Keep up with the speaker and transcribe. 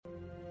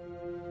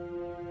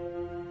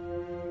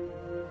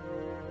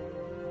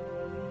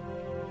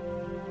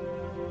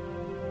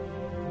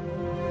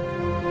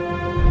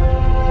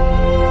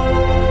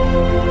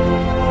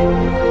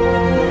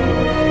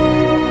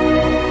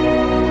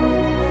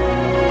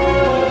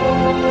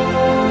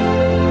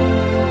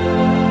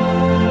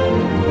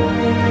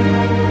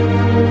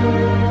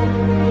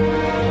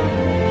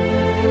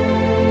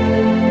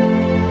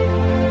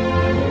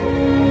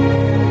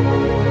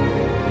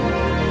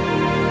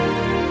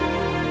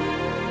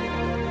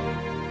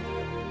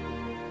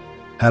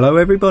Hello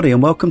everybody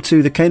and welcome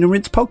to the Cane and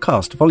Rinse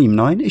podcast, volume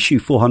 9, issue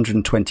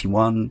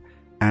 421,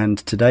 and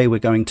today we're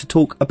going to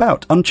talk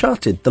about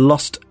Uncharted, The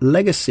Lost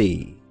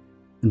Legacy.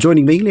 And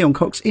joining me, Leon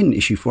Cox, in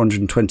issue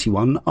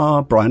 421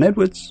 are Brian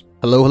Edwards.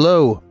 Hello,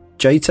 hello.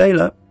 Jay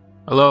Taylor.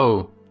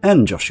 Hello.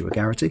 And Joshua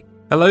Garrity.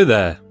 Hello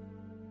there.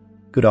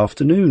 Good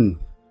afternoon.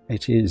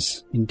 It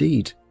is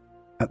indeed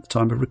at the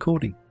time of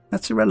recording.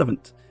 That's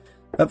irrelevant.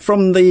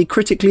 From the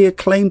critically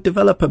acclaimed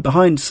developer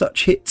behind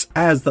such hits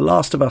as The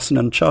Last of Us and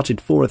Uncharted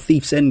 4: A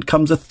Thief's End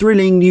comes a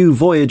thrilling new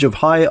voyage of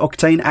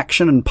high-octane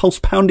action and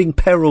pulse-pounding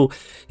peril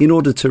in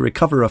order to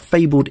recover a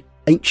fabled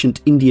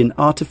ancient Indian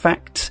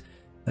artifact,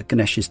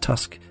 Ganesh's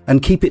tusk,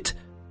 and keep it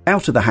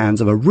out of the hands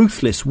of a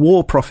ruthless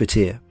war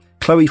profiteer.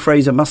 Chloe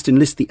Fraser must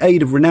enlist the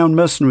aid of renowned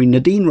mercenary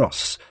Nadine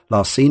Ross,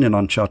 last seen in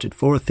Uncharted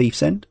 4: A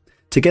Thief's End.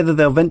 Together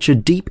they'll venture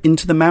deep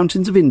into the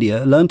mountains of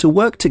India, learn to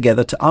work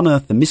together to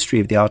unearth the mystery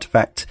of the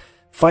artifact,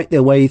 fight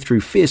their way through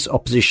fierce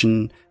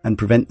opposition, and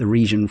prevent the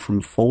region from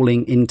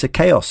falling into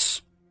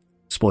chaos.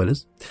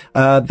 Spoilers.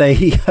 So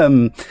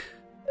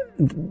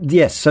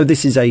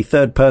this is a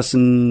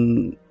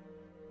third-person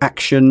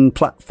action,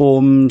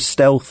 platform,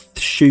 stealth,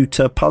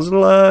 shooter,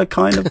 puzzler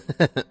kind of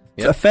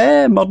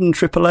affair, modern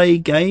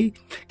AAA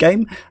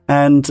game.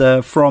 And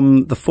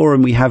from the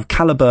forum we have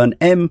Caliburn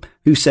M,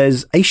 who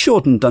says, a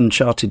shortened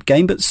Uncharted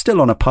game, but still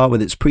on a par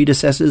with its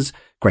predecessors.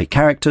 Great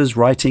characters,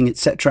 writing,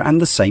 etc.,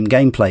 and the same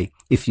gameplay.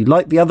 If you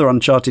like the other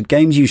Uncharted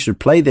games, you should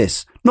play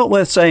this. Not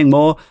worth saying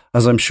more,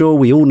 as I'm sure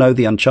we all know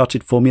the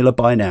Uncharted formula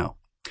by now.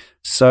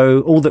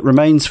 So all that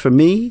remains for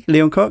me,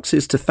 Leon Cox,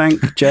 is to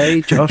thank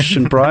Jay, Josh,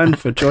 and Brian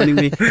for joining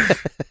me.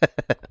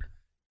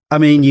 I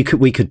mean,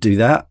 we could do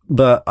that,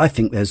 but I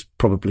think there's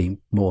probably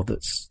more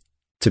that's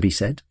to be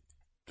said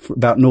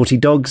about Naughty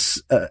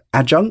Dog's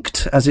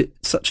adjunct,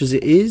 such as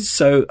it is.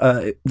 So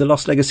The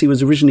Lost Legacy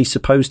was originally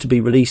supposed to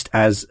be released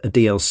as a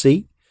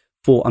DLC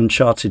for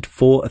Uncharted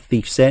 4: A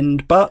Thief's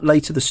End, but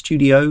later the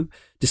studio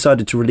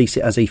decided to release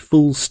it as a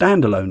full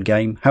standalone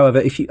game. However,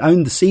 if you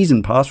owned the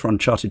season pass for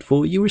Uncharted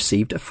 4, you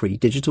received a free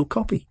digital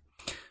copy.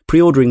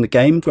 Pre-ordering the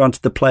game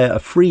granted the player a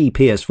free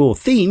PS4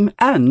 theme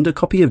and a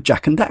copy of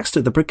Jak and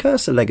Daxter: The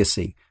Precursor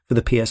Legacy for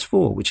the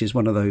PS4, which is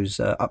one of those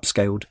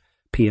upscaled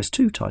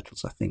PS2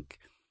 titles, I think.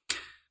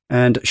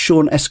 And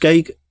Sean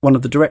Eskeg, one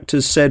of the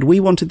directors, said, we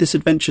wanted this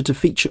adventure to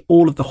feature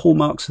all of the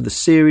hallmarks of the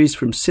series,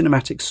 from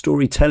cinematic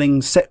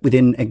storytelling set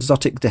within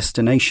exotic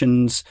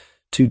destinations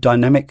to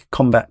dynamic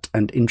combat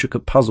and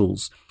intricate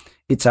puzzles.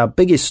 It's our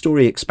biggest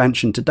story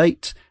expansion to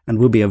date and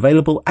will be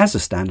available as a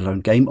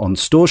standalone game on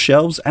store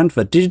shelves and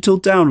for digital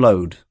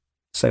download.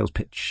 Sales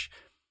pitch.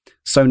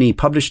 Sony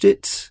published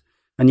it.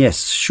 And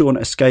yes, Sean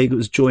Eskeg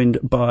was joined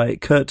by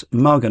Kurt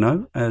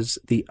Margano as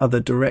the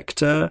other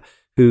director,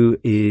 who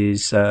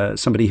is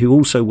somebody who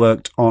also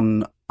worked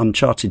on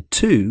Uncharted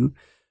 2,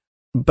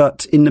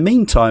 but in the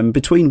meantime,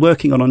 between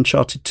working on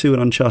Uncharted 2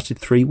 and Uncharted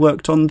 3,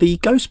 worked on the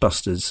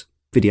Ghostbusters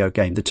video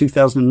game, the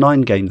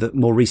 2009 game that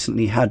more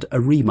recently had a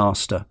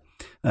remaster,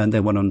 and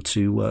then went on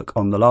to work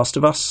on The Last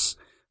of Us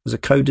as a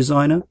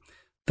co-designer.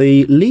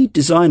 The lead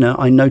designer,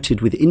 I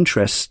noted with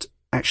interest,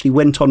 actually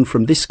went on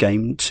from this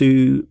game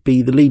to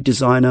be the lead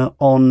designer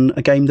on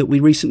a game that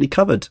we recently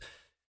covered.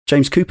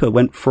 James Cooper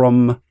went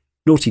from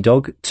Naughty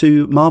Dog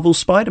to Marvel's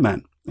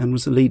Spider-Man and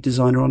was the lead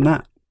designer on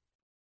that.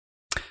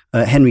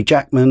 Henry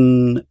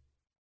Jackman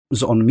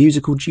was on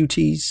musical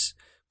duties.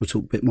 We'll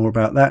talk a bit more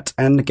about that.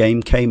 And the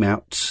game came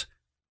out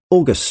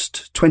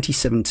August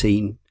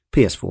 2017,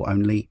 PS4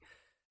 only.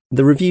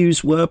 The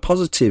reviews were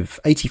positive.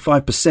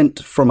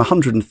 85% from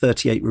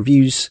 138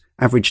 reviews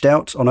averaged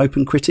out on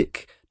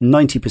OpenCritic.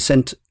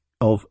 90%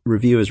 of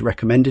reviewers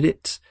recommended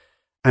it.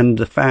 And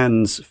the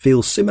fans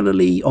feel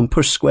similarly. On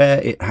Push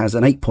Square, it has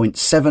an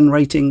 8.7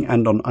 rating,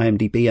 and on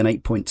IMDb, an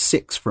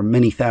 8.6 from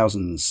many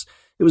thousands.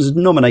 It was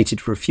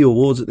nominated for a few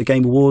awards at the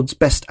Game Awards,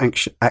 Best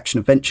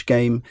Action-Adventure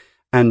Game,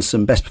 and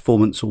some Best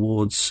Performance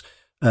Awards.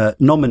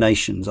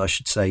 Nominations, I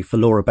should say, for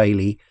Laura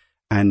Bailey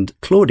and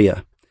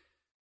Claudia.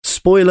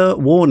 Spoiler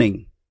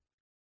warning.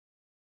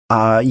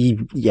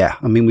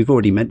 We've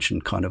already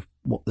mentioned kind of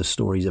what the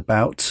story's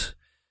about.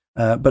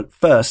 But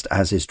first,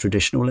 as is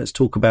traditional, let's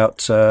talk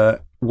about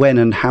when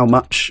and how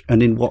much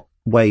and in what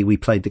way we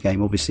played the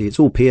game. Obviously, it's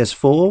all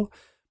PS4.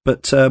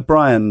 But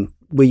Brian,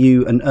 were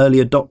you an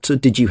early adopter?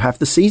 Did you have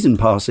the season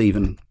pass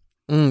even?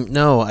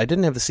 No, I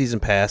didn't have the season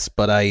pass,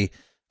 but I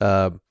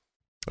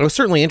was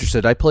certainly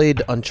interested. I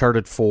played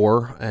Uncharted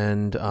 4,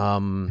 and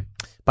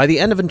by the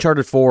end of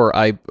Uncharted 4,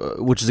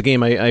 which is a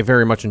game I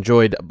very much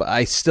enjoyed, but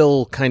I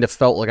still kind of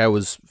felt like I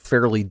was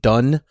fairly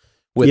done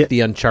with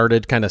the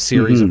Uncharted kind of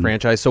series and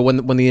franchise. So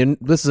when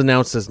this is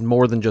announced as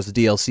more than just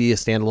DLC, a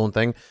standalone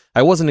thing,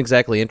 I wasn't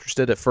exactly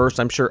interested at first.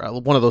 I'm sure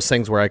one of those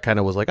things where I kind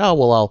of was like, oh,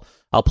 well,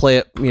 I'll play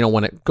it,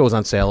 when it goes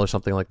on sale or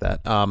something like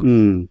that.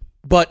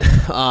 But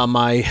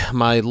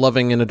my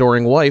loving and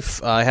adoring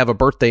wife, I have a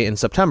birthday in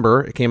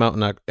September. It came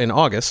out in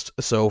August.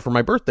 So for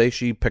my birthday,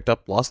 she picked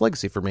up Lost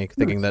Legacy for me,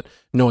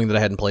 knowing that I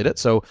hadn't played it.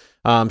 So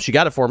she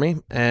got it for me.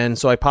 And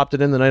so I popped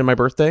it in the night of my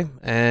birthday.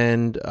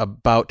 And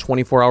about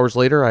 24 hours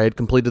later, I had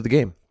completed the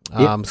game.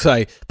 So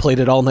I played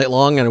it all night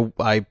long, and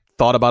I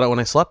thought about it when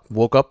I slept,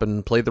 woke up,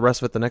 and played the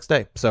rest of it the next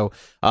day. So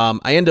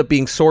I ended up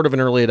being sort of an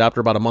early adopter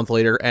about a month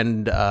later,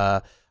 and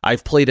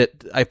I've played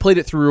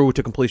it through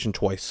to completion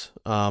twice.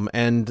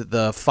 And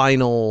the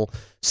final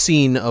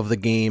scene of the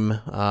game,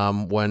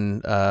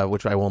 when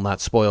which I will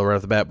not spoil right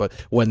off the bat, but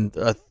when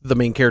the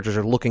main characters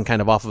are looking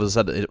kind of off of a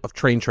set of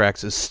train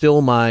tracks, is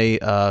still my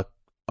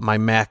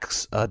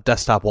Mac's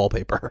desktop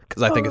wallpaper,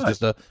 because I think it's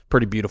just a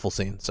pretty beautiful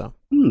scene. So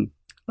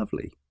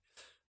lovely.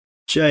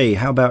 Jay,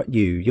 how about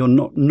you? You're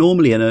not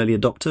normally an early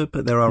adopter,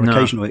 but there are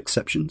occasional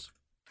exceptions.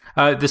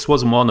 This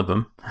wasn't one of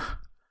them.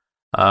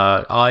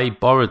 I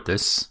borrowed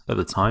this at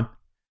the time.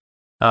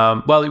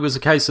 Well, it was a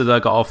case that I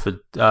got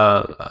offered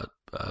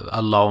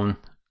a loan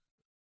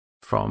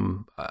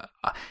from...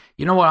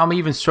 you know what? I'm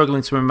even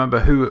struggling to remember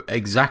who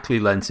exactly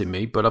lent it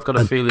me, but I've got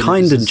a feeling...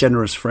 kind and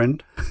generous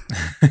friend.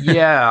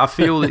 Yeah, I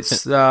feel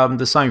it's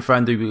the same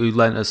friend who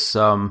lent us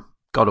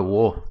God of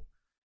War.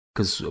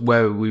 Because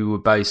where we were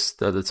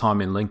based at the time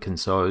in Lincoln,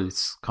 so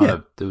it's kind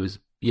of, there was,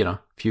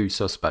 few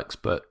suspects,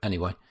 but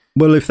anyway.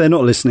 Well, if they're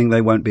not listening,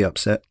 they won't be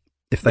upset.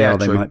 If they are,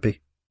 true. They might be.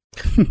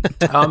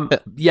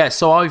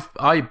 So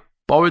I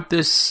borrowed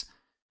this.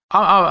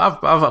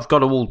 I've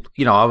got all,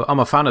 I'm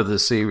a fan of the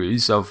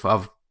series.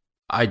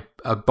 I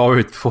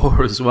borrowed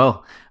 4 as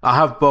well. I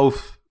have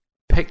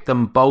picked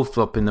them both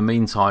up in the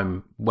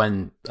meantime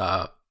when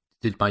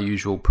did my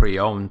usual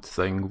pre-owned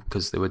thing,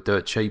 because they were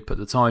dirt cheap at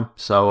the time.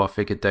 So I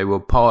figured they were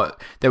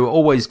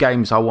always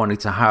games I wanted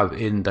to have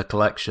in the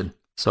collection,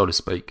 so to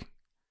speak,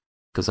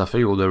 because I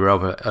feel they were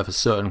of a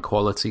certain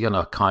quality, and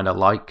I kind of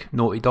like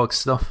Naughty Dog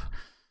stuff.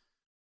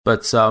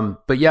 But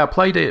yeah, I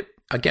played it.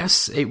 I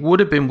guess it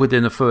would have been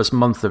within the first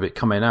month of it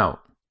coming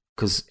out,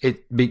 because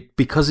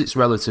it's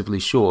relatively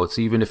short.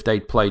 Even if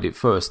they'd played it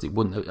first, it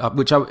wouldn't have,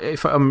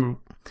 if I'm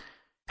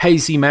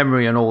hazy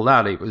memory and all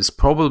that, it was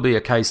probably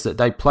a case that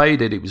they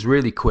played it, it was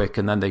really quick,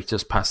 and then they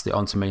just passed it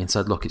on to me and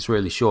said, look, it's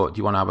really short, do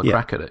you want to have a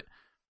crack at it?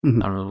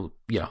 Mm-hmm. And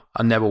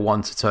I never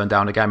want to turn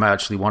down a game I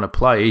actually want to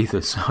play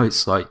either, so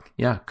it's like,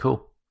 yeah,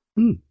 cool.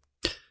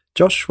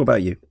 Josh, what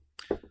about you?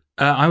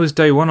 I was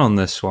day one on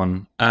this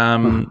one.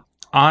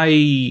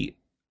 I,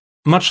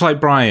 much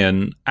like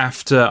Brian,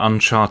 after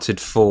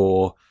Uncharted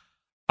 4,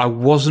 I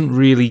wasn't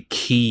really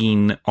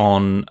keen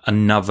on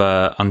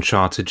another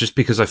Uncharted, just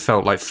because I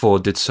felt like 4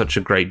 did such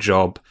a great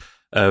job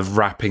of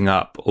wrapping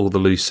up all the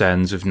loose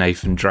ends with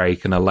Nathan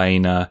Drake and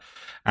Elena.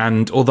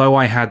 And although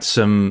I had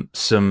some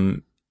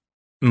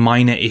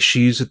minor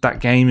issues with that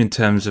game in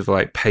terms of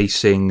like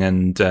pacing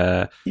and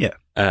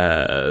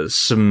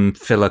some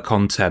filler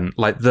content,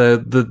 like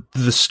the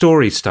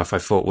story stuff I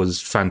thought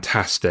was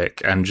fantastic,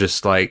 and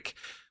just like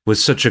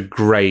was such a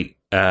great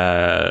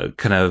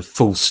kind of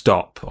full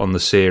stop on the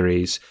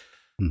series.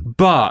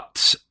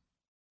 But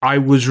I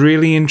was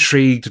really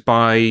intrigued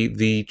by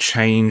the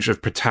change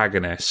of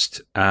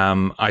protagonist.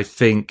 I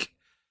think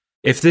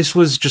if this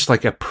was just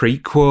like a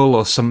prequel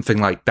or something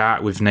like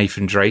that with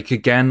Nathan Drake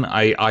again,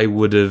 I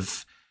would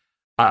have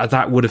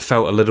that would have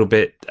felt a little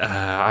bit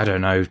I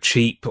don't know,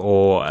 cheap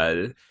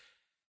or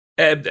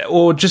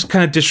just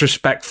kind of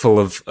disrespectful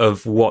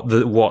of what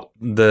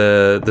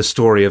the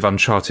story of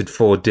Uncharted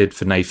 4 did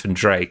for Nathan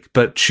Drake.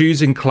 But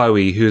choosing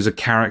Chloe, who is a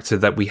character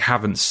that we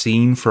haven't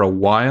seen for a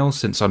while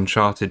since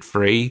Uncharted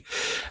 3,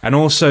 and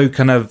also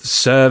kind of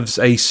serves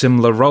a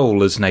similar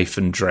role as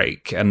Nathan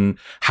Drake and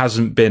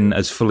hasn't been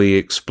as fully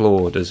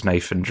explored as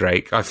Nathan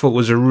Drake, I thought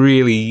was a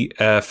really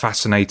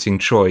fascinating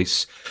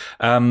choice.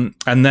 And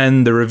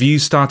then the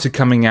reviews started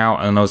coming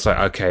out, and I was like,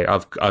 okay,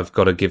 I've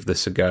got to give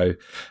this a go.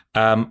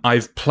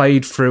 I've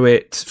played through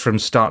it from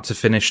start to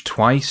finish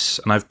twice,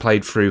 and I've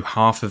played through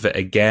half of it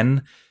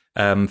again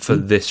for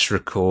this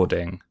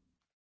recording.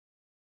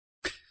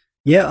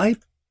 Yeah,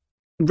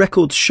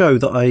 records show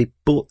that I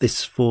bought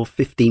this for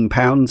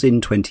 £15 in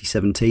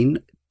 2017.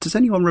 Does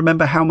anyone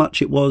remember how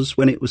much it was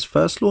when it was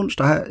first launched?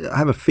 I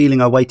have a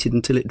feeling I waited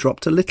until it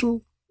dropped a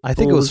little. I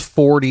think it was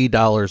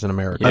 $40 in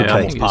America. Yeah,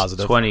 I think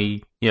positive.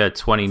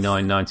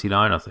 $29.99,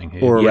 I think.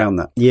 Here. Or around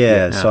that.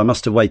 Yeah, so I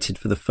must have waited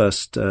for the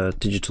first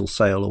digital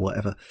sale or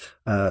whatever.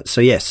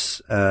 So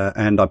yes,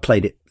 and I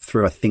played it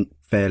through, I think,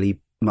 fairly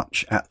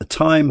much at the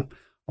time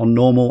on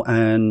normal,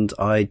 and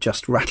I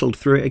just rattled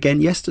through it again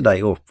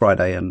yesterday, or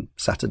Friday and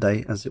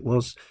Saturday as it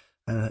was,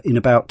 in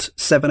about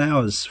 7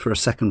 hours for a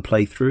second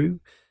playthrough.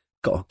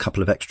 Got a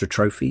couple of extra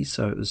trophies,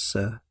 so it was...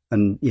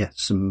 and yeah,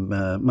 some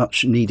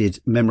much needed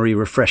memory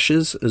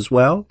refreshers as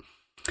well.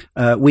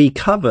 We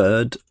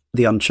covered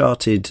the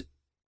Uncharted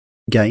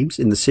games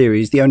in the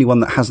series. The only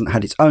one that hasn't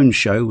had its own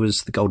show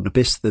was the Golden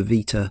Abyss, the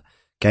Vita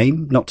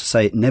game. Not to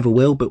say it never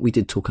will, but we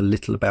did talk a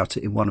little about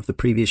it in one of the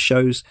previous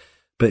shows.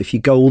 But if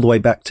you go all the way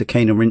back to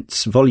Cane and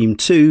Rinse Volume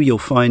 2, you'll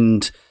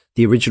find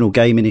the original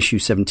game in issue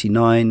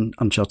 79,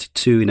 Uncharted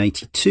 2 in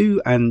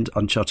 82, and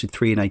Uncharted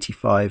 3 in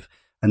 85.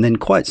 And then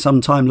quite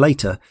some time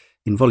later,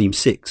 in Volume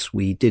 6,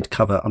 we did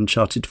cover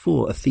Uncharted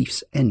 4, A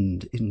Thief's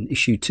End, in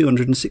issue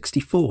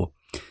 264.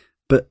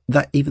 But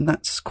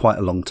that's quite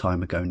a long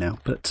time ago now.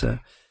 But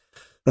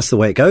that's the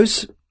way it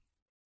goes.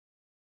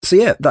 So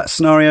yeah, that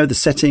scenario, the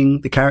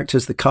setting, the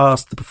characters, the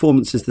cast, the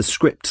performances, the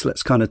script.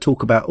 Let's kind of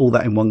talk about all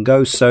that in one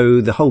go. So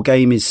the whole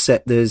game is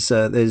set. There's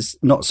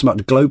not so much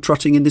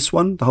globetrotting in this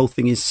one. The whole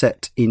thing is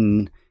set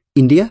in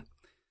India.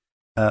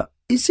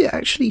 Is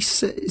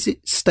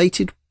it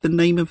stated the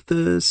name of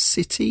the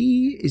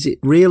city? Is it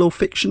real or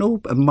fictional?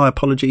 And my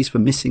apologies for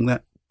missing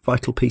that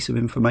vital piece of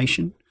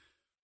information.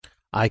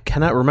 I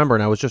cannot remember,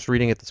 and I was just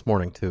reading it this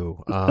morning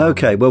too.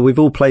 Okay, well, we've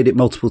all played it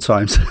multiple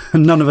times.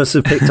 None of us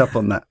have picked up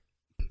on that.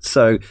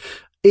 So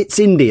it's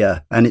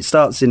India, and it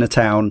starts in a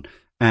town,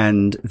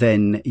 and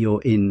then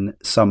you're in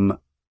some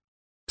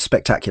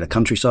spectacular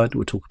countryside.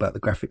 We'll talk about the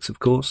graphics, of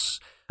course.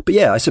 But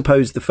yeah, I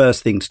suppose the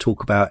first thing to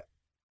talk about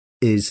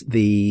is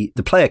the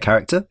player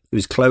character,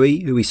 who's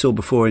Chloe, who we saw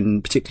before,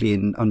 particularly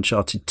in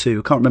Uncharted 2.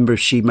 I can't remember if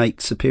she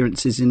makes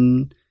appearances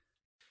in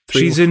 3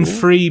 She's or 4? in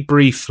 3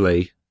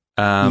 briefly.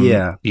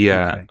 Yeah,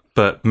 okay.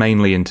 But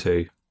mainly in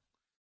 2.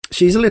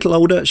 She's a little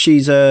older.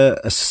 She's a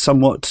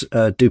somewhat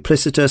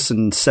duplicitous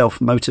and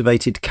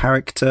self-motivated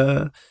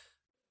character.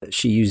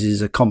 She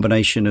uses a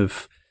combination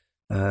of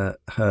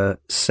her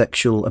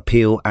sexual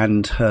appeal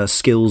and her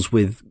skills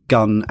with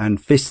gun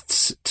and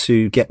fists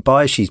to get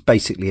by. She's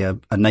basically a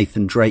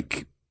Nathan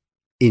Drake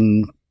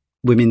in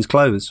women's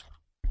clothes.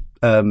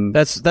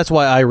 That's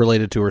why I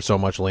related to her so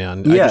much,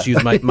 Leon. Yeah. I just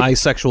use my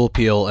sexual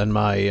appeal and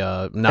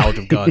my knowledge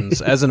of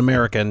guns as an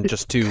American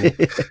just to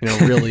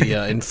really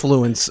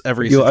influence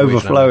every You're situation.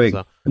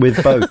 overflowing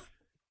with both.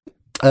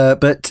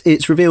 But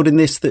it's revealed in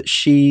this that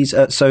she's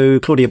so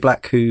Claudia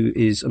Black, who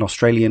is an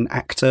Australian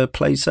actor,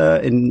 plays her.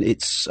 And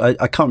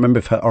I can't remember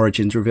if her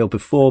origins revealed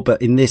before, but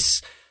in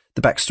this,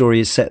 the backstory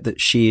is set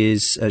that she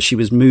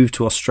was moved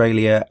to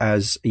Australia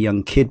as a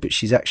young kid, but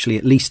she's actually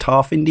at least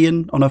half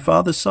Indian on her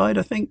father's side,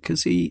 I think,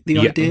 is the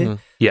idea. Mm-hmm.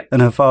 Yeah,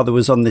 and her father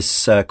was on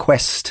this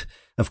quest.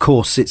 Of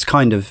course, it's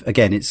kind of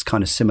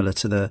similar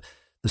to the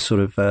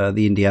sort of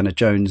the Indiana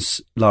Jones,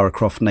 Lara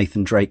Croft,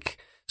 Nathan Drake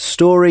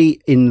story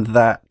in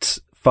that.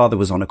 Father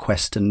was on a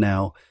quest, and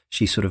now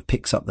she sort of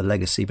picks up the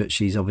legacy, but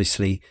she's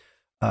obviously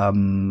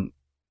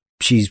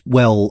she's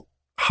well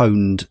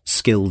honed,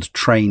 skilled,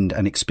 trained,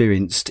 and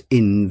experienced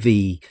in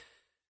the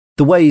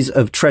ways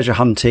of treasure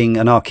hunting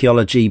and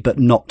archaeology, but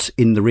not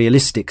in the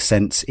realistic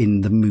sense,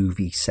 in the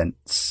movie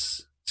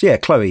sense. So yeah,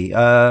 Chloe,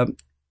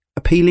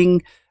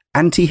 appealing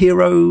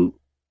anti-hero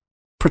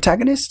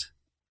protagonist.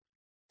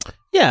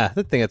 Yeah,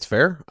 I think that's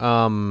fair.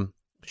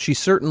 She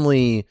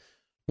certainly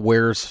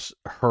wears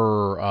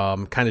her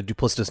kind of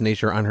duplicitous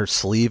nature on her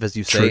sleeve, as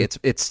you say. True.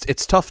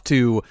 It's tough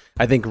to,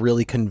 I think,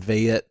 really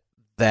convey it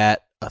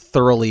that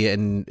thoroughly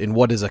in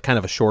what is a kind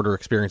of a shorter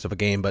experience of a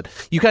game, but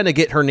you kind of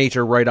get her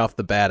nature right off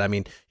the bat. I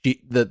mean,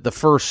 the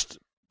first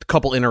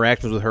couple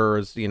interactions with her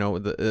is,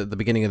 the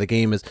beginning of the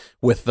game is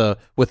with the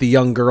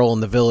young girl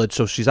in the village,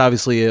 so she's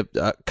obviously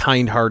a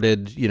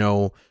kind-hearted,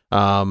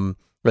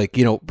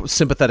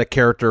 sympathetic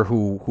character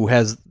who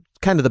has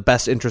kind of the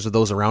best interest of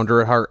those around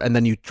her at heart, and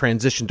then you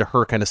transition to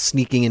her kind of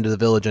sneaking into the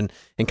village and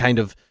kind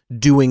of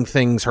doing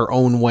things her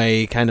own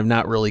way, kind of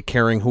not really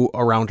caring who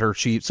around her.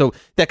 So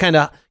that kind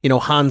of,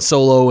 Han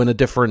Solo in a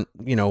different,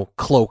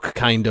 cloak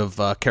kind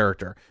of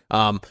character,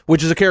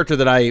 which is a character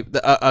that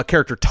a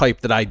character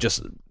type that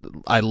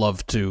I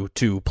love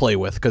to play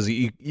with, because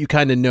you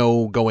kind of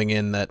know going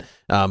in that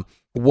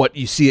what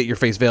you see at your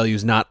face value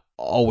is not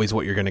always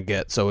what you're going to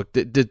get. So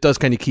it does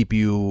kind of keep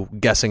you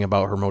guessing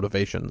about her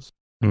motivations.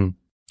 Mm.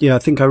 Yeah, I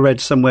think I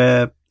read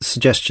somewhere the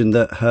suggestion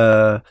that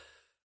her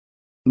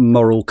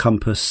moral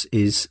compass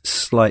is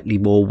slightly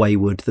more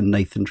wayward than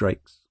Nathan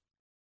Drake's.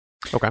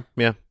 Okay,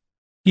 yeah.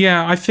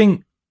 Yeah, I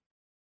think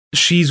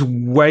she's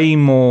way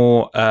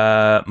more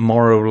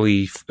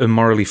morally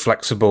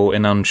flexible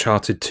in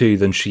Uncharted 2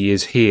 than she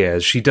is here.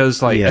 She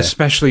does,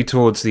 especially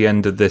towards the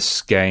end of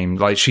this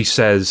game, she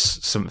says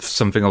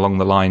something along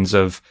the lines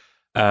of,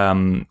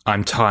 I'm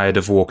tired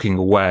of walking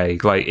away,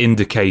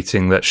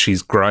 indicating that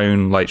she's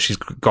grown, she's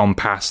gone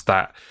past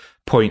that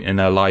point in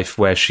her life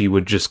where she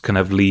would just kind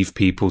of leave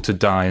people to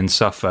die and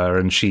suffer,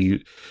 and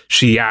she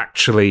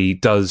actually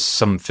does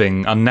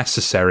something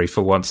unnecessary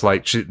for once,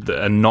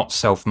 and not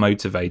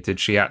self-motivated.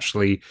 She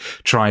actually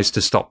tries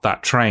to stop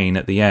that train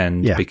at the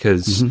end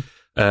because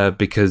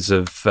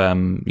of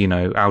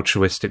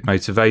altruistic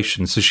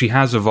motivation. So she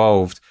has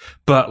evolved,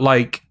 but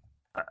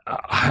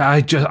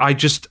I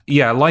just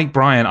like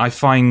Brian, I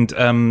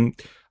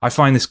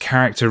find this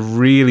character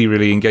really,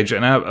 really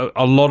engaging. And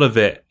a lot of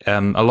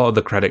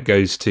the credit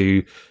goes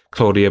to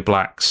Claudia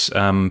Black's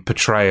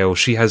portrayal.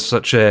 She has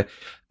such an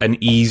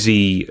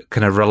easy,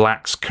 kind of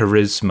relaxed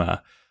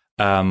charisma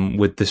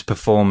with this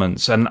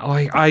performance. And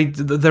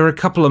there are a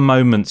couple of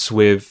moments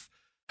with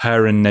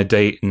her and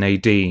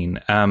Nadine,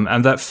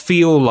 and that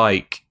feel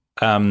like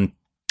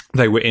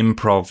they were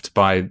improv'd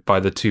by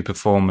the two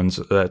performers,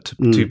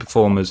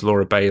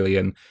 Laura Bailey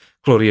and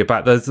Claudia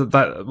Black. There's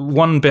that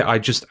one bit I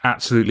just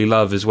absolutely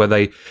love is where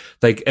they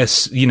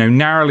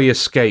narrowly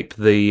escape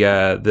the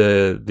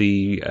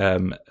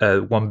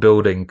one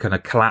building kind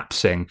of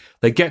collapsing.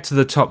 They get to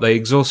the top, they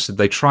exhausted,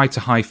 they try to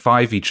high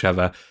five each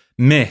other.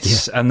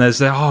 miss, and there's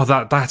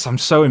that's I'm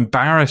so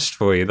embarrassed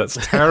for you. That's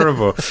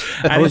terrible.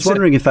 And I was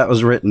wondering if that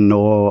was written,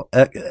 or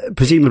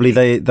presumably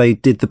they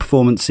did the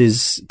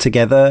performances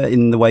together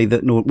in the way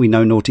that we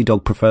know Naughty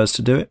Dog prefers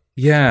to do it.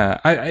 Yeah,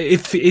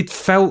 it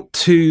felt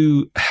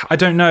too. I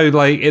don't know.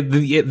 Like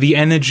the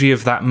energy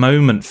of that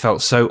moment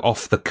felt so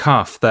off the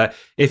cuff that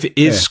if it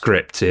is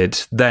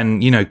scripted,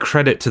 then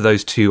credit to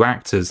those two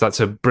actors. That's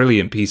a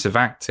brilliant piece of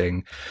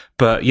acting.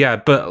 But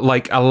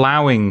like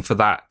allowing for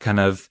that kind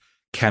of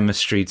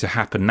chemistry to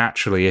happen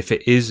naturally, if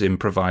it is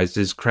improvised,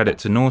 is credit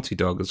to Naughty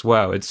Dog as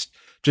well. It's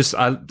just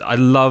I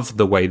love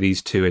the way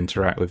these two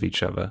interact with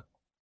each other.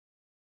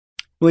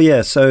 Well,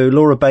 yeah, so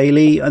Laura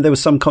Bailey, there was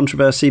some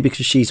controversy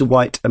because she's a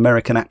white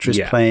American actress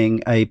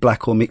playing a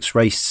black or mixed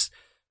race,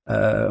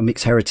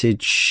 mixed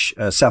heritage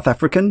South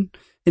African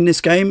in this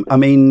game. I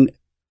mean,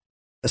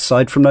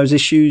 aside from those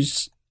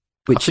issues...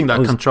 I think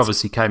that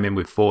controversy came in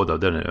with 4, though,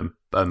 didn't it?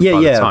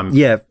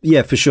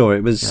 Yeah, for sure.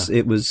 It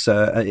was.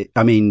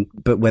 I mean,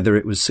 but whether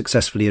it was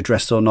successfully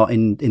addressed or not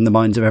in the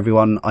minds of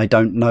everyone, I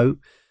don't know.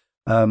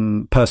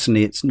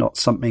 Personally, it's not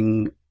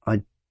something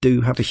I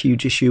do have a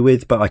huge issue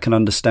with, but I can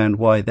understand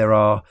why there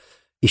are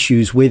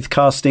issues with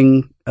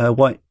casting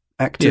white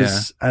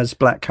actors as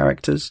black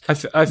characters.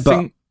 I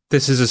think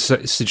this is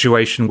a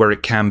situation where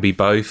it can be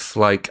both.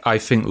 Like, I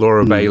think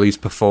Laura Bailey's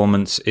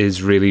performance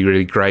is really,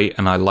 really great,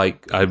 and I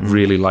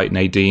really like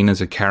Nadine as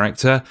a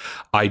character.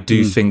 I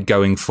do think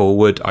going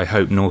forward, I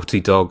hope Naughty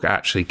Dog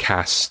actually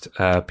cast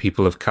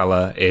people of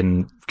color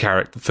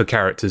for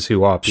characters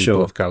who are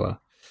people of color.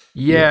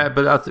 Yeah,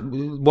 but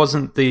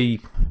wasn't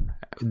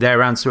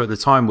their answer at the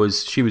time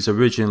was she was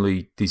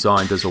originally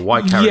designed as a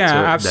white character.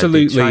 Yeah,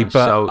 absolutely.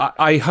 But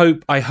I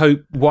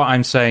hope what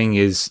I'm saying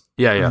is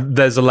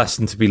there's a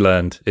lesson to be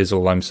learned, is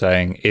all I'm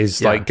saying.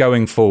 Is like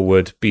going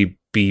forward, be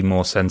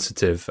more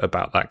sensitive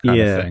about that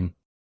kind of thing.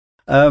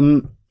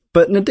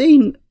 But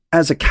Nadine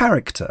as a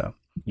character.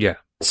 Yeah.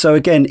 So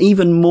again,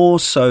 even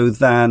more so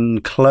than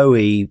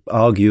Chloe,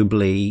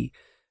 arguably,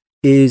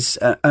 is,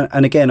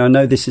 and again, I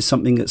know this is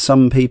something that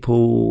some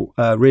people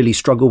really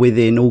struggle with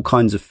in all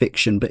kinds of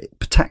fiction, but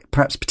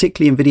perhaps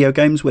particularly in video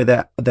games where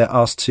they're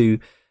asked to,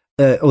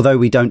 although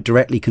we don't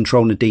directly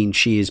control Nadine,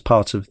 she is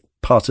part of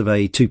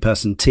a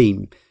 2-person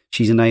team.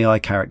 She's an AI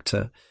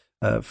character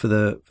for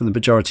the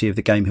majority of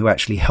the game who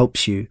actually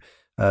helps you.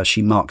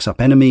 She marks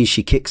up enemies,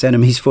 she kicks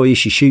enemies for you,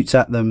 she shoots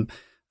at them,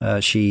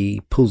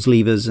 she pulls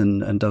levers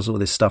and does all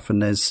this stuff.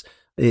 And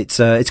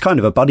it's kind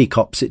of a buddy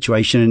cop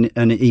situation,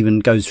 and it even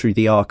goes through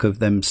the arc of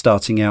them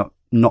starting out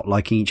not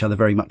liking each other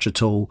very much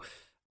at all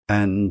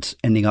and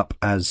ending up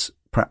as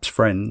perhaps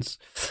friends.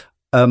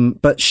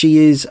 But she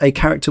is a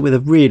character with a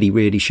really,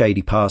 really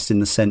shady past, in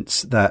the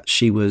sense that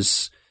she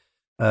was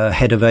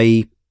head of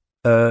a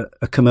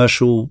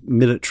commercial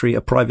military,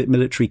 a private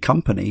military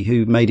company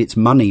who made its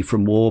money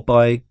from war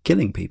by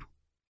killing people.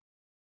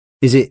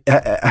 Is it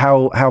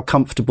how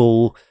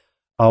comfortable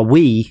are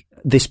we,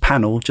 this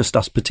panel, just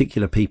us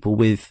particular people,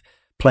 with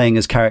playing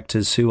as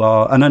characters who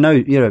are, and I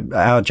know,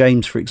 our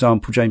James, for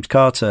example, James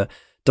Carter,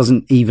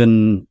 doesn't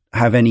even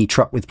have any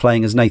truck with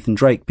playing as Nathan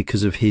Drake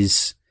because of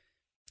his,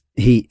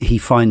 he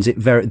finds it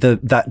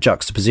that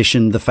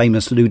juxtaposition, the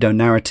famous Ludo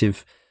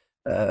narrative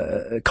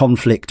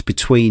conflict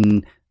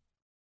between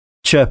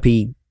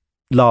chirpy,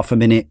 laugh a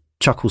minute,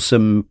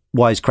 chucklesome,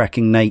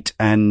 wisecracking Nate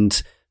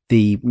and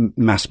the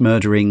mass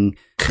murdering,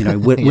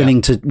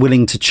 willing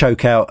to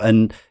choke out,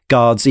 and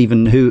guards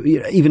even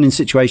in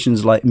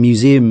situations like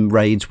museum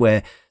raids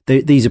where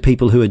these are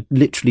people who are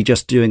literally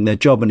just doing their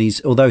job, and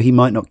although he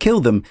might not kill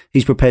them,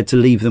 he's prepared to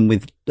leave them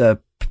with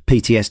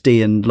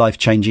PTSD and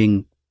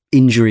life-changing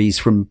injuries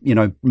from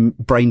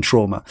brain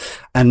trauma.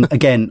 And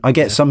again, I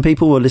get some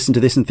people will listen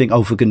to this and think,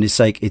 oh, for goodness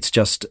sake, it's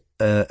just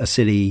a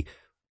silly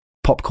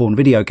popcorn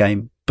video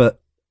game, but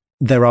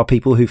there are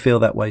people who feel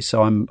that way.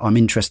 So I'm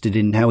interested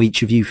in how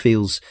each of you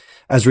feels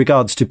as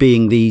regards to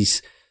being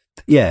these,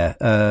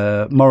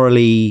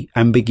 morally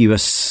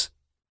ambiguous,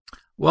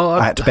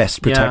 at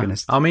best,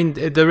 protagonists. I mean,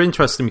 they're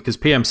interesting because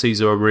PMCs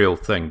are a real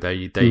thing.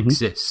 They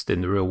exist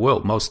in the real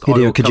world. Most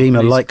Hideo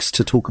Kojima likes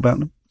to talk about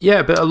them.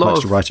 Yeah, but a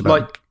lot of,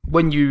 like,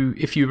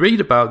 if you read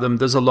about them,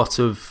 there's a lot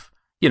of,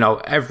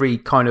 every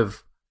kind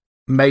of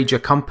major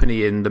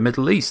company in the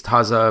Middle East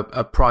has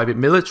a private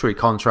military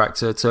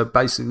contractor to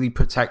basically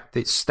protect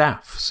its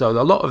staff. So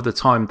a lot of the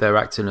time they're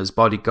acting as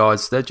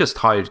bodyguards. They're just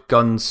hired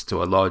guns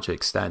to a large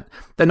extent.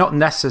 They're not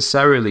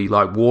necessarily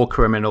like war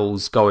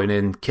criminals going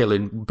in,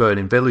 killing,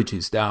 burning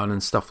villages down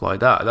and stuff like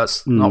that.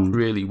 That's not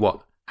really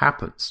what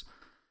happens.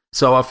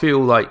 So I feel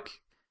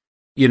like,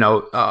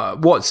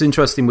 what's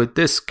interesting with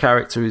this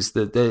character is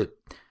that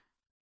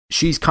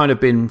she's kind of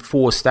been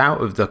forced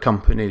out of the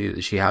company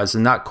that she has,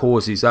 and that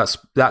causes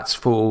that's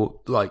for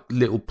like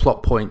little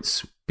plot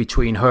points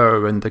between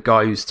her and the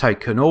guy who's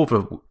taken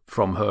over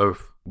from her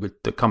with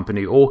the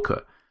company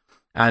Orca,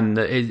 and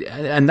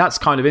that's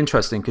kind of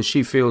interesting because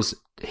she feels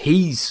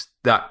he's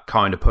that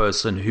kind of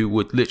person who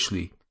would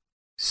literally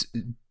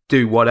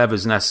do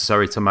whatever's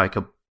necessary to make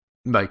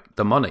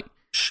the money.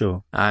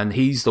 Sure. And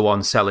he's the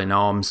one selling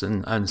arms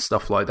and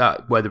stuff like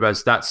that.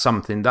 Whereas that's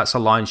a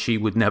line she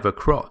would never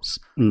cross.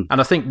 And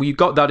I think we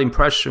got that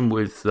impression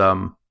with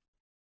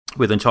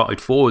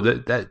Uncharted 4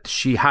 that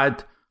she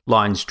had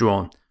lines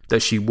drawn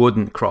that she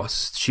wouldn't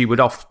cross. She would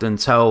often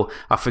tell,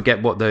 I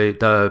forget what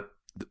the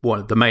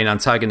main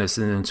antagonist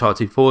in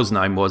Uncharted 4's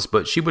name was,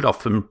 but she would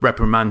often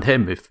reprimand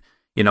him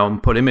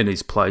and put him in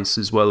his place,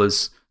 as well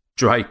as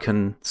Drake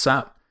and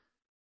Sap.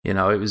 It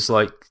was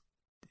like,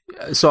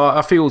 so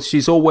I feel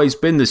she's always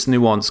been this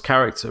nuanced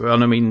character.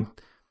 And I mean,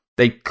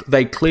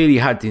 they clearly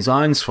had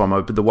designs from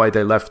her, but the way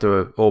they left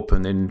her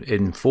open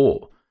in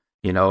 4,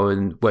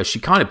 and where she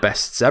kind of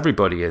bests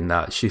everybody in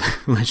that. She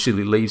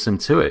literally leaves them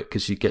to it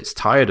because she gets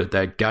tired of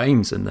their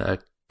games and their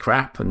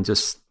crap and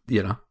just,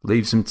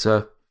 leaves them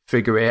to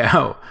figure it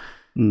out.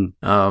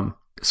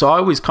 So I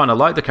always kind of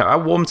like the character. I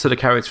warmed to the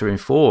character in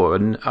 4,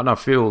 and I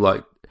feel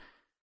like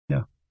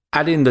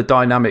adding the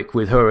dynamic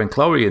with her and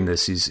Chloe in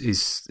this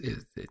is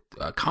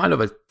kind of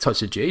a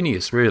touch of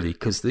genius, really,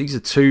 because these are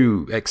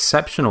two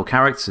exceptional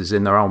characters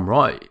in their own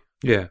right.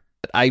 Yeah.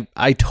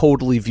 I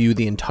totally view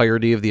the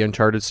entirety of the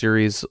Uncharted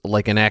series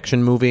like an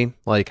action movie,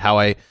 like how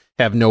I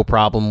have no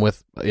problem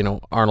with,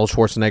 Arnold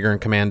Schwarzenegger in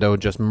Commando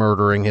just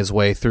murdering his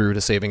way through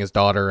to saving his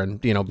daughter and,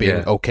 being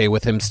okay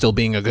with him still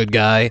being a good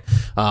guy.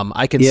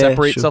 I can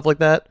separate stuff like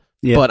that,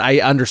 but I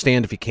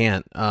understand if you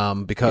can't,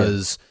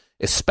 because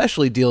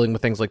especially dealing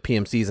with things like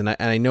PMCs, and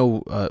I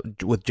know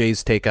with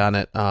Jay's take on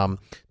it,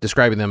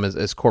 describing them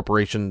as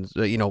corporations,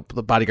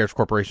 the bodyguards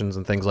corporations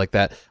and things like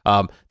that.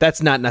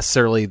 That's not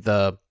necessarily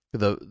the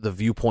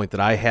viewpoint that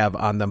I have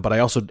on them, but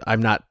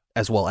I'm not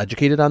as well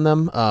educated on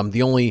them.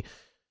 The only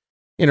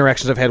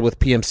interactions I've had with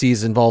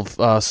PMCs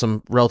involve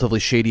some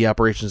relatively shady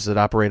operations that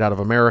operate out of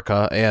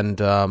America, and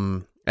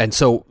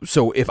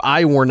so if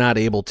I were not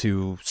able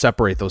to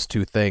separate those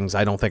two things,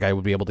 I don't think I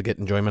would be able to get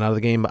enjoyment out of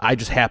the game. I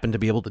just happen to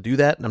be able to do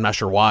that, and I'm not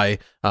sure why.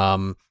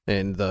 And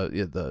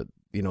the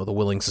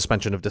willing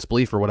suspension of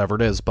disbelief or whatever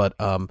it is, but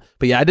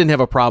yeah, I didn't have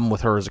a problem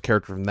with her as a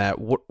character from that.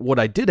 What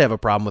I did have a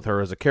problem with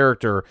her as a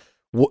character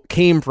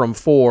came from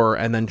 4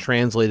 and then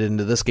translated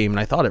into this game, and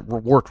I thought it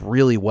worked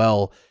really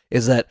well.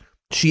 Is that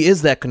she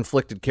is that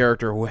conflicted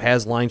character who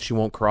has lines she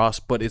won't cross,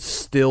 but is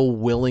still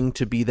willing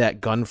to be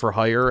that gun for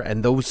hire,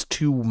 and those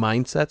two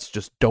mindsets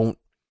just don't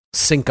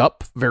sync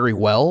up very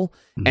well,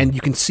 and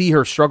you can see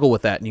her struggle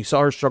with that, and you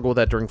saw her struggle with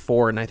that during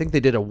 4, and I think they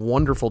did a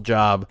wonderful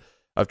job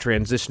of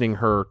transitioning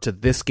her to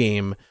this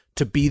game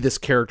to be this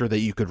character that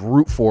you could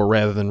root for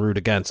rather than root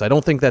against. I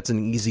don't think that's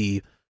an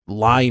easy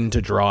line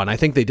to draw, and I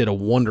think they did a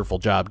wonderful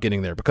job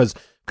getting there, because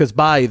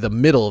by the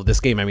middle of this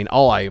game, I mean,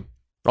 all I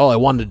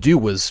wanted to do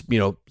was,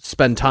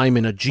 spend time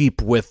in a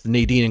Jeep with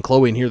Nadine and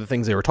Chloe and hear the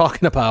things they were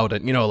talking about.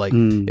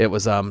 And, it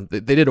was, they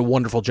did a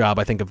wonderful job,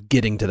 I think, of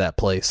getting to that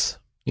place.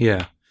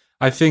 Yeah.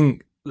 I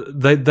think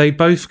they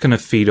both kind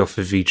of feed off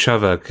of each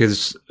other,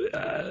 because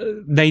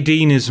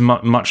Nadine is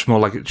much more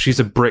like, she's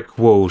a brick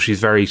wall. She's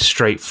very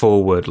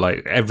straightforward,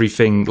 like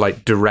everything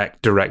like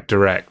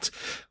direct.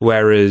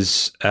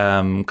 Whereas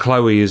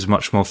Chloe is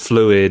much more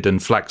fluid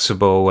and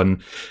flexible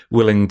and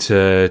willing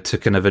to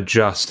kind of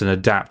adjust and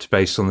adapt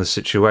based on the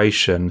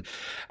situation.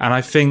 And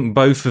I think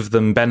both of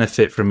them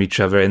benefit from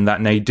each other in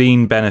that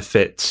Nadine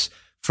benefits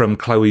from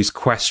Chloe's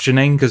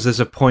questioning, because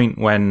there's a point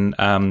when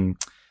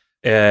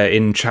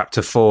in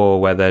chapter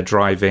 4 where they're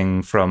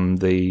driving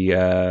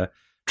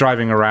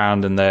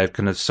around and they're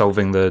kind of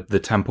solving the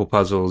temple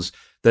puzzles.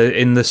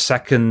 In the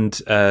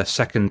second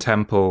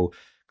temple,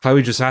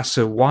 Chloe just asks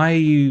her, why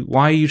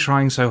are you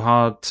trying so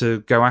hard to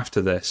go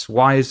after this?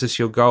 Why is this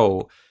your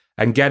goal?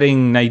 And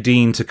getting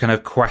Nadine to kind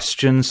of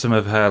question some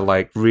of her,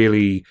 like,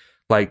 really,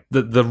 like,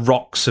 the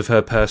rocks of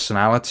her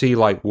personality,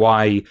 like,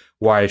 why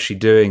is she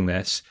doing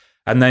this?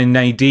 And then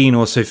Nadine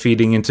also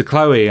feeding into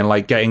Chloe and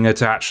like getting her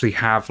to actually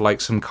have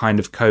like some kind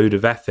of code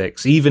of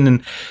ethics.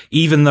 Even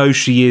though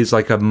she is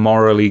like a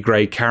morally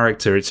grey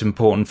character, it's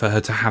important for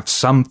her to have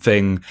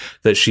something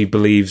that she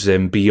believes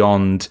in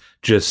beyond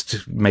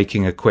just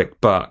making a quick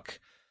buck.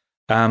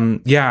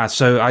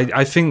 So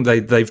I think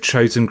they've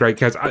chosen great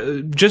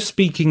characters. Just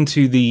speaking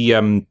to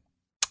the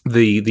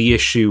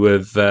issue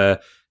of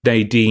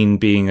Nadine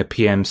being a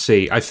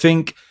PMC, I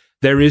think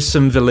there is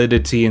some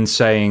validity in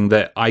saying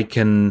that I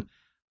can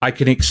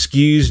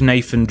excuse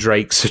Nathan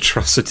Drake's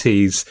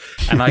atrocities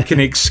and I can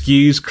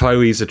excuse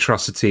Chloe's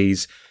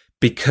atrocities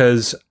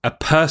because a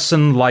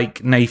person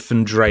like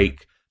Nathan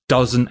Drake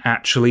doesn't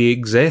actually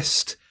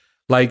exist.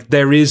 Like,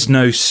 there is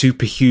no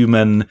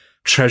superhuman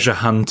treasure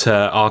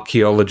hunter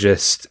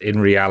archaeologist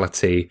in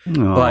reality.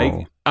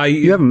 Oh,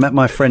 you haven't met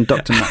my friend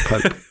Dr. Matt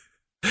Pope.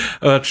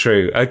 Oh,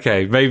 true.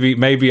 Okay,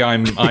 maybe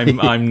I'm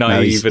naive.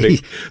 No, he's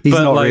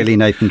not like, really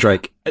Nathan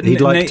Drake.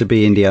 He'd like to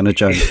be Indiana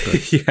Jones.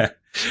 But. Yeah.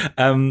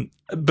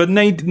 But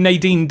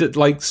Nadine,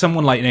 like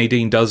someone like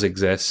Nadine, does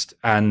exist,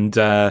 and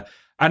I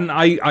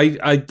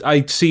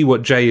see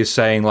what Jay is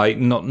saying. Like,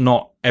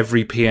 not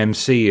every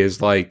PMC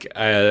is like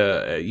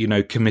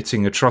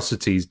committing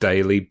atrocities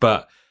daily,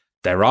 but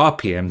there are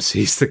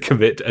PMCs that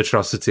commit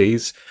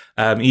atrocities,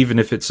 even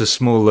if it's a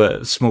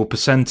small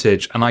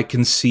percentage. And I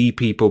can see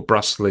people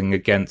bristling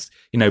against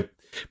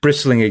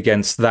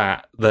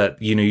that,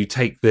 you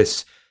take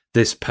this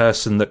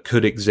person that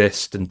could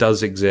exist and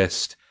does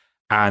exist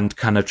and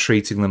kind of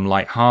treating them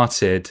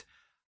lighthearted.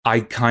 I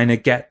kind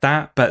of get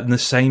that, but in the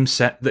same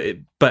set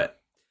but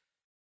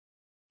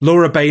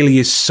Laura Bailey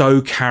is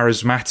so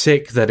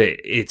charismatic that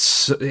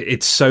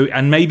it's so,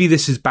 and maybe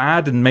this is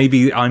bad, and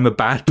maybe I'm a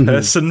bad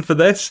person for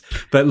this,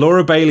 but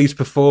Laura Bailey's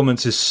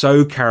performance is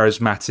so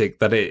charismatic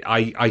that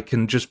I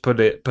can just put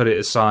it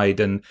aside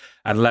and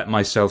let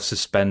myself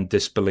suspend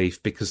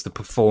disbelief because the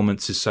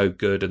performance is so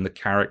good and the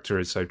character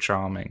is so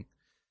charming.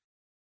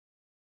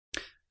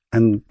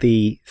 And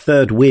the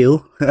third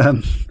wheel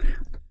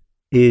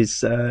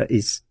is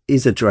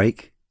a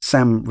Drake.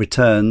 Sam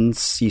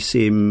returns. You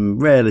see him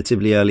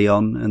relatively early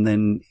on, and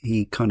then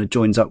he kind of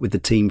joins up with the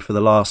team for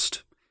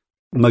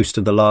most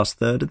of the last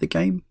third of the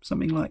game,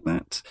 something like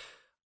that.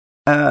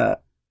 I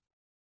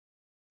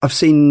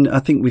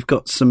think we've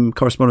got some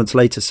correspondence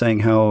later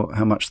saying how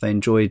much they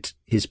enjoyed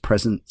his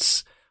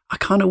presence. I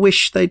kind of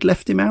wish they'd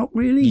left him out,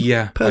 really.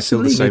 Yeah,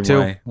 personally. I feel the same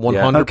way.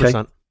 100%.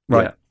 Okay.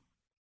 Right.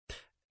 Yeah.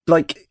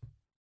 Like,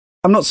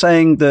 I'm not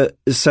saying that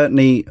I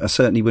certainly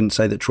wouldn't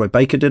say that Troy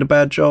Baker did a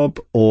bad job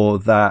or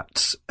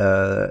that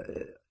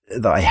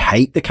I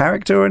hate the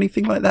character or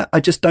anything like that. I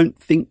just don't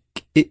think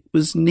it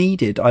was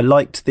needed. I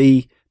liked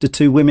the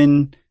two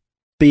women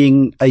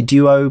being a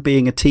duo,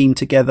 being a team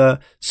together,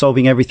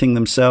 solving everything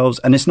themselves.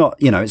 And it's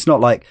not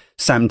like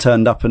Sam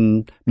turned up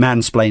and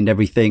mansplained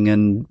everything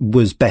and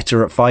was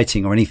better at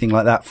fighting or anything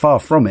like that.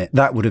 Far from it.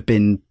 That would have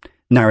been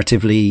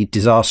narratively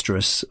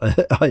disastrous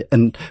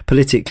and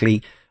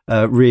politically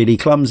really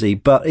clumsy.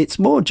 But it's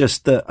more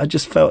just that I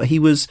just felt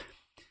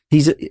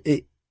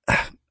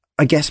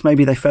I guess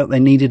maybe they felt they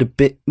needed a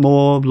bit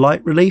more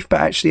light relief.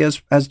 But actually,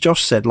 as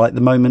Josh said, like the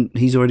moment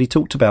he's already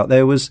talked about,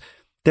 there was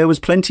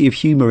plenty of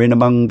humour in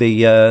among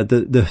the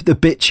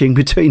bitching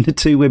between the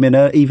two women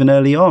even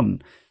early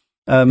on.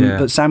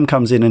 But Sam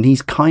comes in and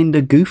he's kind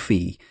of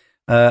goofy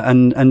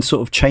and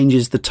sort of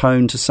changes the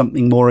tone to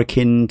something more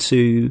akin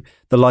to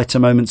the lighter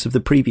moments of the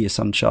previous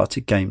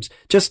Uncharted games.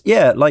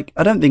 I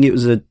don't think it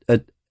was a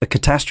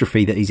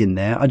catastrophe that he's in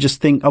there. I just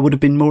think I would have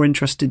been more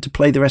interested to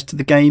play the rest of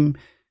the game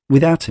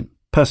without him,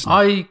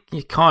 personally.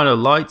 I kind of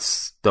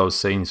liked those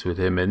scenes with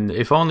him, and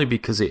if only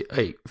because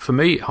for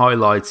me, it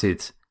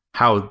highlighted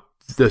how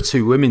the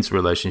two women's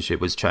relationship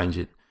was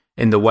changing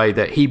in the way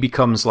that he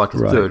becomes like a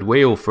third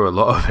wheel for a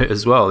lot of it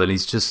as well, and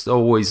he's just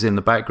always in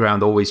the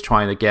background, always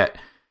trying to get,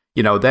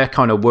 they're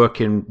kind of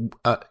working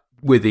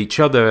with each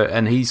other,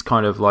 and he's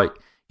kind of like,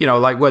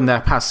 like when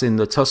they're passing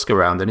the tusk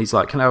around, and he's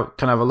like, "Can I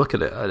have a look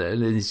at it?"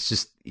 And it's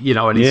just,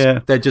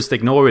 and they're just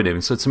ignoring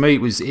him. So to me,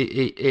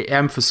 it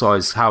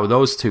emphasized how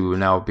those two are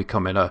now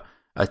becoming a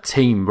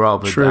team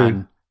rather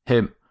than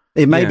him.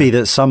 It may be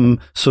that some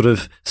sort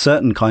of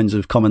certain kinds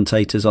of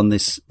commentators on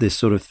this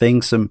sort of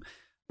thing, some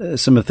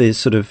of the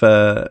sort of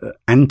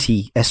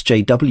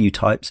anti-SJW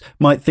types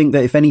might think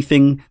that if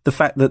anything, the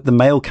fact that the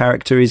male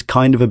character is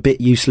kind of a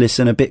bit useless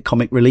and a bit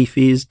comic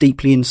reliefy is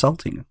deeply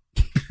insulting.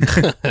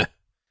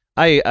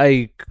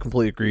 I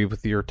completely agree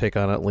with your take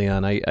on it,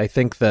 Leon. I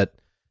think that,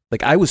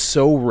 like, I was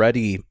so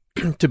ready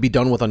to be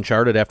done with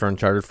Uncharted after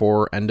Uncharted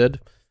 4 ended,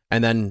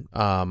 and then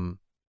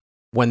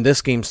when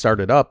this game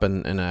started up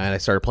and I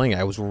started playing it,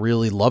 I was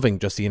really loving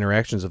just the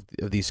interactions of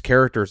these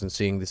characters and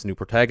seeing this new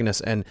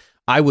protagonist, and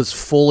I was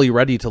fully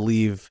ready to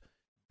leave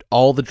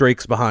all the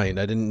Drakes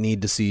behind. I didn't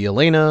need to see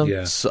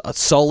Elena,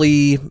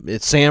 Sully,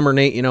 Sam or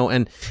Nate,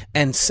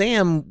 and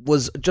Sam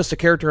was just a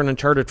character in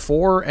Uncharted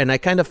 4, and I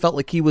kind of felt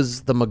like he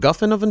was the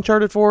MacGuffin of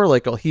Uncharted 4,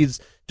 like he's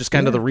just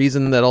kind of the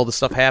reason that all this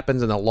stuff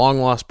happens, and a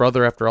long-lost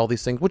brother after all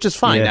these things, which is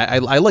fine. I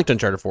liked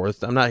Uncharted 4.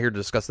 I'm not here to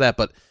discuss that,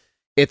 but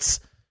it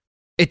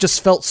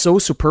just felt so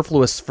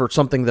superfluous for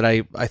something that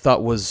I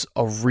thought was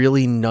a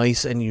really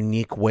nice and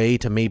unique way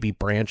to maybe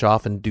branch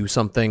off and do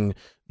something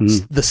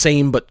the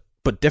same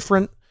but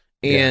different.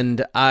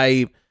 And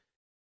I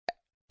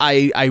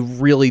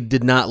really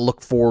did not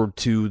look forward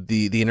to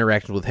the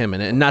interaction with him,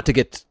 and not to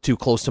get too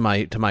close to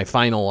my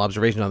final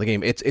observation on the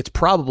game. It's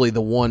probably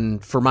the one,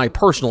 for my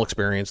personal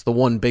experience, the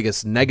one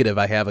biggest negative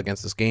I have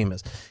against this game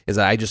is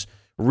that I just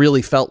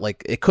really felt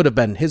like it could have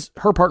been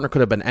her partner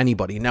could have been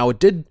anybody. Now it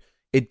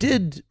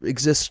did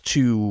exist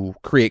to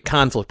create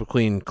conflict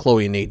between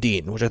Chloe and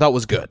Nadine, which I thought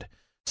was good.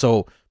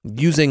 So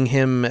using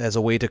him as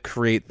a way to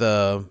create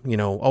the,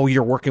 oh,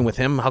 you're working with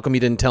him, how come you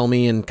didn't tell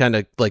me, and kind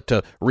of like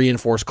to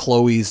reinforce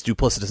Chloe's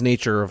duplicitous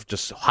nature of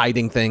just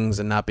hiding things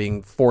and not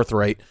being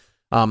forthright.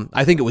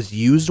 I think it was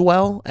used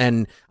well,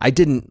 and I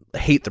didn't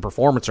hate the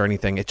performance or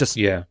anything. It just,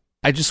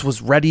 I just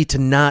was ready to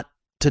not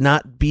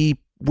be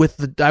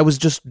with I was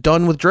just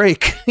done with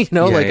Drake,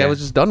 I was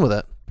just done with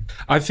it.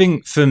 I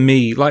think for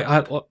me, like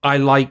I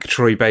like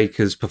Troy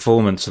Baker's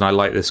performance, and I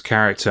like this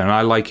character, and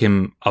I like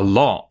him a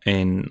lot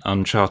in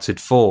Uncharted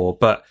 4.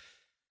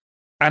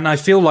 And I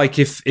feel like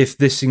if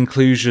this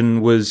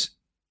inclusion was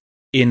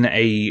in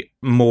a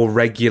more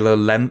regular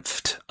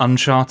lengthed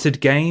Uncharted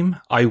game,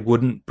 I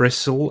wouldn't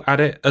bristle at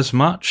it as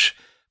much.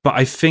 But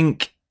I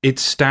think it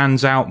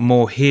stands out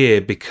more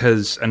here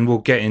because, and we'll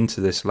get into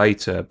this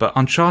later, but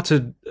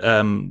Uncharted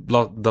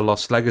The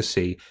Lost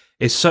Legacy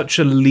is such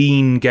a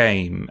lean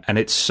game, and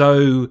it's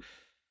so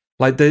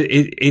like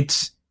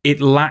it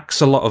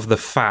lacks a lot of the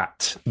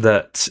fat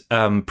that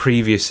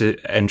previous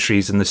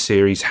entries in the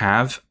series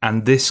have,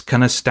 and this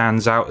kind of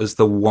stands out as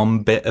the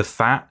one bit of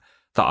fat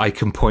that I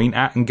can point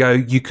at and go,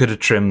 you could have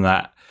trimmed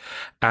that.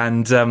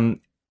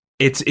 And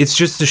it's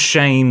just a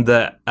shame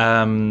that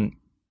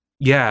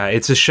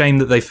it's a shame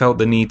that they felt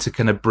the need to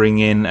kind of bring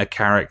in a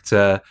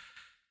character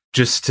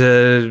just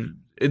to.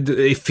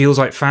 It feels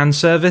like fan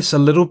service a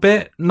little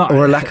bit,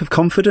 or a lack of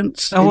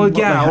confidence. Or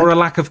a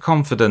lack of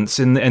confidence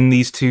in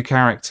these two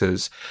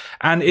characters,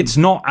 and it's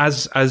not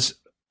as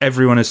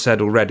everyone has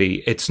said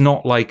already. It's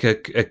not like a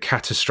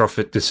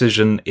catastrophic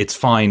decision. It's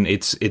fine.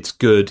 It's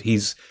good.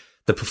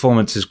 The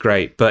performance is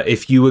great. But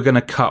if you were going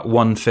to cut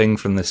one thing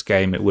from this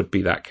game, it would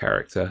be that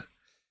character.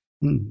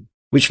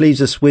 Which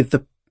leaves us with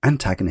the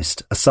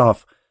antagonist,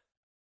 Asaf,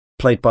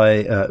 played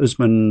by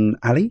Usman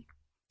Ali.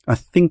 I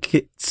think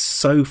it's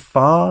so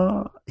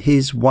far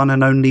his one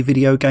and only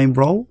video game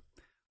role.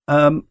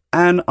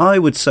 And I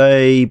would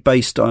say,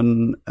 based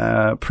on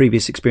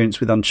previous experience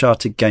with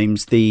Uncharted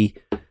games, the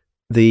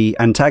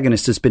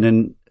antagonist has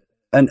been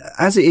and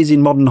as it is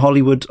in modern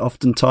Hollywood,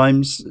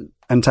 oftentimes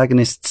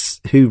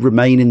antagonists who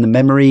remain in the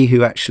memory,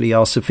 who actually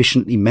are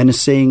sufficiently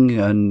menacing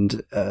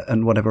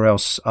and whatever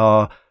else,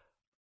 are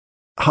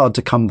hard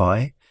to come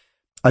by.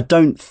 I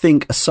don't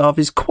think Asaf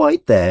is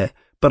quite there,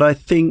 but I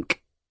think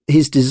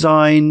his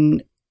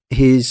design,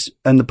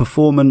 and the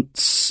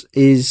performance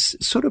is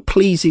sort of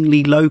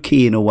pleasingly low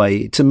key in a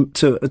way,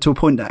 to a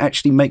point that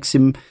actually makes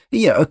him.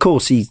 Yeah, of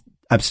course he's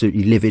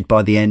absolutely livid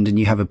by the end, and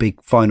you have a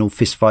big final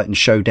fist fight and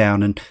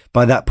showdown, and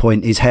by that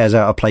point his hair's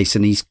out of place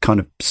and he's kind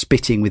of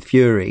spitting with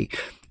fury,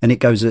 and it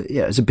goes.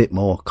 It's a bit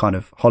more kind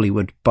of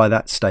Hollywood by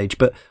that stage,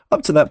 but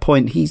up to that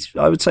point he's,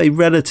 I would say,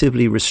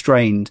 relatively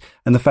restrained,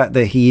 and the fact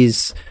that he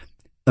is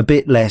a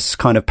bit less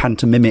kind of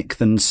pantomimic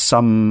than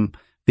some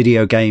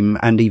video game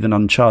and even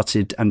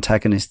Uncharted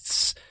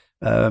antagonists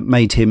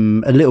made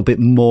him a little bit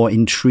more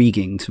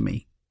intriguing to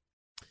me.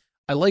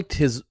 I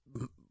liked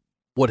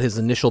what his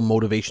initial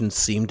motivations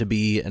seemed to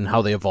be and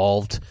how they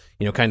evolved,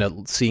 kind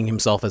of seeing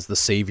himself as the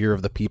savior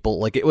of the people.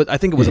 Like I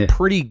think it was a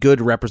pretty good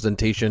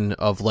representation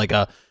of like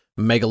a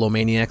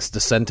megalomaniac's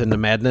descent into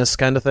madness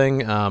kind of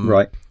thing.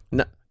 Right.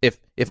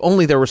 If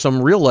only there was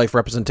some real life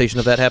representation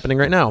of that happening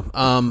right now.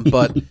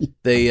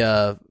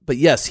 But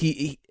yes,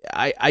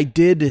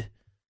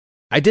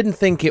 I didn't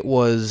think it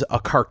was a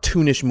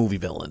cartoonish movie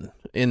villain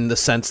in the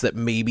sense that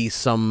maybe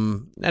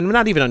some, and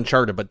not even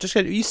Uncharted, but just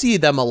you see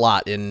them a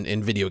lot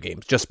in video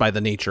games just by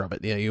the nature of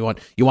it. You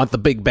want the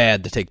big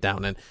bad to take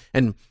down,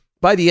 and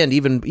by the end,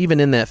 even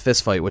in that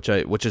fist fight, which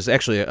is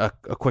actually a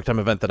quick time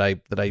event that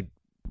I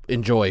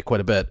enjoy quite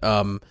a bit.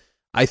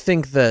 I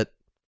think that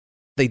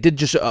they did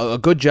just a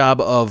good job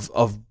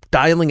of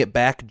dialing it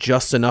back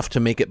just enough to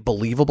make it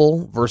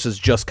believable versus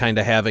just kind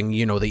of having,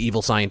 the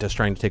evil scientist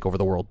trying to take over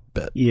the world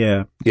bit.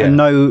 Yeah. And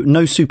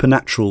no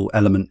supernatural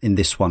element in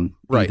this one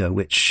either,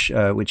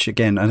 right. which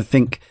again, I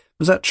think,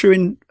 was that true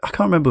in, I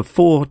can't remember,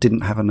 4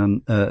 didn't have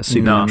a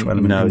supernatural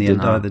element in the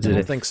end either, did it? I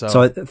don't think so.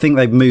 So I think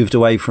they've moved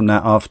away from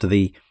that after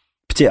the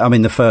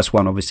first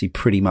one obviously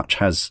pretty much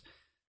has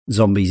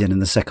zombies in,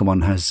 and the second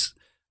one has...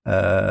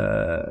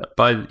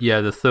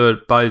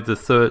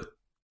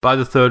 By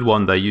the third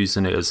one, they're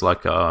using it as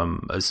like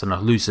as an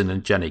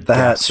hallucinogenic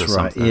gas or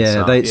something.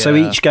 Yeah. So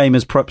each game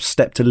has perhaps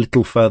stepped a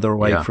little further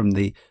away from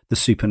the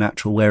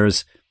supernatural,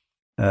 whereas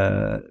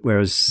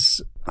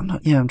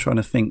I'm trying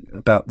to think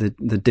about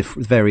the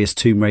various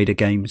Tomb Raider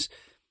games,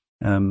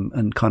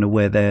 and kind of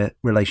where their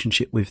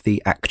relationship with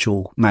the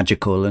actual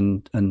magical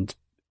and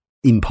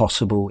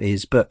impossible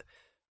is. But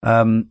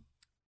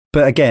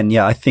again,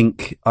 I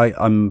think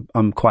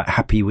I'm quite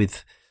happy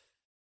with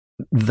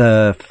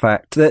the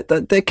fact that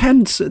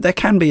there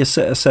can be a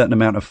certain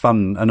amount of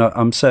fun, and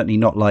I'm certainly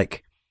not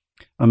like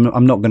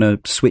I'm not going to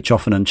switch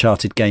off an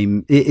Uncharted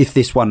game if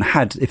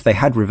they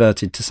had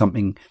reverted to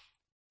something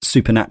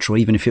supernatural,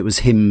 even if it was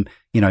him,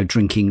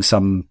 drinking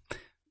some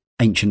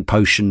ancient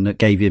potion that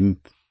gave him,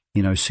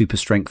 super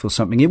strength or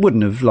something. It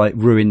wouldn't have like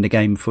ruined the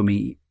game for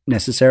me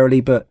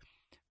necessarily, but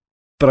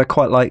I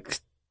quite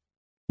like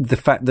the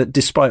fact that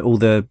despite all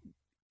the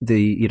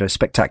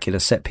spectacular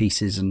set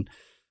pieces and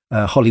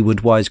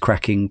Hollywood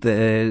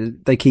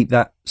wisecracking, they keep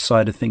that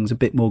side of things a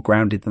bit more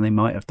grounded than they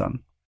might have done.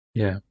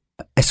 Yeah.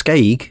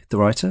 Escaig, the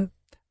writer,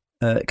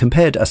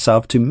 compared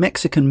Asaf to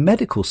Mexican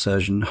medical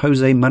surgeon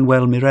Jose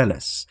Manuel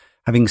Mireles.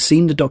 Having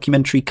seen the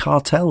documentary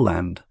Cartel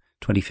Land,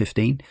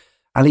 2015,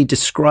 Ali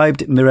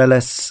described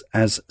Mireles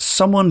as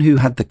someone who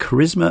had the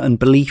charisma and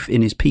belief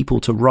in his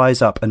people to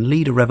rise up and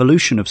lead a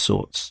revolution of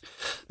sorts,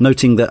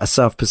 noting that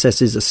Asaf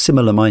possesses a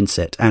similar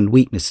mindset and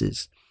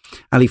weaknesses.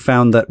 Ali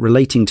found that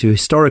relating to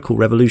historical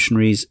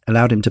revolutionaries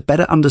allowed him to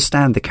better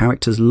understand the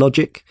character's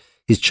logic.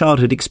 His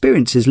childhood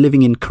experiences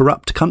living in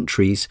corrupt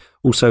countries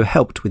also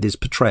helped with his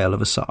portrayal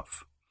of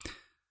Asaf.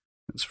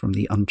 That's from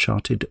the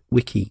Uncharted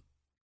wiki.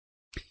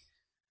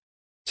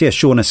 So yeah,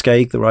 Sean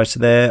Escaig, the writer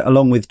there,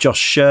 along with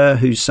Josh Scher,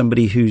 who's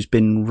somebody who's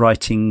been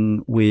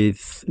writing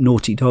with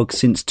Naughty Dog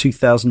since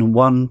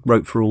 2001,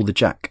 wrote for all the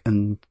Jak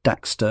and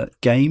Daxter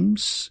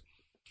games.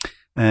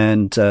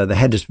 And the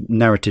head of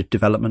narrative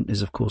development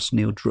is, of course,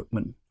 Neil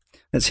Druckmann.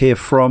 Let's hear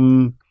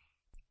from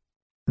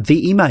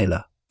the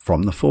emailer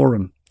from the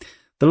forum.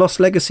 The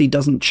Lost Legacy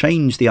doesn't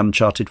change the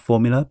Uncharted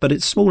formula, but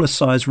its smaller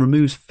size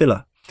removes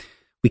filler.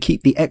 We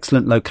keep the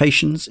excellent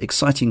locations,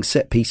 exciting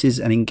set pieces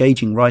and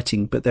engaging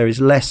writing, but there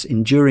is less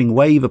enduring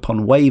wave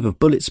upon wave of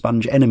bullet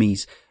sponge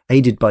enemies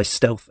aided by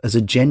stealth as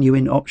a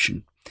genuine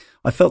option.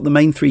 I felt the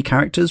main three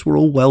characters were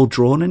all well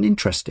drawn and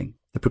interesting.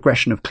 The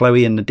progression of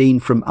Chloe and Nadine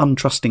from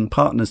untrusting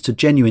partners to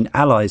genuine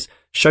allies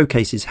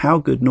showcases how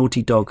good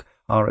Naughty Dog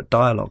are at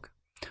dialogue.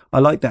 I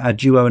like that our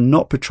duo are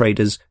not portrayed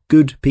as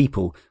good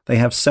people. They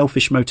have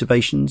selfish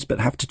motivations but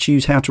have to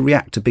choose how to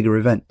react to bigger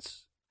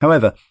events.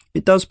 However,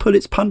 it does pull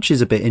its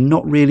punches a bit in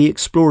not really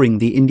exploring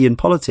the Indian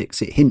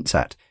politics it hints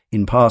at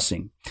in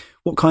passing.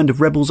 What kind of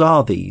rebels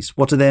are these?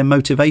 What are their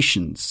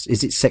motivations?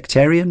 Is it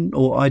sectarian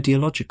or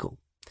ideological?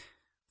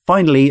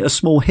 Finally, a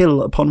small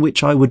hill upon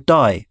which I would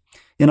die.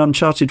 In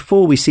Uncharted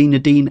 4, we see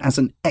Nadine as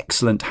an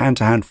excellent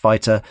hand-to-hand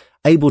fighter,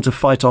 able to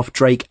fight off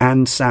Drake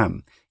and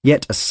Sam.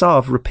 Yet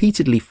Asav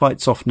repeatedly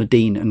fights off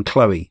Nadine and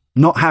Chloe,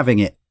 not having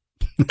it.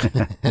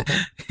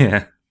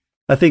 Yeah.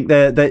 I think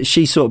that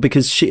she sort of,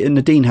 because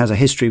Nadine has a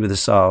history with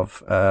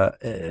Asav,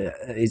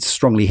 it's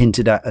strongly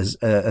hinted at as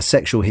a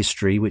sexual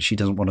history, which she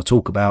doesn't want to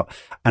talk about.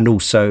 And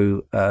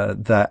also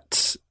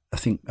that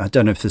I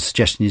don't know if the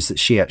suggestion is that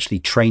she actually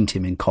trained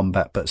him in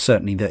combat, but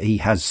certainly that he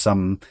has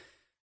some,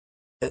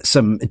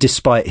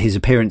 despite his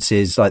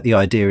appearances, like the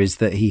idea is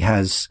that he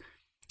has,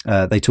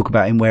 they talk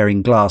about him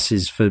wearing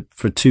glasses for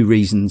two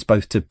reasons,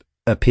 both to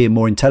appear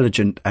more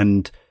intelligent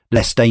and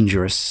less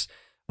dangerous.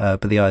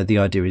 But the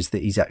idea is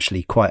that he's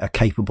actually quite a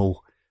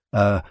capable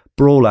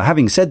brawler.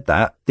 Having said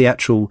that, the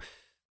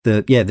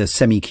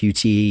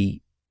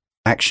semi-QTE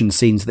action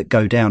scenes that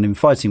go down in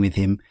fighting with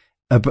him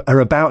are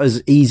about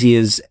as easy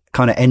as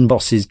kind of end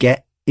bosses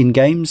get in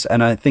games,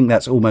 and I think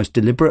that's almost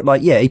deliberate.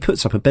 Like, yeah, he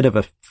puts up a bit of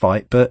a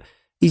fight, but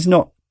he's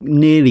not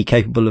nearly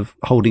capable of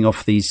holding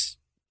off these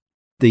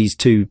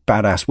two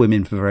badass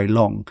women for very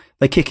long.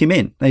 They kick him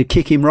in. They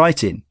kick him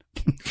right in.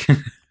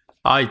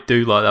 I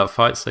do like that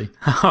fight scene.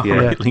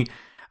 Really.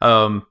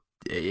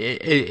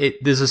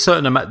 There's a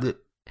certain amount that,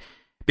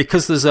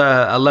 because there's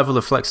a level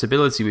of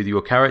flexibility with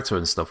your character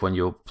and stuff when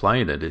you're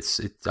playing it.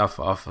 I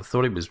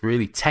thought it was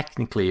really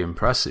technically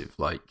impressive.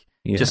 Like,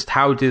 just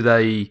how do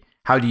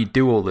you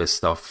do all this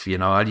stuff? You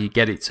know, how do you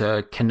get it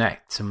to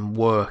connect and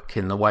work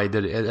in the way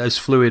that as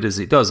fluid as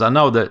it does? I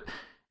know that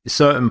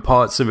certain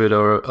parts of it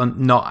are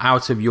not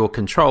out of your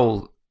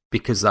control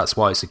because that's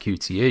why it's a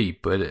QTE.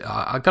 But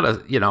I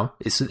gotta,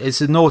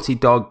 it's a Naughty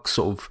Dog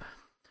sort of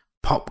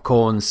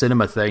popcorn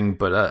cinema thing,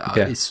 but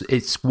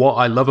it's what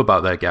I love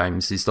about their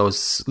games is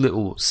those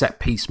little set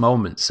piece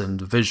moments and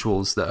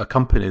visuals that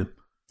accompany them.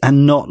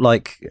 And not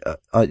like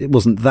it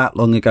wasn't that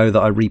long ago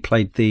that I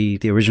replayed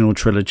the original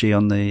trilogy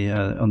on the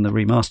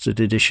remastered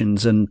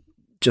editions, and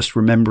just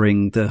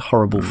remembering the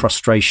horrible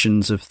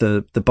frustrations of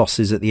the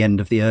bosses at the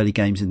end of the early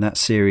games in that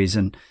series,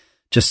 and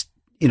just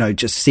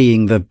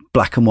seeing the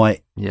black and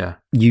white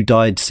you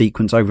died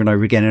sequence over and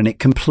over again, and it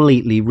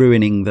completely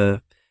ruining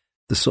the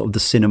sort of the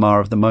cinema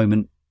of the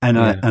moment. And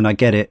I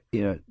get it.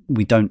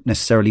 We don't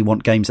necessarily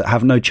want games that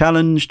have no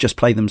challenge, just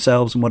play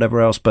themselves and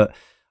whatever else. But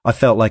I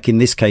felt like in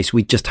this case,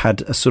 we just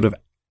had a sort of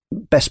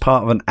best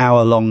part of an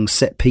hour-long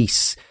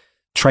set-piece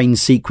train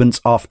sequence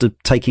after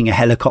taking a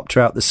helicopter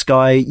out the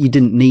sky. You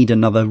didn't need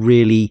another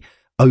really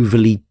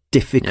overly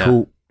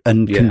difficult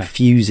and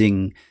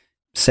confusing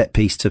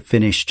set-piece to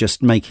finish.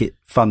 Just make it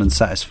fun and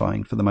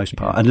satisfying for the most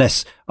part.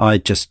 Unless I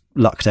just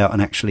lucked out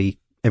and actually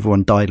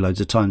everyone died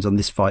loads of times on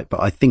this fight. But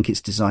I think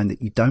it's designed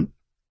that you don't.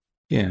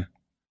 Yeah.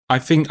 I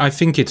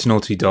think it's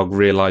Naughty Dog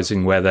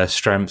realizing where their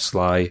strengths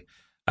lie.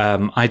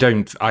 I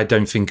don't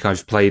think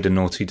I've played a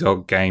Naughty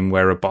Dog game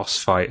where a boss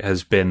fight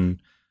has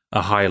been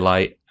a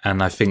highlight,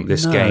 and I think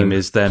this game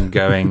is them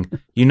going,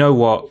 you know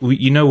what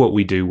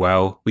we do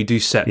well. We do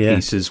set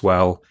pieces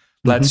well.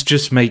 Let's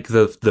just make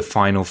the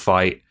final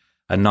fight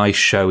a nice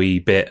showy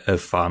bit of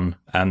fun,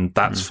 and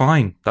that's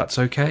fine. That's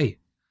okay.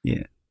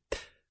 Yeah.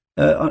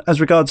 As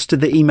regards to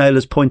the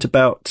emailer's point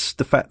about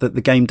the fact that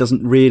the game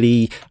doesn't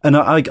really, and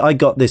I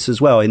got this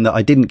as well, in that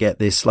I didn't get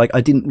this, like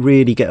I didn't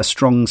really get a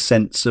strong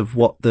sense of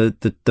what the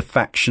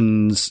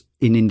factions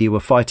in India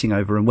were fighting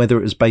over, and whether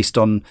it was based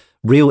on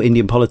real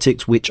Indian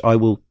politics, which I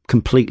will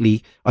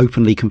completely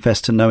openly confess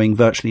to knowing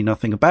virtually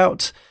nothing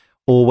about,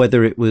 or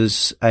whether it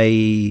was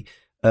an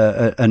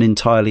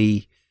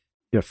entirely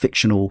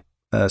fictional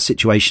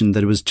situation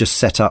that was just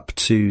set up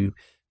to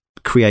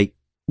create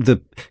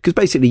because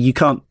basically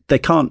they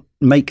can't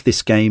make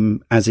this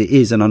game as it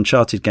is an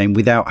Uncharted game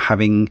without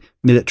having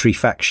military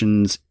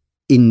factions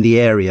in the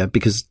area,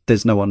 because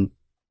there's no one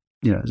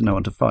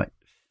to fight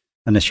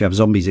unless you have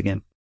zombies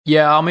again.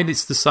 Yeah, I mean,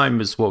 it's the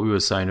same as what we were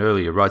saying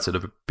earlier, right at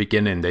the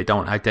beginning. They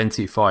don't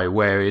identify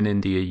where in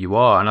India you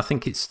are. And I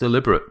think it's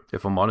deliberate,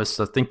 if I'm honest.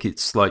 I think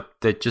it's like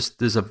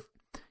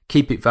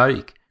keep it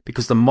vague.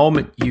 Because the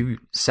moment you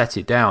set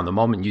it down, the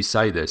moment you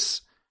say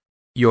this,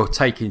 you're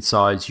taking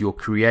sides, you're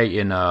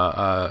creating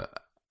a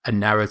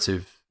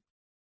narrative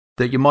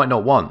that you might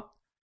not want.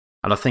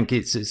 And I think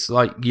it's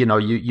like,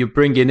 you're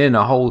bringing in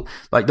a whole,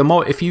 like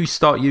if you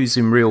start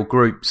using real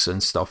groups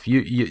and stuff,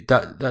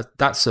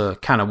 that's a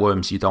can of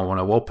worms you don't want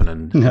to open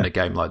in a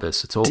game like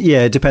this at all.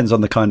 Yeah, it depends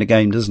on the kind of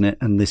game, doesn't it?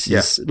 And this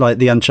is like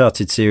the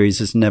Uncharted series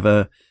has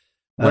never.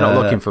 We're not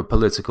looking for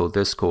political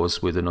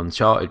discourse with an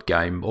Uncharted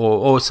game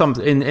or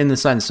something in the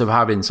sense of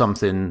having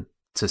something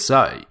to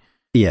say.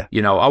 Yeah.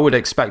 I would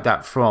expect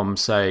that from,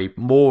 say,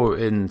 more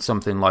in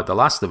something like The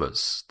Last of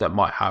Us that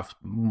might have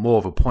more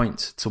of a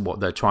point to what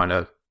they're trying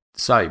to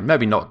say.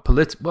 Maybe not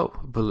politically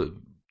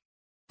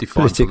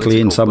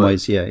in some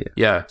ways,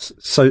 yeah.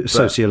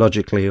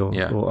 Sociologically or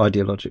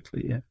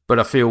ideologically, yeah. But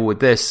I feel with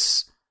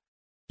this,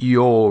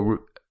 I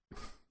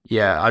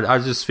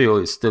just feel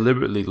it's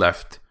deliberately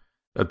left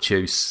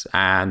obtuse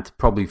and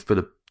probably for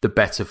the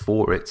better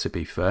for it, to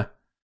be fair.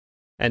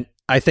 And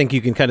I think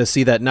you can kind of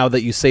see that now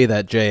that you say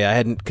that, Jay. I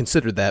hadn't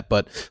considered that,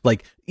 but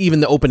like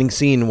even the opening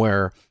scene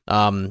where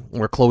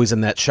Chloe's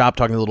in that shop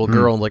talking to the little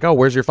girl and like, oh,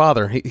 where's your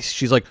father?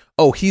 She's like,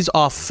 oh, he's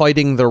off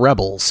fighting the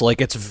rebels. Like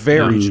it's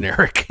very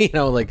generic,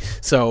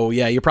 so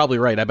yeah, you're probably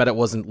right. I bet it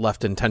wasn't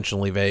left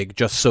intentionally vague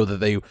just so that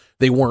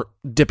they weren't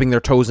dipping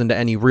their toes into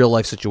any real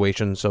life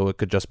situation. So it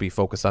could just be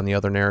focused on the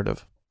other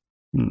narrative.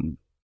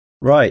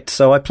 Right,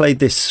 so I played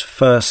this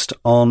first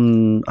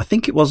on, I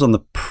think it was on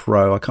the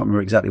Pro. I can't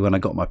remember exactly when I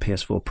got my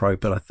PS4 Pro,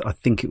 but I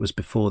think it was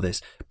before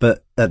this.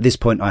 But at this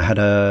point, I had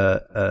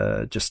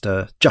I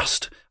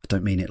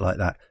don't mean it like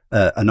that,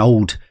 an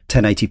old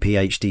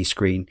 1080p HD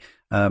screen.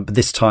 But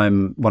this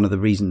time, one of the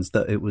reasons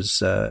that it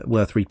was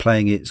worth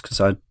replaying it is because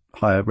I had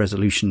higher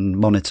resolution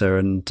monitor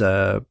and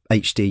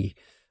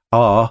HDR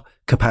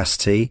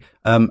capacity.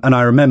 And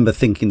I remember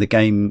thinking the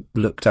game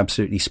looked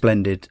absolutely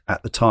splendid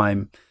at the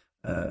time.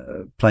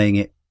 Playing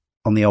it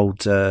on the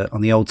old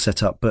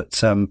setup,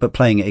 but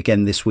playing it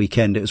again this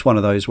weekend, it was one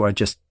of those where I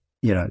just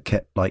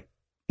kept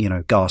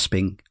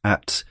gasping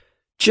at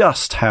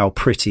just how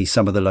pretty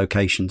some of the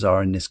locations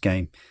are in this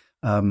game.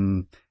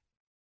 The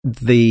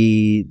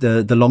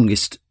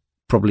longest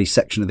probably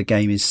section of the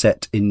game is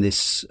set in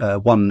this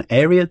one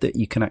area that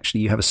you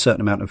have a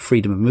certain amount of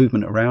freedom of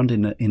movement around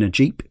in a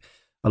Jeep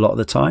a lot of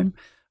the time,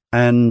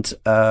 and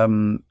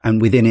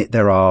within it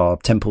there are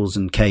temples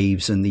and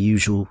caves and the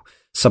usual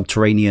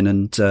subterranean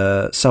and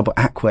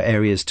sub-aqua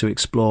areas to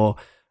explore.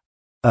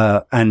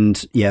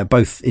 And yeah,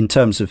 both in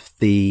terms of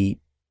the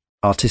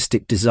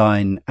artistic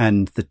design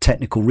and the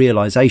technical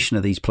realization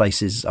of these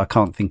places, I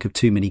can't think of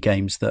too many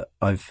games that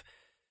I've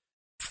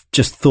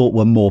just thought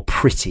were more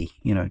pretty,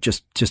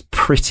 just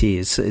pretty.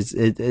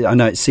 I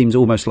know it seems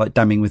almost like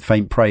damning with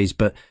faint praise,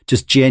 but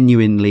just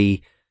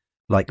genuinely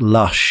like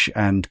lush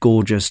and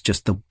gorgeous,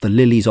 just the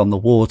lilies on the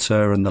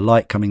water and the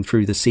light coming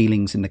through the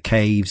ceilings in the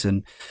caves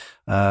and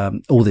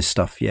all this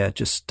stuff. Yeah,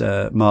 just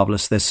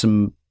marvelous. There's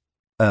some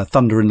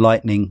thunder and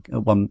lightning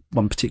at one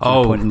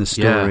particular point in the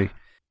story. Yeah.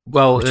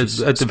 Well,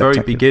 at the very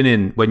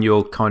beginning, when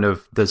you're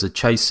there's a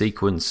chase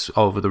sequence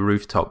over the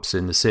rooftops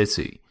in the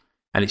city,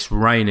 and it's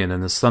raining,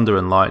 and there's thunder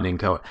and lightning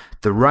going.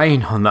 The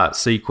rain on that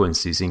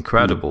sequence is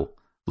incredible.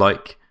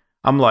 Like,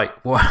 I'm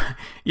like, what,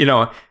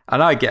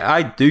 and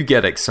I do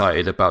get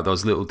excited about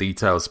those little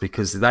details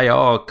because they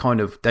are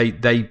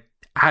they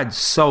add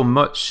so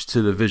much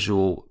to the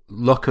visual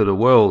look of the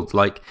world.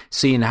 Like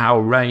seeing how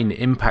rain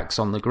impacts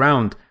on the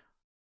ground.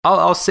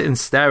 I'll sit and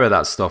stare at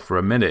that stuff for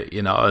a minute,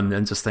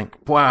 and just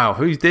think, wow,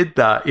 who did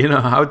that?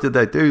 How did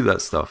they do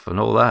that stuff and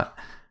all that?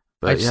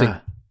 But yeah.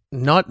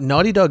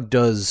 Naughty Dog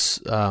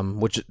does,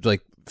 which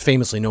like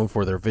famously known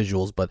for their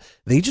visuals, but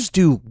they just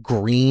do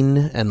green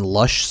and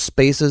lush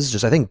spaces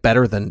just I think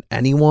better than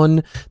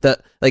anyone.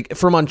 That like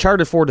from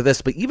Uncharted 4 to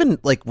this, but even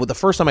like with the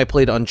first time I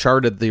played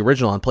Uncharted the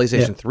original on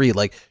PlayStation 3,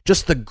 like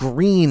just the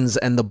greens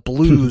and the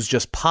blues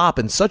just pop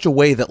in such a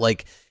way that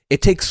like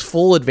it takes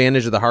full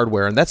advantage of the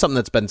hardware. And that's something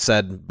that's been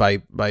said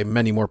by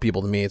many more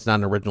people than me. It's not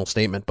an original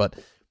statement, but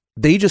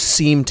they just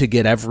seem to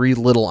get every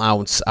little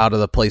ounce out of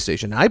the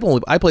PlayStation.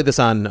 I played this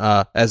on,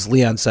 as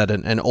Leon said,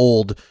 an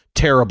old,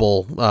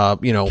 terrible,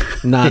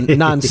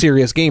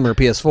 non-serious gamer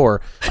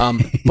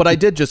PS4. But I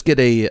did just get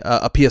a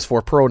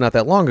PS4 Pro not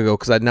that long ago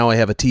because now I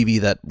have a TV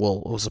that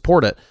will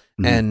support it.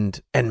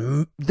 Mm-hmm.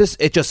 And this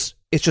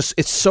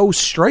it's so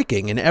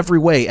striking in every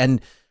way. And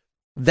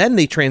then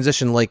they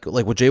transition like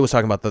what Jay was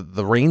talking about,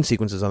 the rain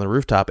sequences on the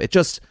rooftop. It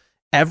just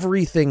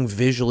everything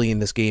visually in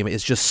this game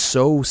is just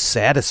so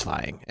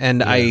satisfying,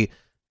 and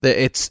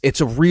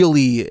it's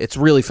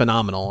really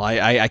phenomenal.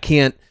 I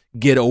can't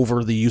get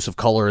over the use of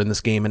color in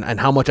this game and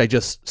how much I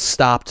just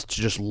stopped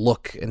to just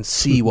look and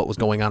see what was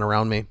going on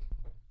around me.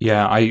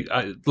 Yeah,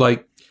 I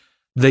like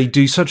they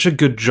do such a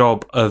good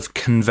job of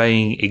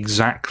conveying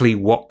exactly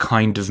what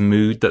kind of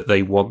mood that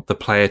they want the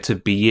player to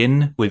be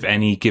in with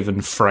any given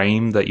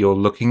frame that you're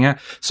looking at.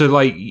 So,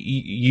 like,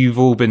 you've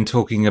all been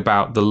talking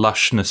about the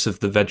lushness of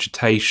the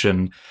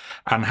vegetation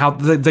and how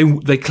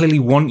they clearly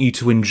want you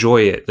to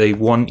enjoy it. They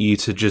want you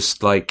to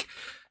just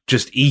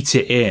eat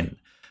it in.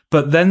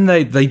 But then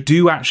they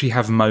do actually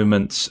have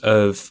moments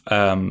of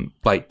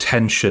like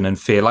tension and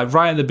fear. Like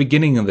right at the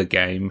beginning of the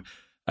game,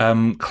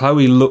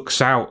 Chloe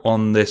looks out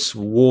on this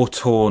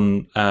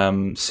war-torn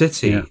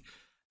city. Yeah.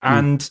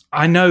 And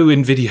I know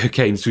in video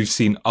games we've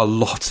seen a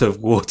lot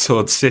of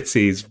war-torn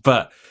cities,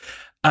 but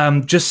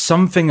just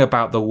something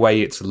about the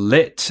way it's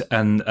lit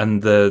and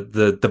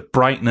the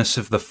brightness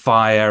of the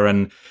fire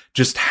and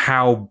just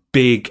how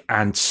big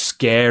and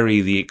scary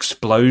the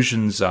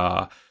explosions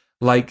are.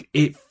 Like,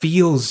 it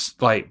feels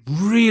like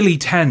really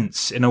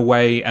tense in a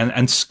way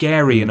and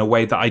scary in a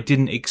way that I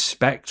didn't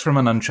expect from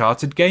an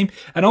Uncharted game.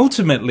 And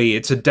ultimately,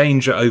 it's a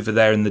danger over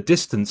there in the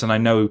distance. And I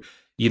know,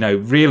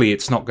 really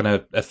it's not going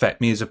to affect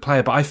me as a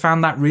player. But I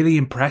found that really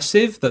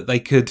impressive that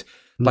they could,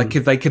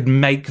 if they could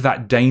make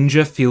that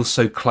danger feel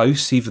so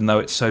close, even though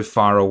it's so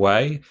far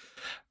away.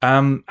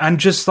 And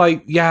just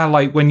like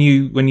when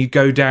you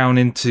go down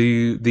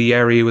into the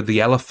area with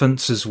the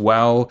elephants as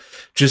well,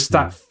 just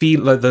that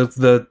feel, like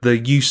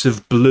the use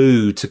of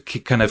blue to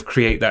kind of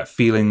create that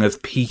feeling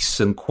of peace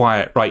and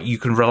quiet. Right, you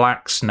can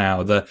relax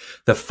now. The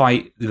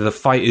fight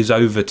is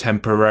over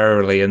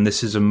temporarily, and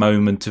this is a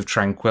moment of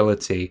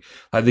tranquility.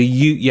 Like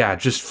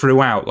just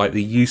throughout, like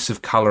the use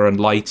of color and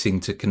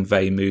lighting to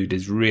convey mood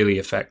is really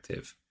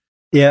effective.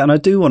 Yeah, and I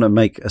do want to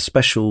make a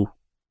special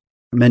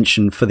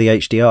mention for the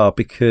HDR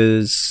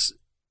because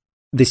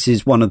this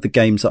is one of the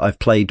games that I've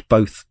played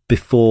both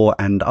before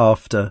and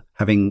after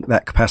having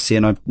that capacity,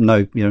 and I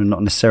know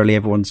not necessarily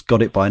everyone's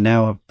got it by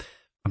now.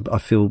 I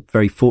feel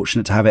very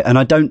fortunate to have it, and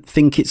I don't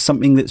think it's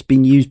something that's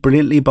been used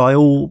brilliantly by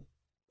all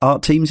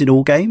art teams in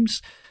all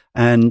games,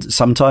 and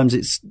sometimes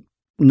it's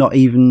not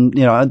even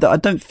I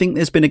don't think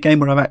there's been a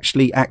game where I've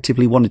actually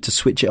actively wanted to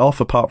switch it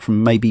off, apart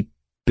from maybe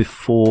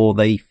before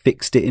they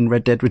fixed it in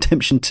Red Dead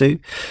Redemption 2.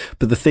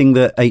 But the thing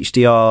that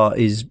HDR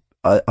is,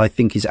 I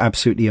think, is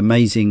absolutely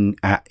amazing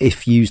at,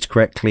 if used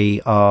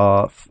correctly,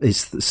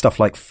 is stuff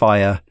like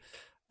fire,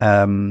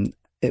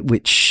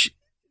 which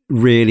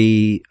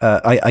really,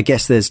 I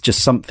guess there's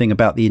just something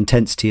about the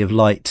intensity of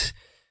light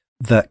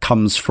that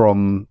comes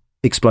from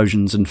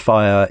explosions and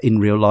fire in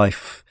real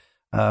life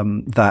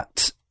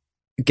that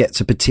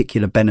gets a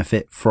particular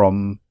benefit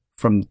from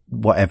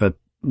whatever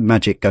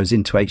magic goes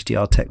into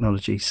HDR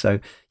technology.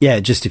 So yeah,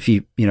 just if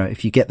you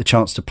get the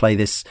chance to play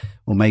this,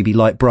 or maybe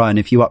like Brian,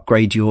 if you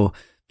upgrade your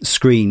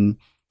screen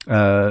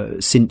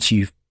since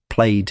you've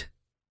played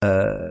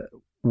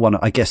one,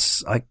 I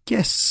guess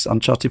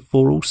Uncharted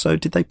 4 also,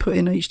 did they put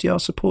in HDR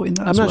support in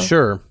that? I'm not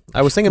sure.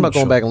 I was thinking about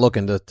going back and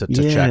looking to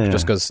check,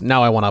 just because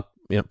now I want to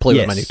play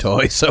with my new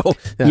toy. So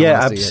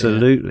yeah,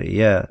 absolutely,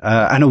 yeah.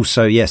 And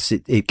also, yes,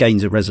 it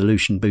gains a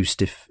resolution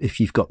boost if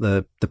you've got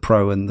the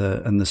Pro and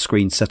the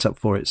screen set up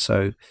for it.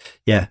 So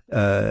yeah,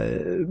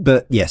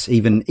 but yes,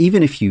 even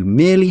if you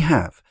merely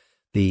have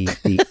the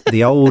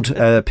old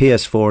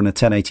PS4 and a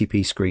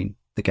 1080p screen,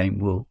 the game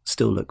will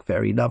still look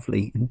very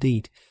lovely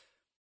indeed.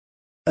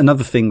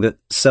 Another thing that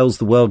sells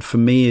the world for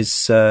me is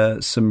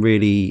some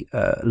really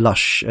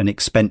lush and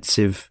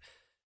expensive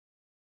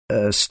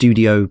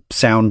studio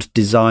sound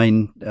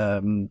design.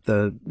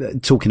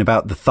 Talking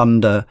about the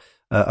Thunder,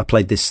 I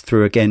played this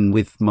through again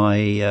with my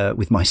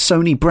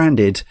Sony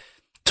branded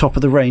top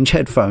of the range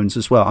headphones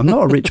as well. I'm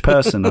not a rich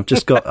person. I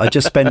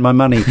just spend my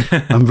money.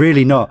 I'm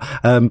really not.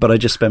 But I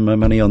just spend my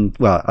money on,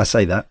 well, I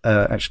say that,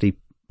 actually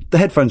the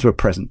headphones were a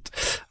present.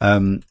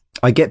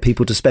 I get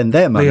people to spend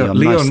their money on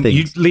nice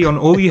things. Leon,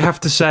 all you have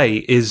to say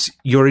is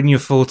you're in your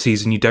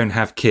 40s and you don't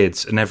have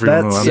kids, and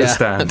everyone will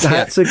understand.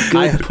 That's a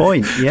good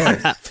point.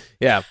 Yes.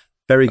 Yeah.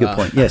 Very good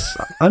point. Yes.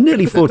 I'm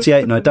nearly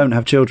 48 and I don't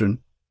have children,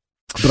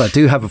 but I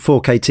do have a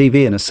 4K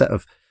TV and a set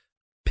of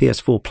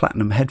PS4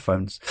 Platinum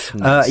headphones.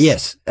 Nice.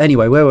 Yes.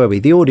 Anyway, where were we?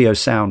 The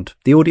sound.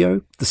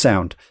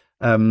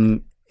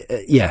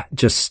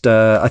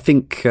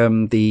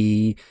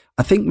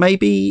 I think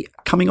maybe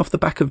coming off the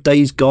back of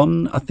Days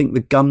Gone, I think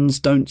the guns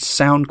don't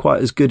sound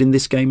quite as good in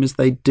this game as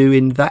they do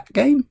in that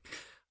game.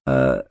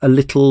 A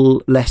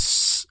little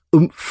less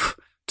oomph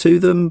to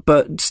them,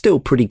 but still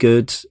pretty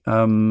good.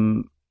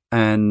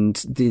 And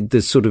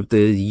the sort of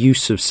the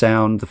use of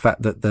sound, the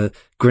fact that the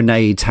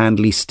grenades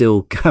handily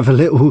still have a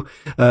little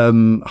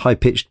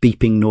high-pitched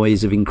beeping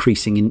noise of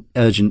increasing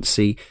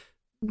urgency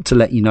to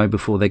let you know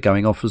before they're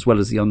going off, as well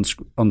as the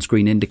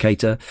on-screen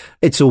indicator.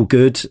 It's all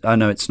good. I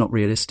know it's not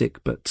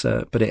realistic, but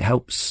it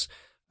helps.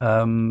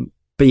 But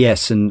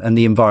yes, and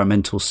the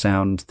environmental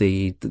sound,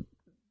 the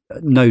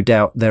no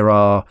doubt there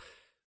are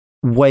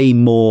way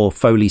more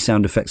Foley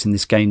sound effects in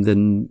this game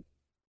than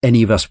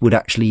any of us would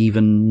actually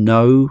even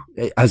know,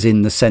 as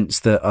in the sense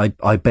that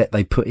I bet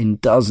they put in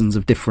dozens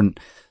of different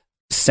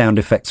sound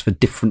effects for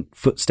different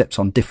footsteps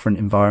on different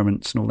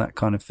environments and all that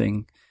kind of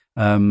thing.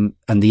 and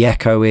the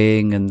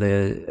echoing and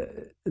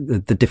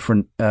the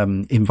different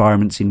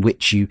environments in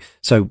which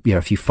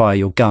if you fire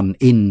your gun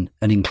in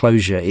an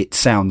enclosure, it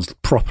sounds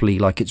properly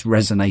like it's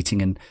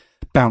resonating and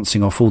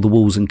bouncing off all the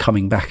walls and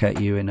coming back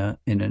at you in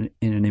an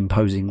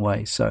imposing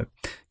way. So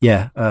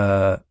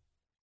no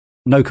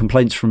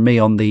complaints from me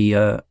on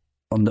the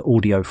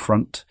audio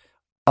front,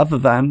 other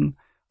than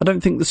I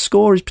don't think the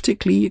score is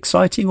particularly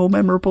exciting or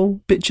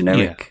memorable. Bit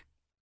generic.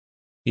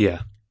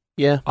 Yeah,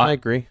 I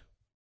agree.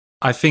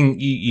 I think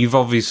you've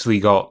obviously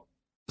got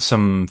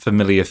some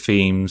familiar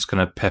themes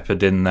kind of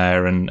peppered in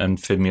there and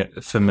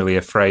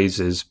familiar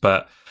phrases,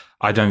 but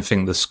I don't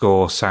think the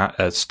score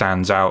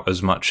stands out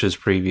as much as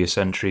previous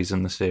entries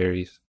in the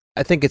series.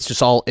 I think it's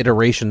just all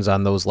iterations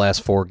on those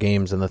last 4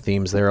 games and the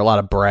themes. There are a lot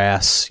of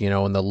brass,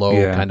 and the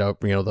low kind of,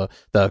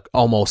 the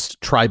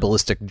almost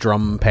tribalistic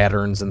drum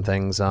patterns and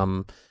things.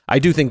 I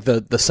do think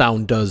the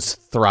sound does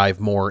thrive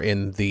more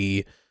in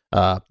the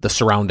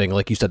surrounding,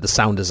 like you said, the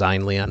sound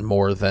design, Leon,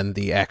 more than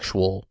the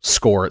actual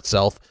score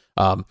itself.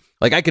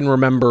 Like I can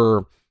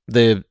remember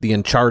the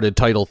Uncharted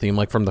title theme,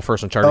 like from the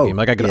first Uncharted game.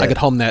 Like I could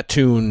hum that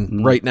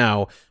tune right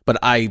now, but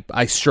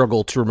I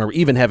struggle to remember,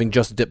 even having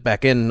just dipped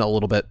back in a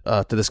little bit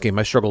to this game,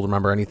 I struggle to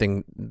remember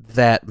anything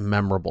that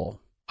memorable.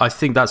 I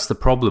think that's the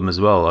problem as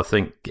well. I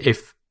think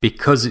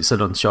because it's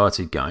an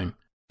Uncharted game,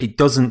 it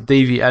doesn't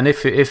deviate. And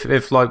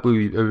if like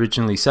we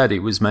originally said, it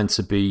was meant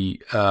to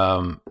be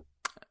an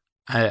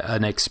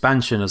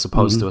expansion as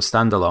opposed to a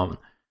standalone,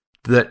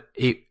 that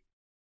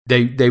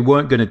they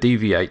weren't going to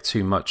deviate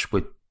too much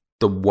with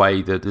the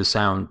way that the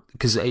sound,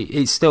 because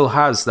it still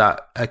has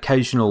that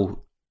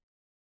occasional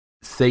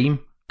theme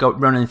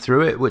running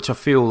through it, which I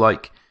feel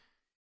like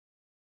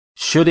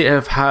should it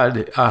have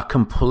had a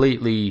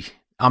completely,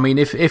 I mean,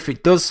 if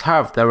it does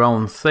have their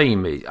own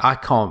theme,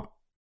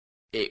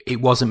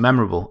 it wasn't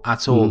memorable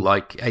at all.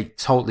 Like it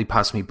totally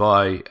passed me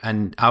by,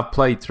 and I've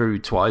played through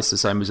twice, the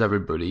same as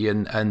everybody,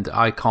 and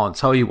I can't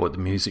tell you what the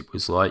music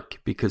was like,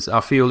 because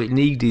I feel it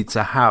needed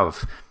to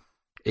have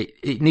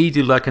it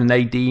needed like a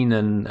Nadine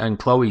and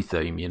Chloe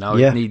theme,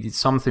 It needed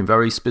something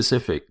very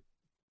specific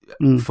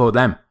for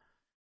them,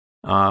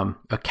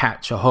 a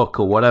catch, a hook,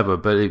 or whatever.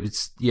 But it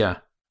was And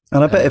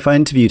I bet if I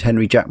interviewed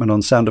Henry Jackman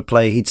on Sound of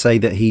Play, he'd say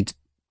that he'd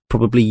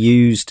probably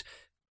used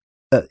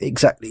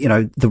exactly,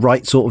 the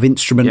right sort of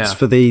instruments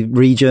for the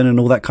region and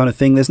all that kind of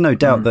thing. There's no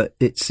doubt that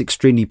it's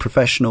extremely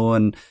professional,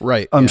 and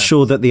I'm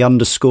sure that the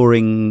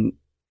underscoring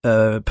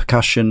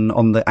percussion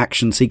on the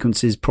action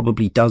sequences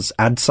probably does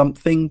add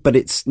something, but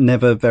it's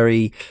never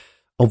very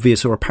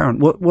obvious or apparent.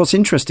 What's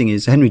interesting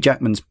is Henry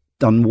Jackman's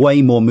done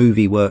way more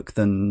movie work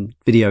than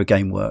video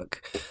game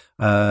work,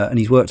 and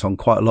he's worked on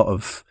quite a lot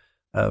of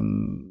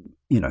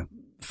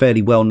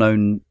fairly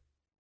well-known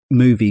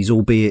movies,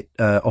 albeit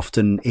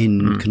often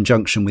in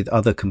conjunction with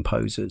other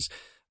composers.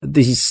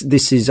 This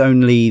was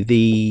only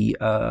the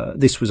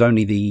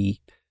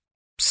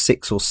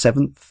 6th or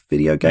 7th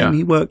video game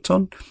he worked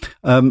on.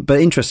 But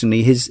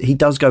interestingly, he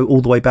does go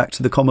all the way back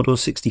to the Commodore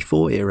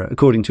 64 era,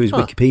 according to his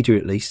Wikipedia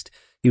at least.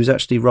 He was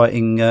actually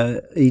writing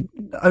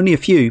only a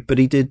few, but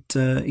he did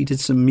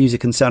some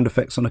music and sound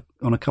effects on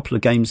a couple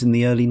of games in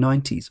the early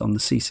 90s on the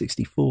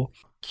C64.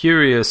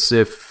 Curious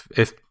if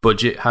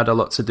budget had a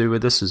lot to do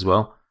with this as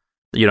well.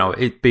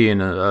 It being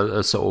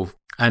a sort of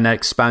an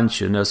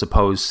expansion as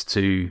opposed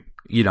to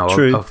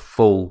a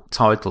full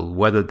title,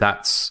 whether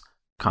that's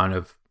kind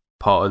of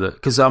part of it,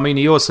 because I mean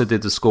he also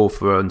did the score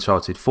for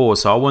Uncharted 4,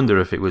 so I wonder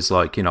if it was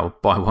like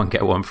buy one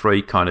get one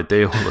free kind of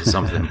deal or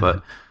something.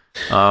 But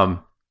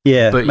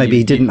but maybe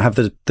he didn't have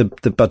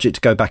the budget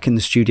to go back in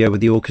the studio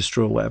with the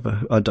orchestra or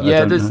whatever. I don't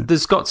know.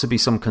 There's got to be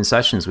some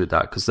concessions with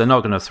that, because they're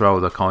not going to throw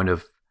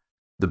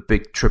the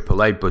big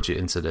AAA budget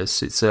into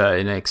this. It's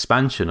an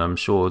expansion. I'm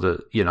sure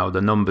that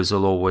the numbers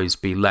will always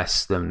be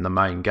less than the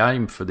main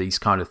game for these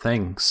kind of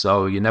things,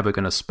 so you're never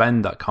going to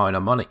spend that kind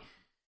of money.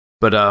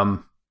 But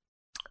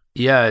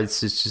it's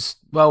just,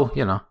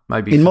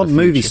 maybe in modern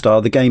movie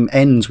style, the game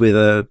ends with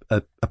a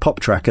pop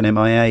track, an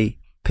MIA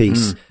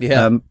piece.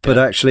 But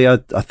actually, I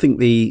think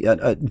the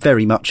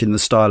very much in the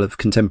style of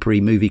contemporary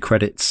movie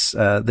credits,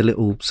 the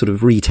little sort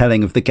of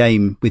retelling of the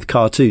game with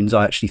cartoons,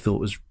 I actually thought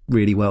was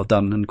really well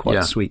done and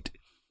quite sweet.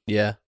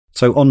 Yeah.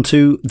 So on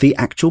to the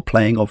actual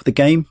playing of the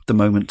game, the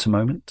moment to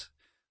moment.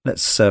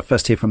 Let's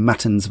first hear from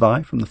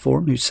Mattensvi from the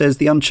forum, who says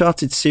the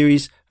Uncharted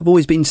series have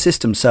always been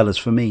system sellers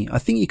for me. I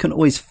think you can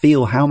always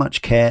feel how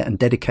much care and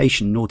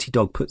dedication Naughty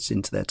Dog puts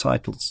into their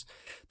titles.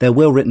 Their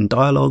well-written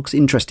dialogues,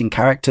 interesting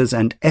characters,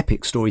 and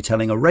epic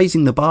storytelling are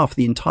raising the bar for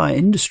the entire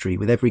industry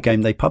with every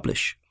game they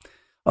publish.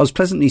 I was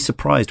pleasantly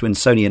surprised when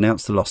Sony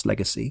announced The Lost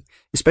Legacy,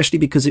 especially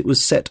because it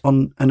was set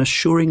on an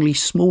assuringly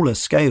smaller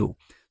scale.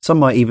 Some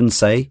might even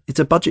say it's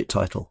a budget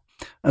title,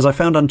 as I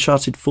found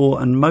Uncharted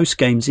 4 and most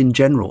games in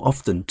general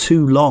often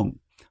too long.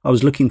 I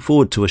was looking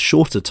forward to a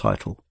shorter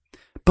title.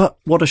 But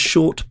what a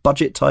short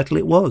budget title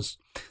it was.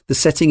 The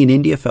setting in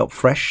India felt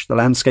fresh, the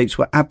landscapes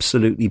were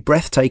absolutely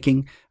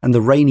breathtaking, and the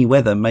rainy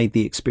weather made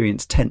the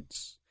experience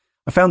tense.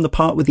 I found the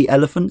part with the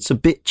elephants a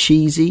bit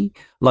cheesy,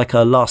 like a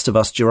Last of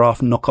Us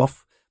giraffe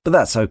knockoff, but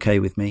that's okay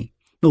with me.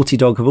 Naughty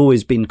Dog have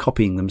always been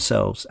copying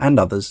themselves and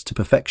others to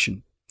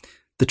perfection.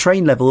 The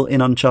train level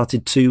in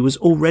Uncharted 2 was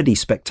already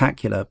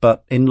spectacular,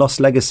 but in Lost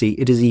Legacy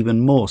it is even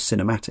more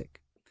cinematic.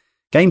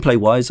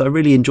 Gameplay-wise, I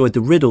really enjoyed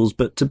the riddles,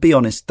 but to be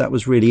honest, that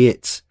was really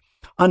it.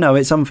 I know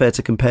it's unfair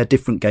to compare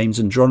different games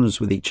and genres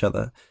with each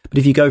other, but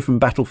if you go from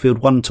Battlefield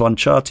 1 to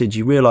Uncharted,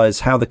 you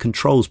realise how the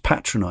controls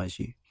patronise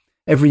you.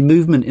 Every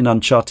movement in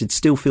Uncharted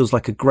still feels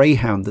like a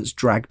greyhound that's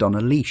dragged on a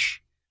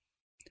leash.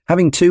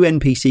 Having 2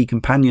 NPC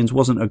companions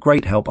wasn't a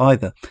great help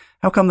either.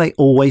 How come they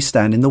always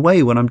stand in the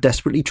way when I'm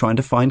desperately trying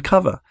to find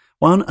cover?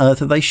 Why on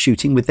earth are they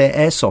shooting with their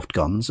airsoft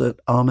guns at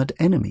armoured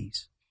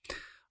enemies?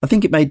 I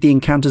think it made the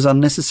encounters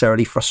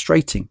unnecessarily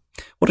frustrating.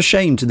 What a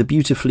shame to the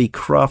beautifully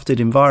crafted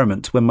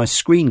environment when my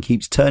screen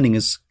keeps turning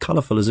as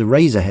colourful as a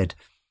Razorhead.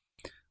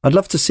 I'd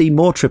love to see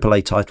more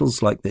AAA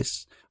titles like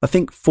this. I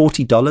think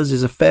 $40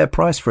 is a fair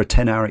price for a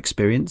 10-hour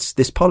experience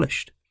this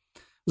polished.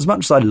 As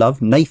much as I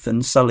love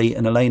Nathan, Sully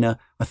and Elena,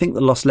 I think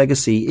The Lost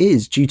Legacy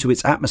is, due to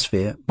its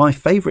atmosphere, my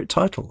favourite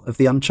title of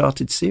the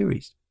Uncharted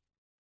series.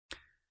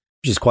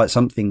 Which is quite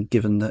something,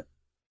 given that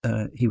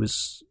he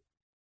was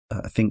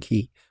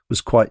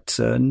quite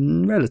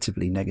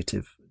relatively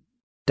negative,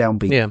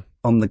 downbeat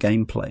on the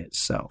gameplay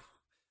itself.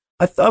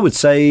 I would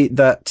say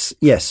that,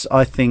 yes,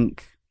 I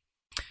think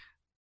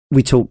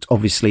we talked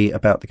obviously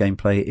about the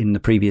gameplay in the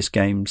previous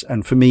games,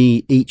 and for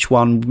me, each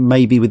one,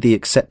 maybe with the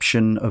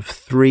exception of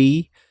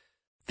 3,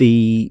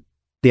 the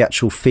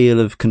actual feel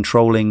of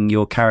controlling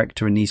your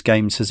character in these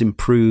games has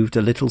improved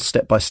a little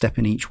step by step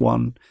in each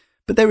one.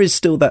 But there is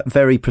still that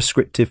very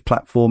prescriptive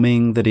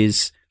platforming that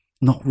is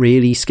not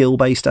really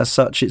skill-based as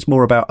such. It's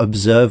more about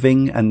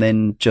observing and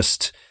then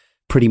just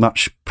pretty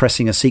much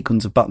pressing a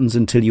sequence of buttons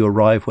until you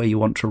arrive where you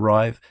want to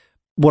arrive.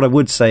 What I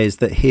would say is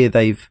that here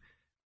they've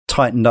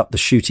tightened up the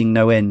shooting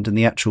no end, and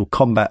the actual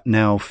combat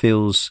now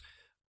feels,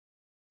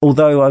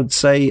 although I'd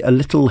say a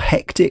little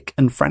hectic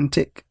and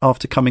frantic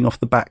after coming off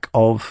the back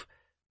of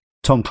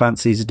Tom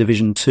Clancy's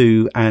Division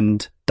 2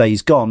 and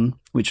Days Gone,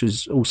 which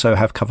was also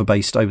have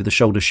cover-based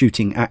over-the-shoulder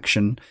shooting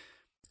action.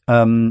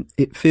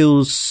 It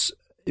feels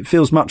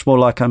much more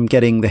like I'm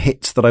getting the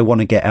hits that I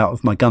want to get out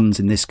of my guns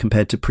in this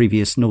compared to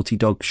previous Naughty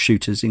Dog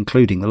shooters,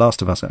 including The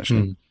Last of Us,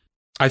 actually.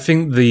 I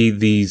think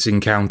these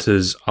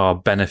encounters are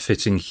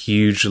benefiting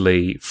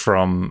hugely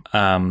from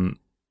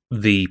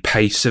the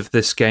pace of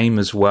this game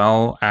as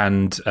well,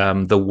 and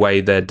the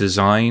way they're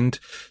designed.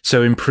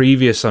 So in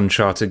previous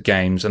Uncharted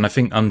games, and I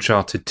think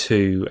Uncharted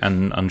 2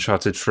 and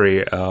Uncharted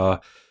 3 are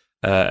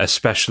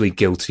especially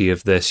guilty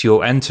of this,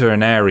 you'll enter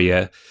an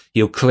area,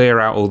 you'll clear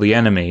out all the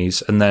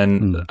enemies, and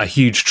then a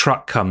huge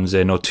truck comes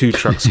in, or 2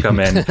 trucks come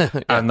in,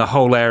 and the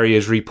whole area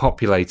is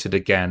repopulated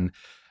again.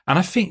 And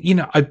I think,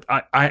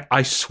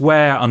 I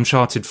swear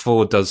Uncharted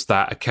 4 does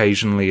that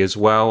occasionally as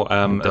well.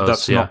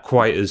 That's not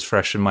quite as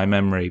fresh in my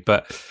memory,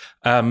 but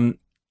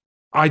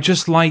I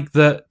just like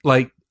that,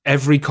 like,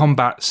 every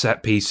combat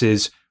set piece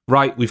is,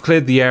 right, we've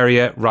cleared the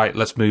area, right,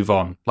 let's move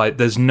on. Like,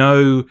 there's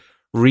no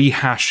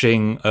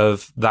rehashing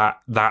of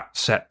that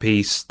set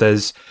piece.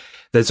 There's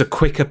a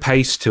quicker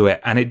pace to it,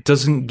 and it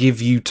doesn't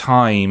give you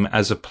time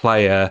as a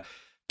player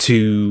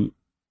to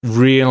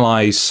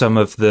realize some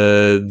of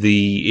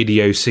the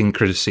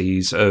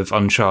idiosyncrasies of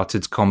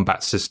Uncharted's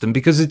combat system,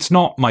 because it's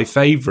not my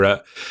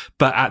favorite,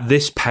 but at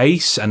this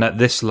pace and at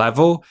this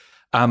level,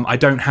 I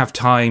don't have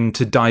time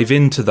to dive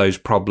into those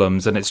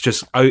problems, and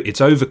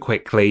it's over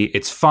quickly,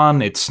 it's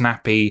fun, it's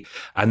snappy,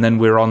 and then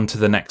we're on to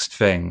the next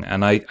thing.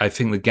 And I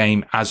think the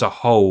game as a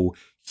whole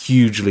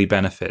hugely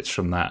benefits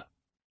from that.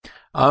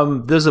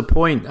 There's a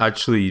point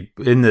actually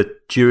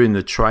during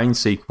the train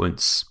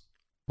sequence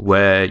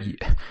where,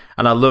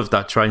 and I love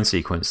that train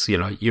sequence.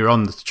 You're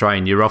on the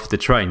train, you're off the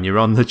train, you're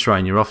on the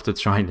train, you're off the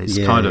train. It's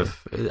kind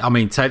of, I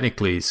mean,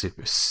 technically,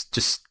 it's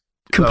just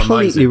completely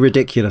amazing.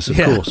 Ridiculous, of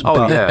course. Oh,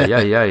 but,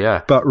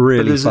 yeah. But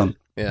really fun.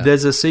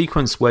 There's a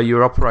sequence where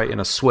you're operating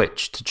a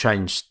switch to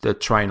change the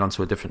train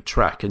onto a different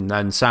track, and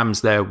then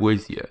Sam's there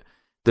with you.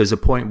 There's a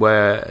point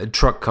where a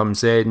truck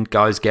comes in,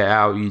 guys get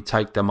out, you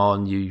take them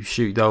on, you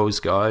shoot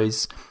those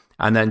guys.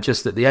 And then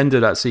just at the end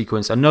of that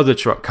sequence, another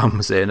truck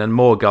comes in and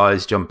more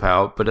guys jump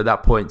out. But at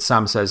that point,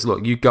 Sam says,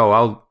 look, you go,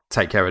 I'll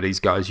take care of these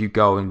guys. You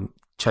go and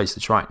chase the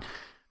train.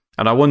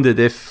 And I wondered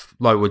if,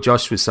 like what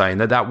Josh was saying,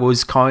 that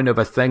was kind of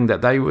a thing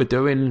that they were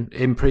doing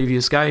in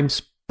previous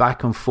games,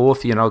 back and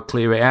forth,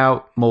 clear it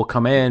out, more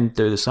come in,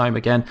 do the same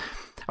again.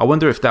 I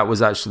wonder if that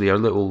was actually a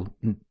little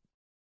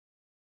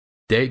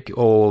dig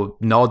or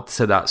nod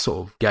to that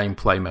sort of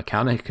gameplay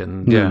mechanic,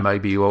 and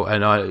maybe,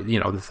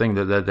 the thing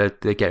that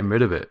they're getting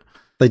rid of it.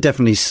 They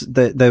definitely,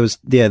 there was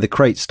the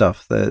crate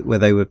stuff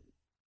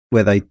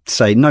where they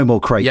say no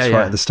more crates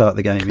right at the start of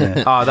the game.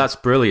 Yeah. Oh, that's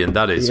brilliant.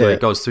 That is, where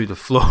it goes through the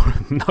floor.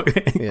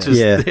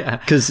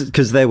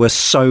 Because there were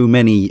so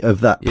many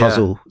of that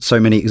puzzle, so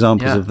many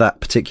examples of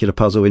that particular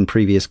puzzle in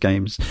previous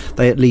games.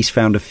 They at least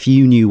found a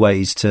few new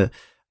ways to,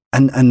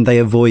 and they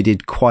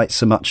avoided quite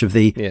so much of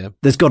the,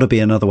 there's got to be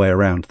another way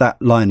around,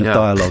 that line of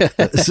dialogue.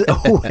 That's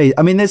always,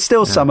 I mean, there's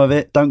still some of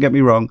it, don't get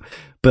me wrong,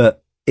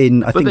 but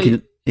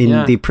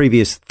In the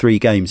previous 3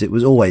 games, it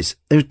was always,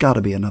 there's got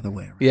to be another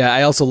way around. Yeah,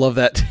 I also love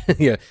that.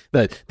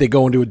 That they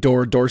go into a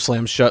door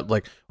slams shut.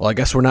 Like, well, I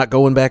guess we're not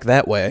going back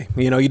that way.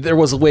 There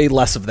was way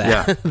less of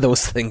that.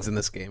 Those things in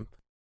this game.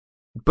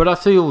 But I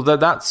feel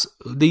that's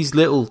these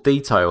little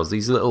details,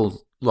 these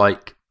little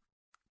like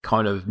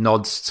kind of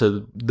nods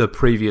to the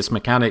previous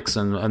mechanics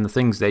and the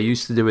things they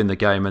used to do in the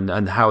game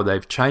and how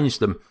they've changed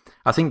them.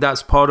 I think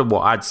that's part of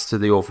what adds to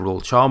the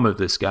overall charm of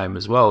this game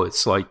as well.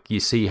 It's like you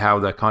see how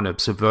they're kind of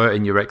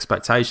subverting your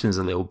expectations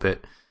a little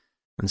bit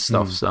and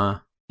stuff. So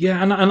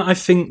yeah, and I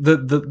think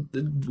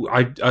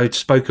that I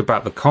spoke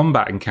about the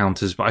combat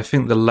encounters, but I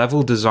think the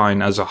level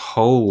design as a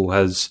whole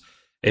has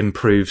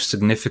improved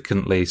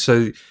significantly.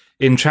 So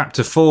in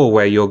Chapter 4,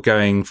 where you're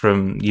going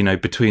from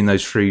between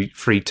those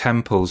three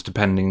temples,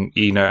 depending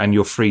and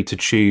you're free to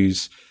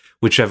choose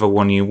whichever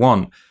one you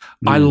want.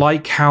 I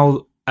like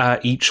how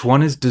each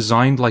one is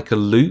designed like a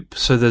loop,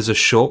 so there's a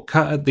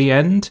shortcut at the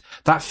end.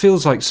 That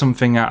feels like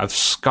something out of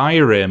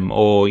Skyrim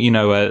or,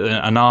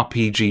 an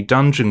RPG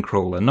dungeon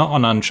crawler, not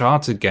an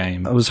Uncharted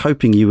game. I was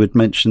hoping you would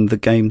mention the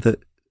game that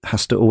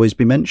has to always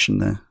be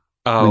mentioned there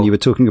when you were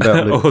talking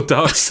about loops. Or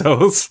Dark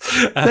Souls.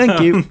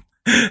 Thank you.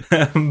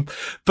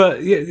 But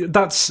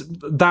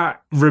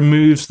that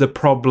removes the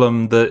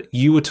problem that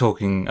you were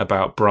talking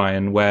about,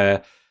 Brian,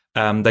 where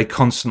they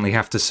constantly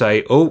have to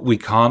say, "Oh, we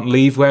can't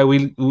leave where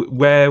we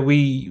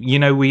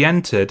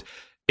entered."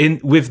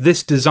 With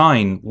this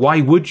design,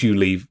 why would you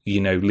leave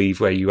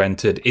where you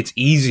entered? It's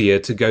easier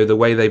to go the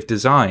way they've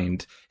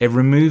designed. It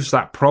removes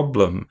that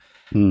problem.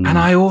 And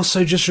I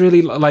also just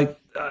really like.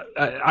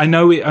 I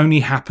know it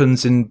only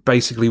happens in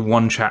basically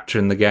one chapter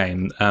in the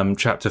game,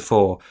 Chapter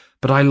 4.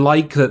 But I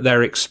like that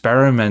they're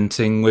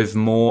experimenting with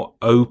more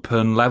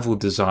open level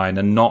design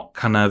and not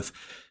kind of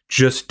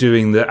just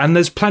doing and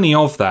there's plenty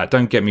of that,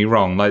 don't get me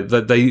wrong. Like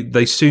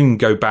they soon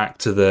go back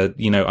to the,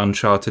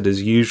 Uncharted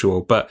as usual,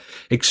 but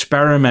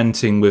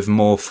experimenting with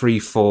more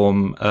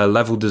freeform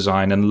level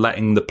design and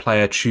letting the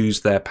player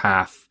choose their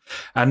path.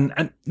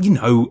 And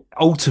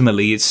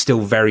ultimately it's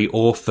still very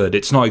authored.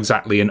 It's not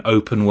exactly an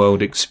open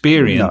world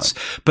experience,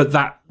 but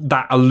that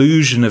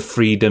illusion of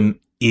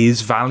freedom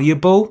is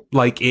valuable.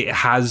 Like it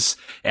has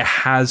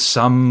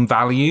some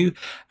value,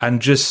 and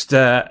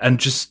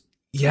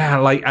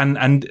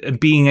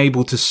being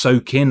able to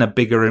soak in a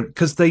bigger,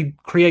 because they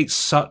create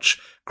such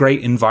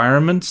great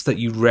environments that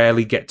you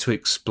rarely get to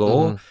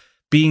explore.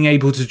 Being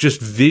able to just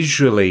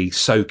visually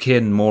soak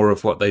in more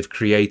of what they've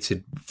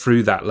created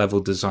through that level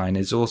design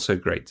is also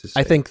great to see.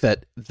 I think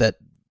that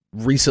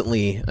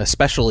recently,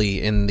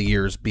 especially in the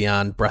years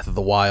beyond Breath of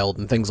the Wild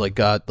and things like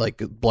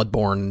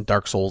Bloodborne,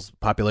 Dark Souls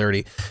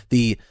popularity,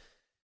 the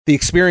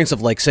experience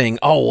of like saying,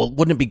 "Oh, well,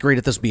 wouldn't it be great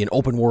if this would be an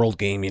open world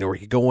game, where you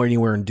could go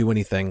anywhere and do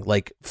anything?"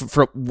 Like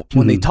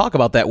when they talk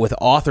about that with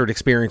authored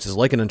experiences,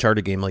 like an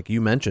Uncharted game, like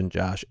you mentioned,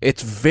 Josh,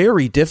 it's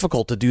very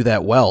difficult to do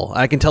that well.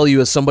 I can tell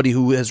you, as somebody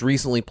who has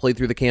recently played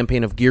through the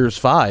campaign of Gears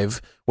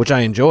 5, which I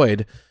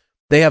enjoyed,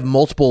 they have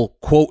multiple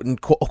quote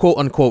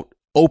unquote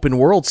open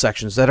world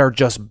sections that are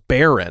just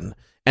barren,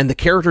 and the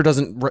character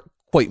doesn't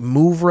quite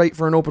move right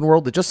for an open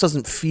world. It just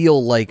doesn't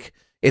feel like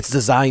it's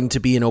designed to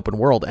be an open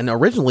world. And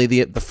originally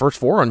the first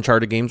 4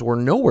 Uncharted games were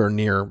nowhere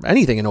near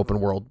anything in open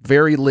world,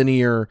 very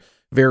linear,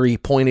 very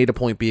point A to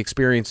point B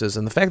experiences.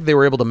 And the fact that they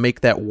were able to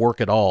make that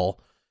work at all,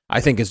 I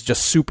think is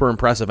just super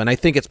impressive. And I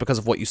think it's because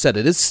of what you said.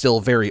 It is still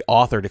a very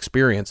authored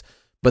experience,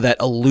 but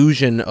that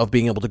illusion of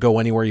being able to go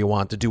anywhere you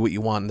want, to do what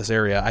you want in this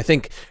area, I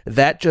think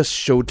that just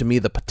showed to me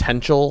the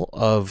potential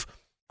of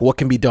what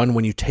can be done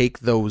when you take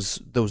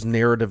those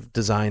narrative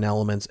design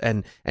elements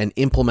and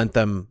implement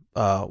them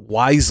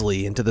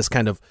wisely into this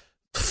kind of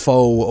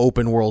faux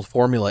open world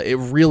formula. It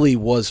really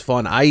was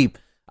fun. I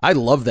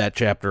love that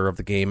chapter of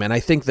the game, and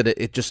I think that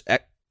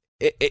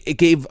it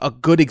gave a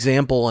good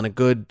example and a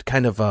good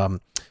kind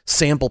of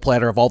sample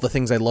platter of all the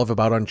things I love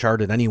about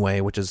Uncharted anyway,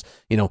 which is,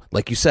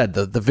 like you said,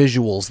 the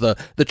visuals, the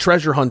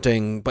treasure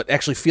hunting, but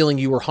actually feeling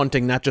you were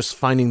hunting, not just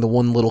finding the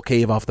one little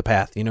cave off the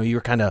path. You were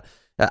kind of,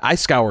 I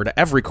scoured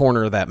every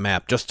corner of that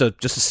map just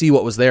to see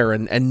what was there.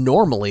 And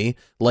normally,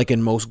 like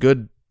in most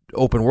good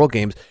open world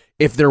games,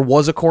 if there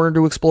was a corner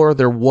to explore,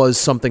 there was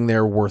something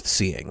there worth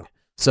seeing.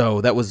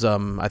 So that was,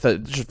 I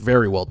thought, just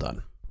very well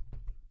done.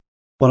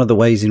 One of the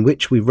ways in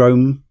which we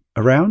roam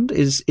around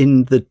is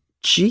in the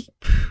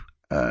Jeep.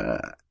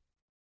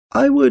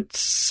 I would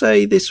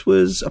say this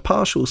was a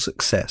partial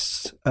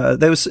success.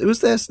 Was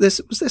there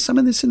some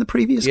of this in the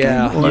previous game?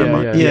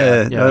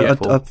 Yeah.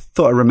 I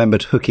thought I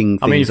remembered hooking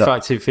things up. in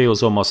fact, it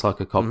feels almost like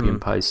a copy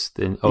and paste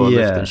or a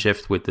lift and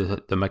shift with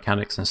the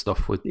mechanics and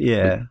stuff. With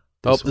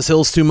this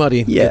hill's too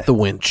muddy. Yeah. Get the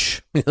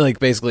winch. Like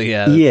basically,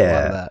 a lot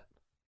of that.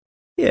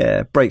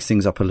 Yeah, breaks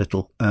things up a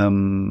little.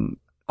 Some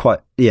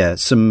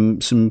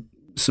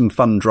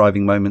fun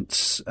driving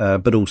moments,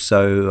 but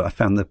also I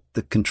found the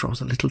controls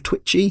a little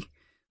twitchy.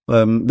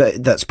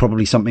 That's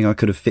probably something I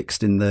could have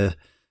fixed in the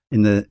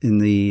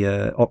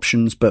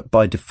options, but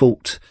by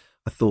default,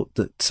 I thought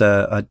that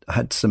I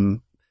had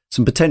some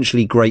some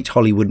potentially great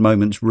Hollywood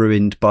moments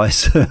ruined by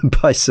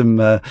some,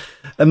 and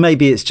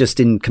maybe it's just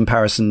in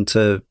comparison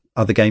to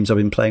other games I've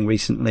been playing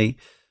recently.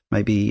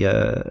 Maybe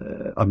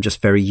I'm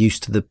just very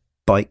used to the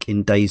bike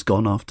in Days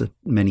Gone after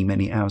many,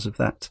 many hours of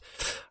that.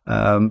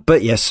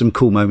 But yes, some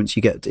cool moments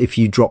you get. If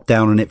you drop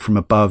down on it from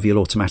above, you'll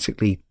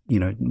automatically,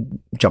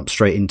 jump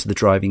straight into the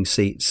driving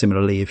seat.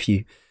 Similarly, if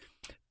you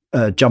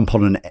jump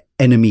on an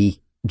enemy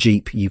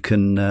Jeep, you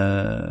can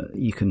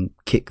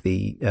kick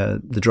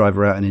the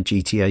driver out in a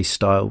GTA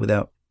style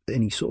without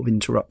any sort of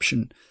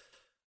interruption.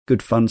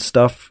 Good fun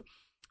stuff.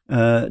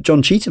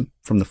 John Cheetham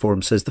from the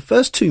forum says, the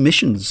first 2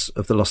 missions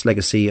of The Lost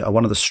Legacy are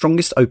one of the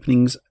strongest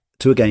openings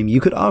to a game you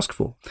could ask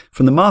for.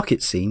 From the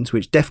market scenes,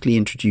 which deftly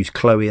introduce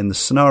Chloe and the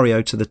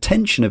scenario, to the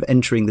tension of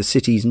entering the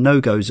city's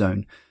no-go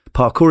zone,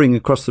 parkouring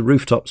across the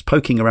rooftops,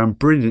 poking around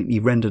brilliantly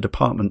rendered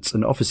apartments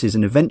and offices,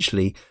 and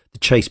eventually the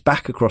chase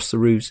back across the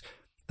roofs,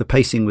 the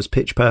pacing was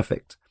pitch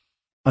perfect.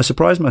 I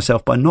surprised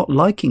myself by not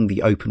liking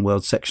the open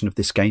world section of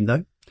this game,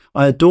 though.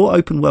 I adore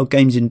open world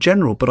games in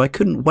general, but I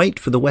couldn't wait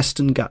for the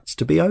western guts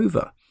to be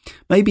over.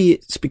 Maybe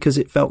it's because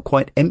it felt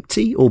quite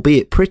empty,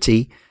 albeit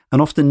pretty,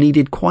 and often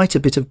needed quite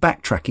a bit of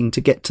backtracking to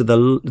get to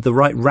the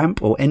right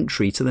ramp or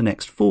entry to the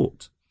next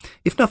fort.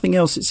 If nothing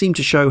else, it seemed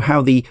to show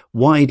how the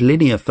wide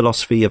linear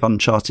philosophy of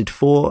Uncharted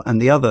 4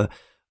 and the other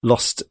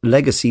Lost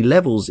Legacy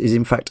levels is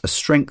in fact a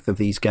strength of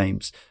these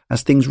games,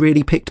 as things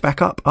really picked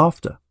back up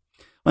after.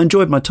 I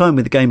enjoyed my time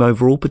with the game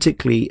overall,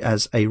 particularly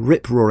as a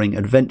rip-roaring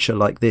adventure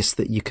like this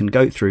that you can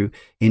go through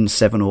in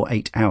 7 or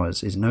 8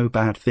 hours is no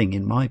bad thing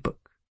in my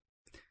book.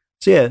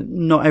 So yeah,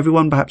 not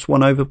everyone perhaps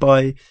won over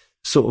by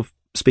sort of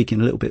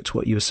speaking a little bit to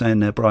what you were saying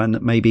there, Brian,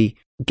 that maybe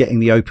getting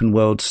the open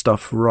world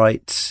stuff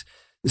right.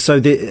 So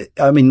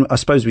I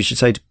suppose we should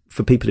say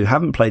for people who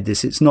haven't played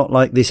this, it's not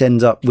like this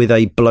ends up with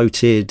a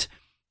bloated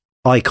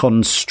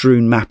icon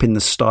strewn map in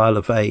the style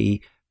of a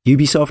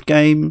Ubisoft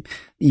game.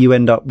 You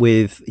end up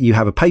with, you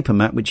have a paper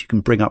map which you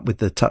can bring up with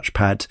the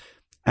touchpad,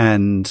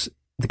 and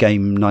the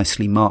game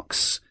nicely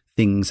marks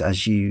things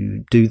as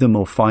you do them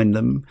or find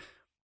them.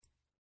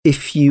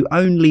 If you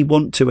only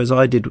want to, as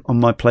I did on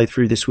my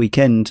playthrough this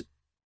weekend,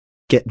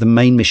 get the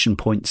main mission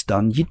points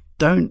done, you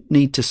don't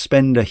need to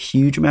spend a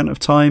huge amount of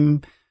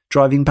time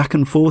driving back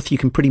and forth. You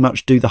can pretty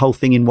much do the whole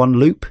thing in one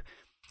loop.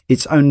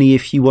 It's only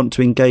if you want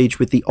to engage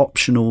with the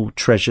optional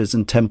treasures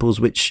and temples,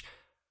 which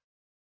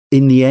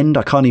in the end,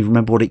 I can't even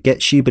remember what it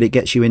gets you, but it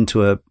gets you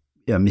into a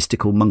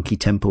mystical monkey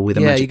temple with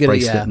a magic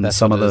bracelet and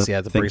some other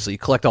the bracelet. You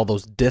collect all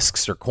those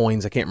discs or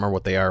coins. I can't remember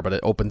what they are, but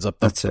it opens up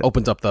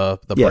the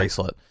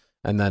bracelet.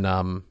 And then,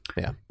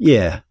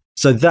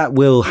 so that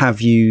will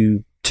have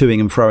you toing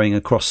and froing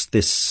across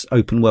this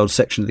open world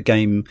section of the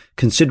game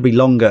considerably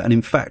longer. And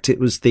in fact,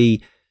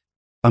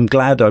 I'm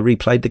glad I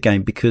replayed the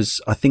game,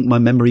 because I think my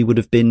memory would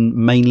have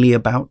been mainly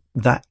about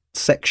that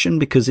section,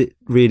 because it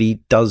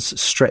really does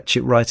stretch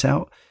it right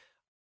out.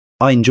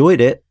 I enjoyed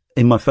it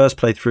in my first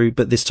playthrough,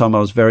 but this time I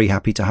was very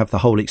happy to have the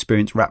whole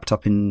experience wrapped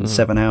up in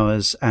 7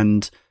 hours,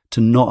 and to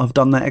not have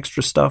done that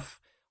extra stuff.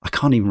 I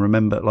can't even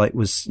remember,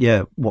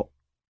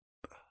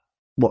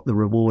 what the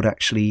reward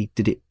actually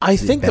did. I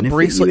think the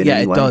bracelet,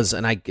 it does,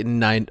 and I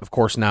of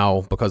course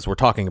now, because we're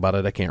talking about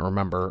it, I can't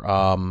remember.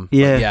 I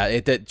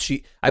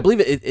believe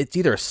it's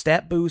either a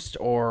stat boost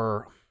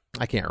or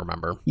I can't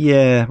remember.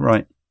 Yeah,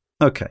 right.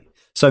 Okay,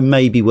 so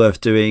maybe worth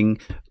doing.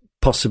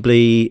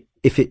 Possibly,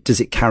 does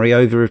it carry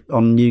over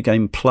on New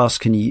Game Plus?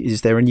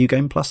 Is there a New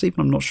Game Plus even?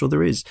 I'm not sure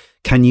there is.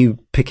 Can you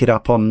pick it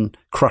up on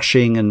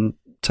crushing and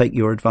take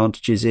your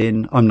advantages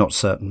in? I'm not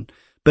certain,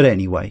 but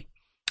anyway.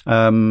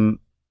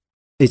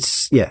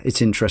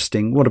 It's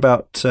interesting. What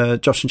about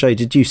Josh and Jay?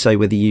 Did you say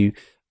whether you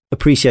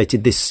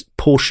appreciated this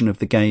portion of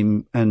the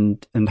game,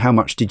 and how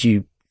much did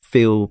you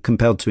feel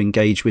compelled to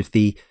engage with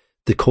the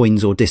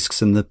coins or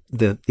discs and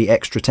the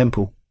extra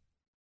temple?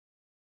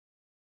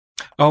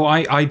 Oh,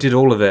 I did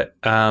all of it.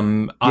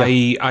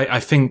 I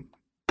think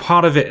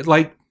part of it,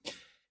 like,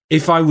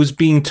 if I was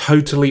being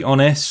totally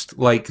honest,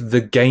 like,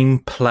 the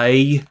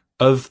gameplay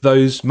of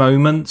those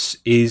moments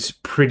is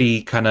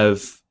pretty kind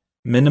of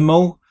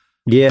minimal.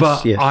 Yes,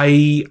 but yes.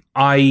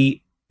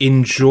 I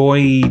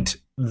enjoyed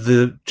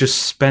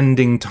just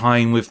spending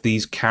time with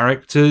these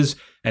characters,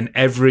 and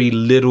every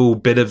little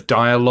bit of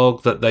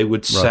dialogue that they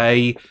would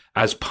say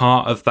as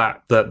part of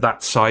that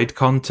side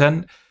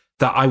content.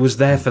 That I was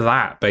there for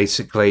that,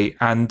 basically,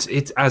 and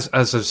it as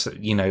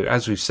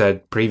we've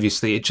said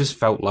previously, it just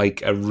felt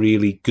like a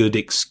really good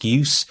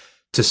excuse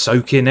to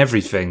soak in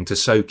everything, to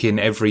soak in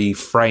every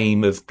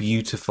frame of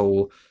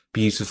beautiful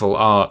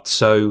art.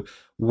 So,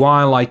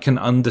 while I can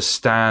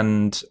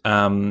understand,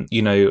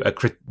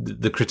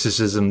 the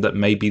criticism that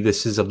maybe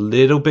this is a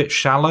little bit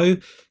shallow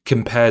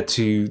compared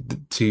to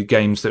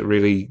games that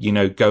really,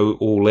 go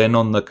all in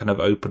on the kind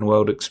of open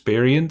world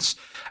experience,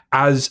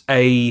 as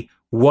a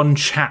one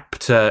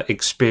chapter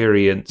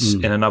experience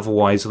in an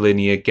otherwise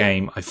linear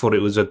game, I thought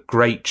it was a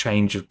great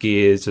change of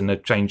gears and a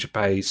change of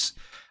pace,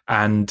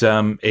 and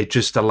it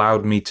just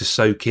allowed me to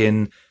soak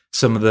in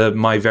some of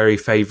my very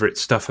favorite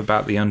stuff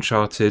about the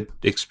Uncharted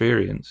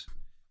experience.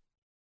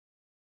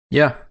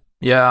 Yeah,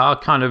 Yeah, I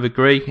kind of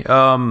agree.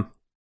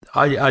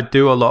 I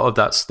do a lot of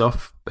that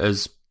stuff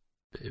as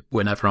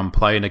whenever I'm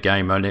playing a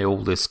game, and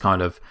all this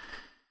kind of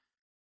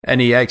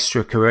any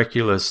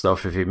extracurricular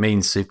stuff. If it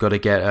means you've got to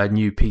get a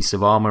new piece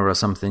of armor or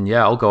something,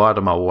 yeah, I'll go out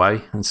of my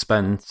way and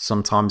spend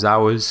sometimes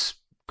hours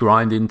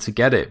grinding to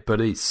get it.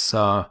 But it's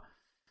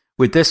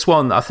with this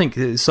one, I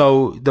think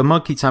so. The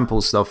Monkey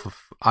Temple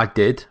stuff, I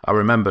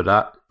remember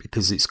that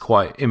because it's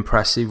quite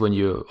impressive when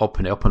you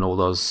open it up and all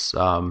those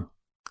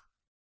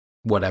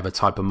whatever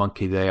type of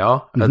monkey they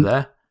are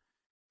there.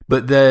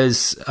 But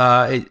there's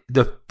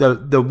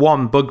the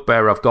one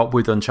bugbear I've got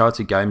with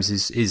Uncharted games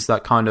is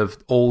that kind of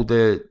all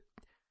the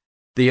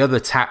other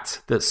tat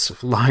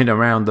that's lying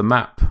around the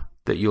map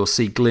that you'll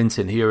see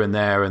glinting here and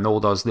there, and all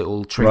those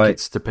little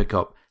trinkets to pick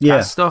up. Yeah.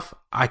 That stuff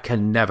I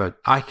can never.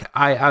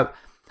 I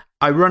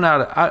run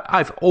out.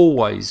 I've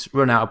always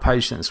run out of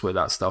patience with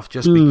that stuff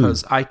just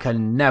because I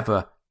can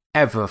never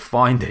ever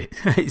find it.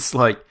 It's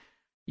like,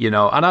 and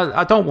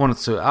I don't want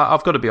to.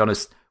 I've got to be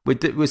honest.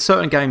 With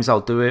certain games,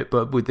 I'll do it,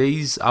 but with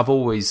these, I've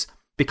always,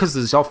 because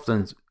there's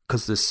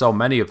so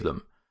many of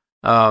them,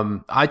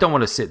 I don't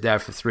want to sit there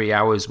for 3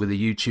 hours with a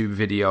YouTube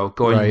video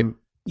going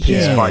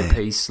piece by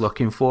piece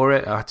looking for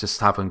it. I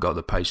just haven't got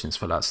the patience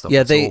for that stuff.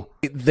 Yeah,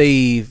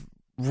 they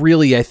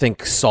really, I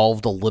think,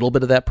 solved a little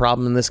bit of that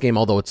problem in this game,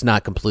 although it's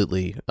not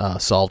completely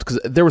solved,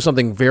 because there was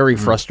something very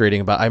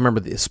frustrating about, I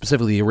remember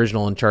specifically the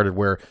original Uncharted,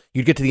 where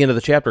you'd get to the end of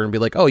the chapter and be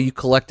like, oh, you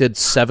collected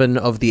 7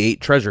 of the 8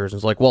 treasures. And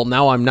it's like, well,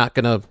 now I'm not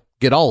going to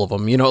get all of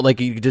them, like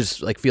you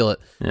just like feel it.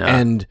 Yeah.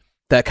 And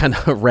that kind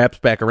of wraps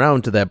back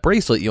around to that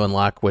bracelet you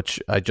unlock, which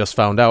I just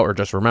found out or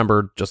just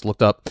remembered, just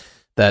looked up,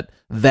 that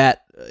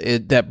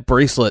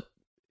bracelet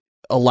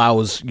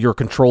allows your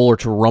controller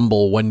to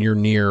rumble when you're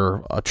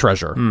near a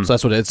treasure. So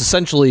that's what it's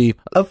essentially.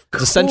 It's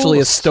essentially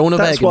a stone of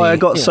agony. That's why I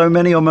got so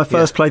many on my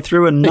first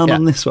playthrough and none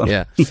on this one.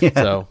 Yeah.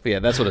 So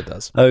that's what it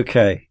does.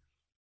 Okay.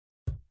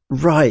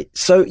 Right.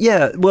 So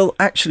well,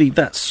 actually,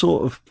 that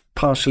sort of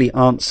partially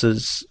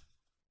answers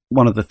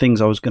one of the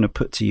things I was going to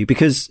put to you,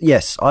 because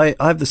yes, I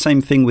have the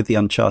same thing with the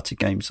Uncharted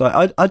games.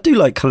 I do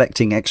like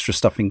collecting extra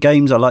stuff in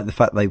games. I like the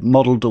fact they've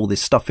modeled all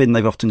this stuff in.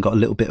 They've often got a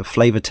little bit of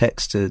flavor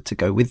text to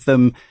go with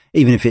them,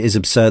 even if it is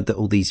absurd that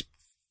all these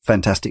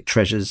fantastic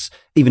treasures,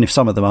 even if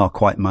some of them are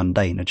quite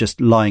mundane, are just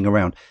lying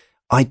around.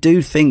 I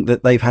do think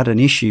that they've had an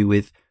issue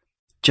with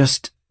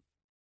just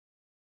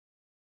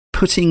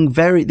putting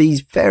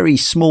these very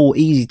small,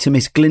 easy to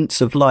miss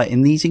glints of light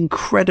in these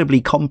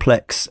incredibly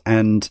complex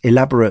and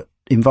elaborate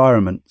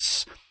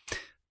environments.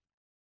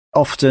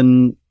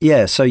 Often,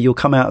 so you'll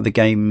come out of the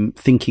game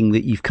thinking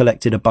that you've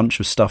collected a bunch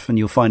of stuff and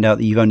you'll find out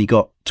that you've only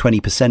got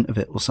 20% of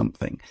it or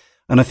something.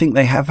 And I think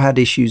they have had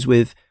issues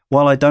with,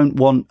 while I don't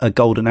want a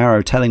golden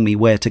arrow telling me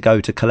where to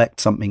go to collect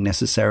something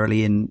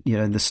necessarily in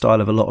the style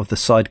of a lot of the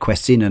side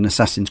quests in an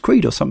Assassin's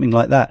Creed or something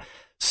like that,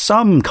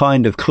 some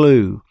kind of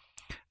clue.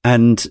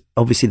 And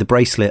obviously the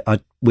bracelet,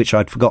 which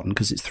I'd forgotten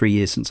because it's 3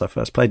 years since I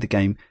first played the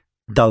game,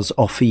 does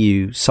offer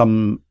you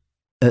some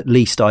at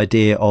least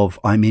idea of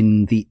I'm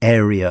in the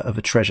area of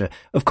a treasure.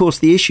 Of course,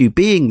 the issue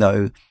being,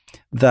 though,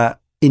 that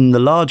in the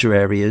larger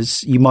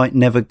areas, you might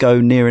never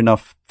go near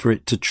enough for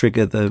it to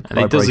trigger the vibration.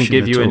 And it doesn't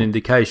give you an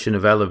indication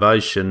of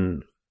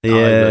elevation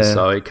either,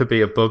 so it could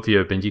be above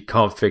you, and you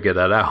can't figure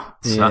that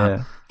out. So.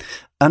 Yeah.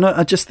 And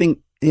I just think,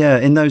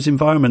 in those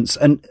environments,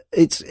 and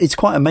it's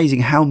quite amazing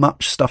how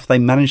much stuff they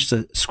manage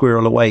to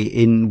squirrel away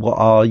in what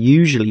are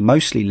usually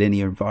mostly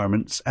linear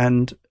environments,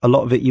 and a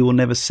lot of it you will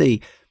never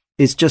see.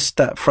 It's just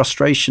that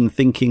frustration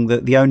thinking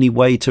that the only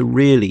way to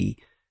really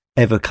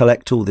ever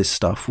collect all this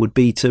stuff would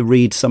be to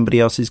read somebody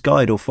else's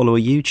guide or follow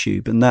a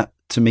YouTube. And that,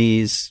 to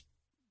me,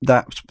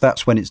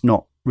 that's when it's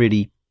not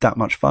really that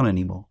much fun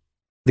anymore.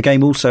 The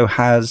game also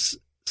has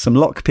some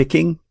lock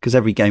picking, because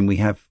every game we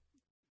have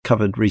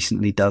covered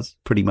recently does,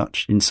 pretty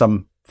much, in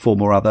some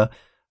form or other.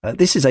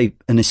 This is an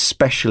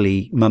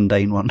especially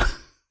mundane one.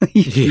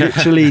 You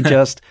literally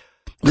just...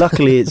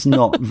 Luckily, it's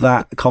not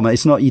that common.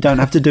 It's not. You don't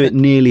have to do it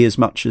nearly as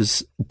much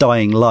as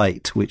Dying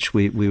Light, which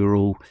we were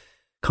all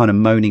kind of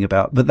moaning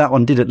about. But that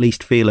one did at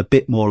least feel a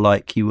bit more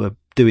like you were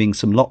doing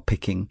some lock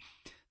picking.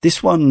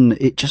 This one,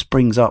 it just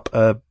brings up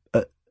a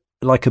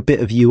bit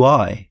of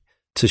UI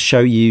to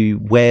show you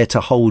where to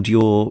hold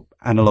your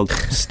analog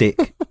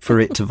stick for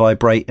it to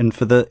vibrate, and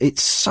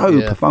it's so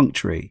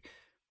perfunctory.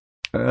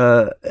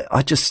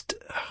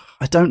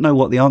 I don't know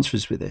what the answer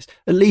is with this.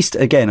 At least,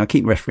 again, I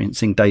keep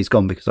referencing Days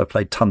Gone because I've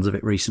played tons of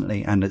it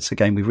recently, and it's a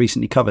game we've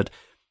recently covered.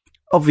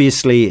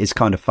 Obviously, it's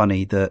kind of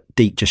funny that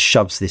Deke just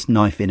shoves this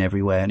knife in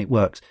everywhere and it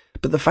works.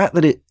 But the fact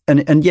that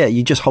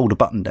you just hold a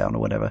button down or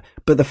whatever.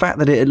 But the fact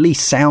that it at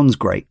least sounds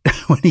great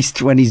when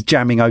he's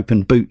jamming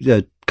open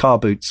car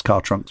boots,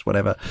 car trunks,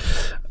 whatever,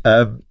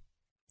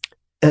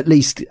 at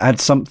least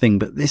adds something.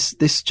 But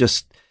this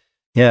just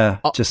Yeah,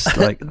 just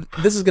like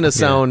this is going to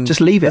sound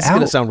just leave it This is out.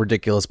 going to sound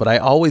ridiculous, but I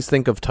always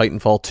think of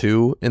Titanfall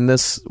 2 in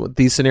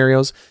these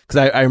scenarios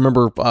because I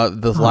remember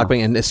the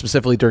lockpicking, and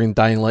specifically during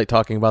Dying Light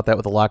talking about that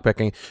with the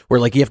lockpicking,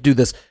 where like you have to do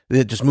this,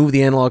 just move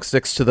the analog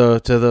sticks to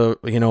the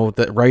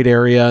the right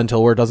area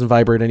until where it doesn't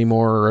vibrate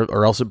anymore,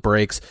 or else it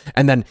breaks.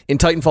 And then in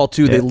Titanfall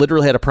 2, they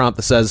literally had a prompt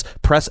that says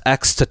press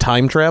X to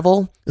time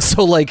travel.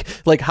 So like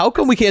how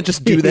come we can't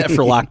just do that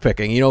for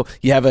lockpicking?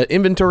 You have an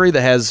inventory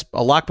that has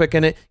a lockpick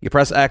in it. You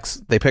press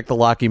X, they pick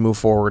the lock, you move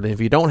forward. And if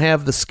you don't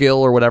have the skill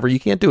or whatever, you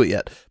can't do it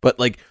yet. But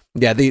like,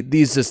 yeah,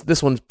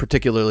 this one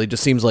particularly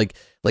just seems like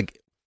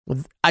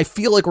I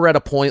feel like we're at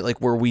a point like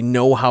where we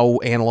know how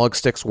analog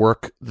sticks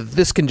work.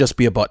 This can just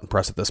be a button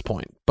press at this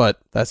point.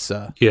 But that's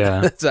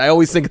I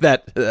always think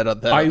that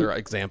other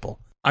example.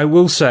 I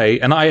will say,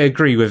 and I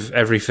agree with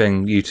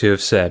everything you two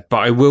have said, but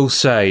I will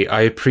say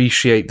I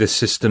appreciate this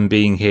system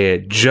being here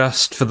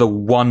just for the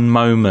one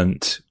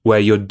moment where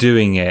you're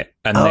doing it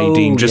and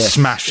Nadine just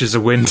smashes a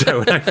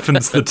window and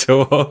opens the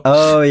door.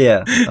 Oh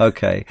yeah,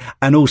 okay.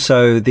 And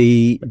also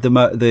the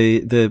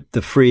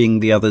freeing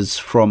the others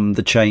from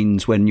the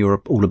chains when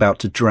you're all about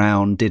to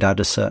drown did add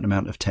a certain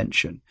amount of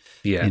tension.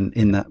 Yeah.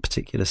 In that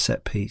particular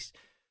set piece.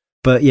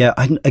 But yeah,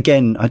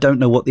 I don't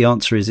know what the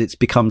answer is. It's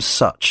become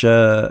such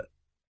a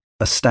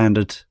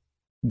standard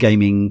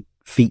gaming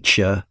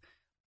feature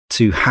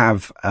to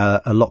have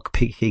a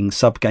lock-picking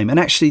sub-game. And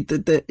actually,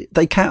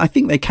 I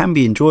think they can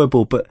be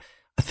enjoyable, but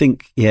I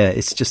think,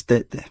 it's just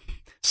that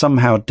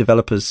somehow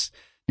developers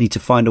need to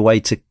find a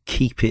way to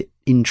keep it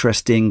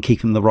interesting,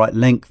 keep them the right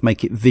length,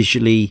 make it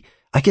visually,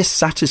 I guess,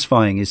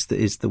 satisfying is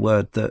the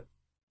word that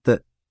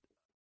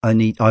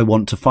I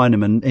want to find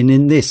them. And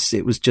in this,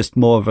 it was just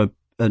more of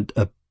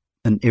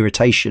an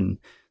irritation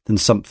than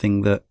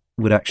something that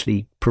would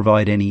actually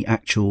provide any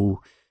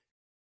actual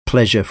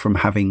pleasure from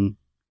having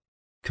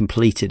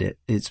completed it.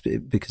 It's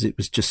because it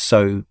was just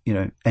so,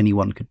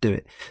 anyone could do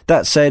it.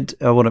 That said,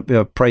 I want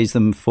to praise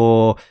them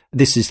for,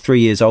 this is 3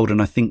 years old,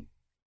 and I think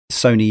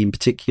Sony in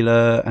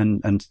particular,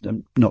 and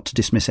not to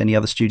dismiss any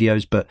other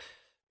studios, but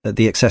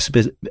the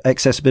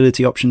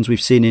accessibility options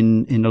we've seen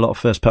in a lot of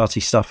first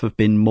party stuff have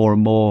been more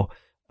and more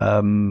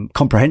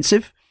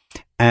comprehensive.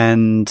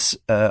 And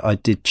I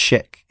did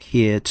check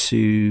here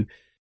to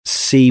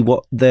see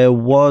what there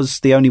was.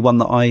 The only one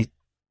that I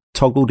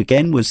toggled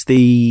again was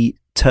the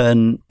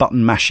turn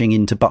button mashing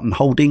into button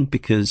holding,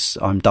 because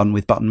I'm done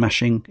with button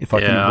mashing if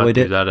I can avoid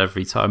it. I do that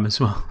every time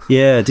as well.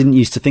 Yeah, I didn't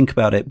used to think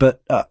about it,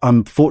 but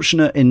I'm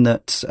fortunate in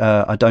that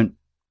I don't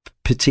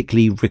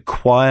particularly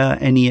require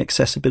any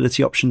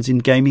accessibility options in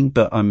gaming,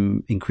 but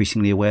I'm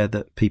increasingly aware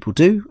that people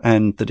do,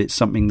 and that it's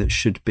something that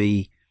should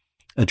be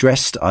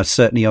addressed. I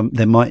certainly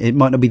it might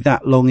not be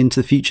that long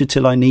into the future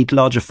till I need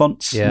larger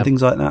fonts and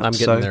things like that. I'm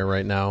getting there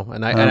right now,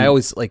 and I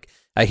always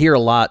I hear a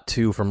lot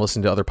too from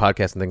listening to other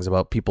podcasts and things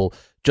about people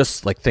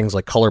just like things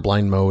like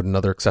colorblind mode and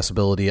other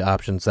accessibility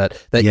options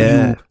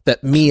that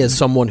me as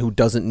someone who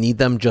doesn't need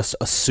them just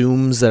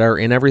assumes that are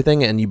in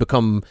everything, and you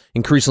become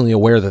increasingly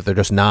aware that they're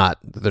just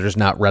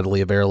not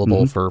readily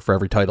available for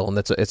every title, and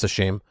it's a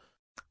shame.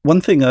 One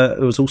thing I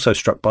was also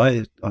struck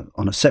by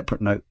on a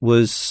separate note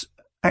was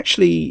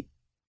actually,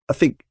 I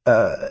think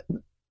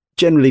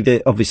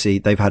generally, obviously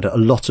they've had a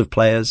lot of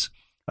players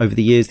over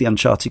the years, the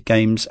Uncharted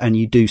games, and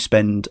you do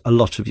spend a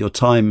lot of your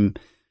time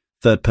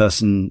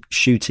third-person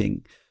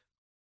shooting.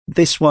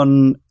 This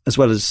one, as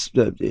well as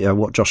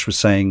what Josh was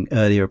saying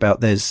earlier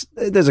about there's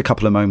a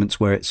couple of moments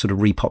where it sort of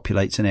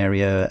repopulates an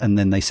area, and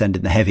then they send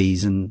in the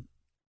heavies and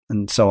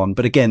so on.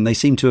 But again, they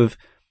seem to have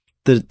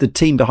the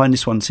team behind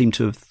this one seem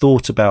to have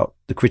thought about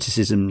the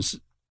criticisms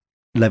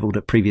leveled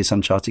at previous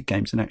Uncharted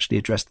games and actually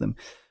addressed them.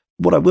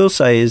 What I will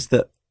say is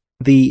that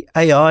the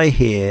AI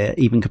here,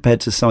 even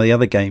compared to some of the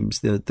other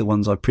games, the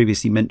ones I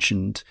previously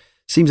mentioned,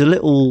 seems a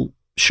little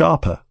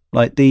sharper.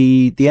 Like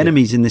the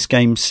enemies in this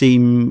game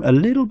seem a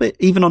little bit,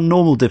 even on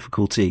normal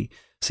difficulty,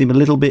 seem a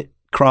little bit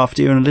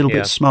craftier and a little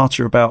bit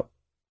smarter about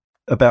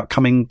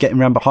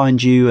getting around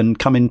behind you and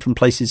coming from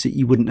places that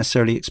you wouldn't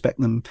necessarily expect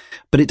them.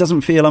 But it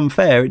doesn't feel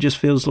unfair. It just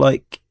feels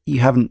like you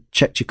haven't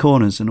checked your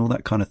corners and all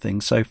that kind of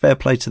thing. So fair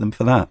play to them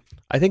for that.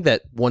 I think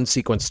that one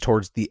sequence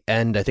towards the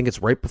end, I think it's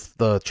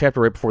the chapter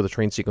right before the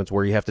train sequence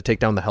where you have to take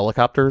down the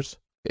helicopters.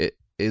 It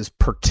is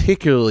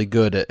particularly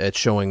good at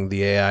showing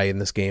the AI in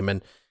this game.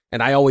 And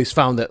I always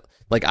found that,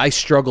 like, I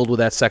struggled with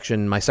that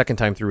section my second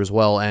time through as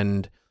well.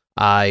 And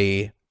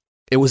it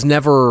was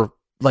never,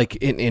 like,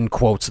 in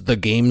quotes, the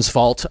game's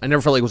fault. I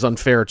never felt like it was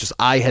unfair. It's just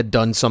I had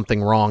done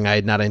something wrong. I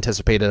had not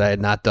anticipated. I had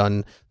not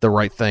done the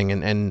right thing.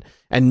 And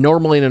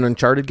normally in an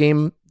Uncharted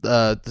game,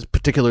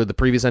 particularly the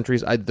previous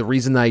entries, the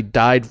reason I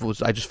died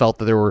was I just felt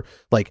that there were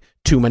like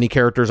too many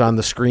characters on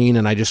the screen,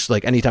 and I just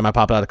like anytime I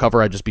popped out of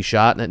cover I'd just be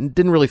shot, and it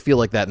didn't really feel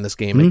like that in this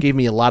game. It gave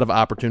me a lot of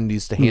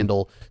opportunities to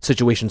handle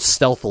situations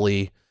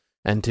stealthily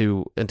and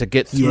to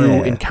get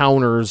through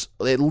encounters,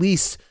 at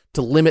least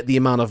to limit the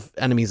amount of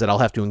enemies that I'll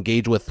have to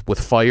engage with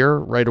fire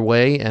right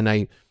away. And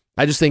I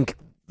just think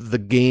the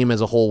game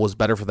as a whole was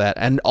better for that.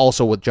 And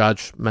also what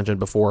Josh mentioned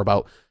before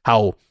about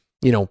how,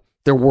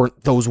 there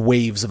weren't those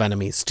waves of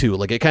enemies too.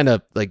 Like it kind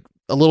of like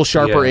a little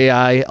sharper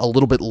AI, a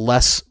little bit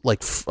less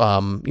like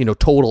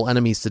total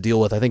enemies to deal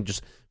with. I think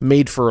just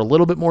made for a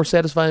little bit more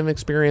satisfying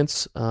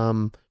experience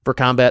for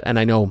combat. And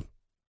I know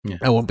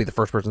I won't be the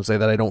first person to say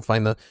that I don't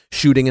find the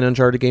shooting in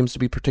Uncharted games to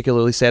be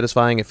particularly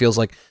satisfying. It feels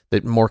like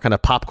that more kind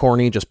of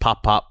popcorny, just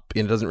pop,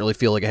 and it doesn't really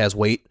feel like it has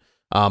weight.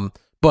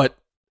 But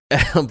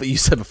you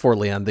said before,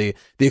 Leon, the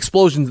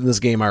explosions in this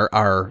game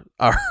are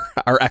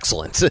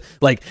excellent.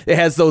 Like it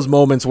has those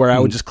moments where I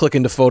would just click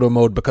into photo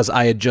mode because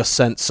I had just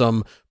sent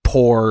some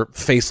poor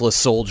faceless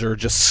soldier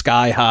just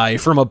sky high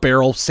from a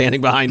barrel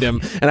standing behind him,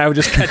 and I would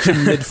just catch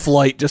him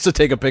mid-flight just to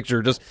take a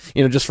picture, just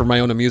for my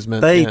own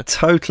amusement. They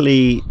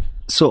totally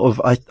sort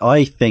of,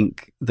 I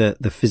think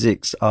that the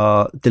physics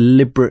are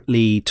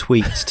deliberately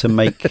tweaked to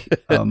make,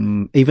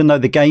 even though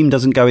the game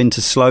doesn't go into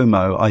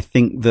slow-mo, I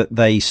think that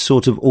they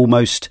sort of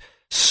almost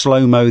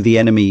slow-mo the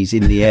enemies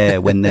in the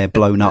air when they're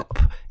blown up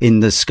in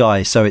the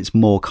sky, so it's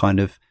more kind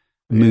of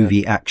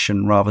movie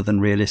action rather than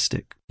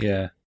realistic.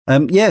 Yeah.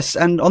 Yes,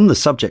 and on the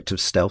subject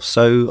of stealth,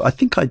 so I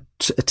think I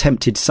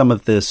attempted some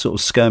of the sort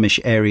of skirmish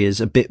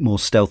areas a bit more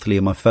stealthily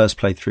in my first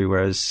playthrough,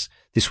 whereas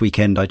this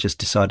weekend I just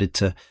decided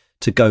to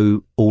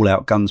go all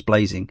out guns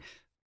blazing.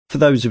 For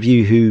those of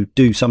you who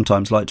do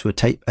sometimes like to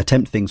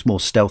attempt things more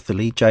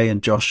stealthily, Jay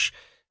and Josh,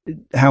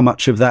 how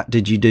much of that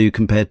did you do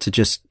compared to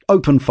just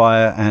open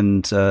fire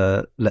and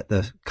let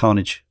the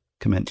carnage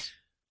commence?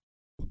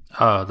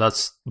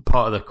 That's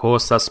part of the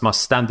course. That's my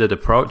standard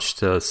approach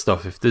to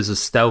stuff. If there's a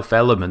stealth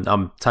element,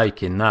 I'm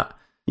taking that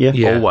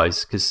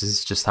always, because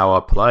it's just how I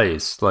play.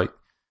 It's like,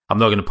 I'm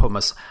not going to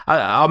put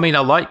I mean, I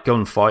like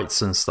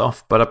gunfights and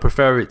stuff, but I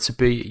prefer it to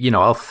be,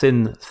 I'll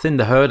thin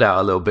the herd out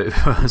a little bit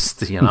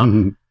first,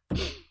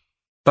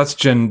 That's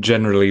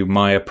generally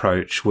my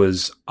approach.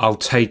 Was I'll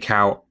take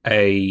out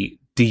a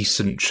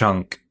decent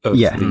chunk of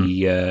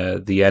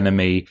the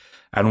enemy,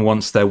 and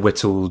once they're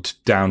whittled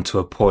down to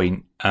a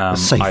point, I'll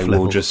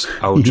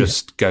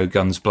just go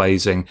guns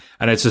blazing.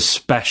 And it's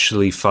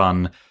especially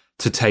fun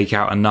to take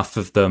out enough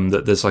of them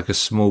that there's like a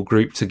small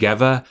group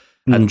together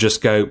and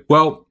just go,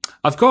 well,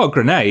 I've got a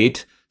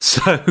grenade,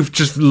 so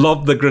just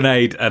lob the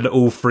grenade and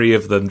all three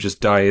of them just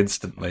die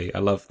instantly. I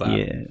love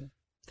that.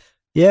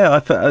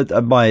 Yeah.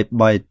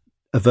 My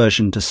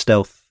aversion to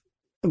stealth,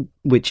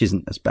 which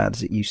isn't as bad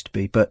as it used to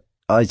be, but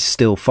I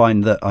still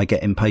find that I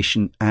get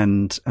impatient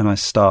and I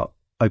start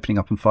opening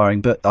up and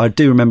firing. But I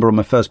do remember on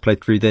my first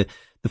playthrough the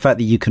fact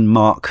that you can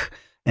mark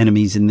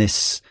enemies in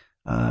this,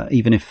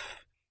 even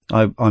if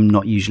I'm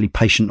not usually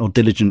patient or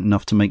diligent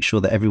enough to make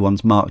sure that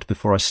everyone's marked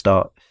before I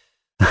start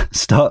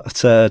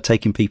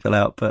taking people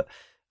out. But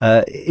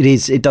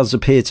it does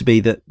appear to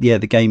be that the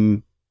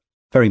game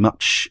very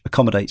much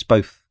accommodates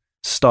both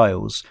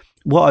styles.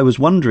 What I was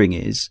wondering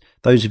is,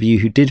 those of you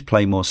who did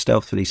play more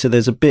stealthily, so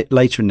there's a bit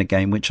later in the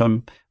game which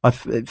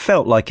it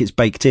felt like it's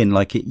baked in,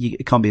 like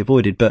it can't be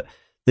avoided, but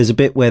there's a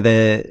bit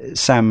where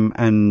Sam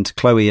and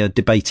Chloe are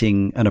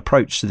debating an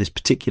approach to this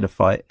particular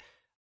fight,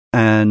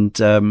 and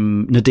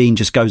Nadine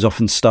just goes off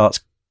and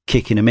starts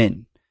kicking him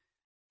in,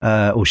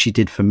 or she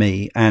did for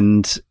me,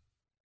 and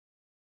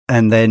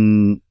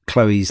then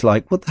Chloe's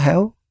like, "What the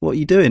hell? What are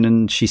you doing?"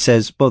 And she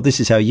says, "Well, this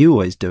is how you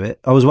always do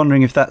it." I was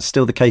wondering if that's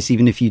still the case,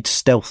 even if you'd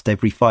stealthed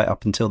every fight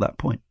up until that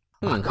point.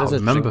 I can't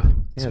remember,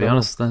 to be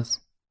honest.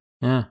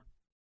 I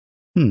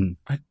don't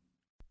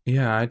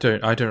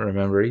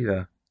remember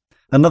either.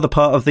 Another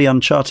part of the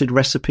Uncharted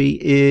recipe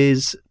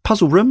is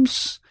puzzle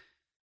rooms,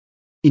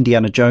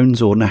 Indiana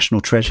Jones or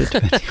National Treasure,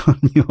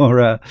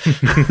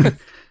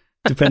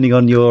 depending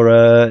on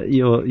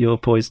your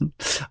poison.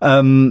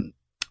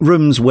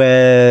 Rooms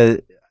where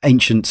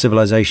ancient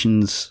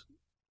civilizations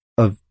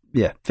of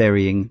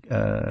varying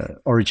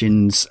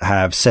origins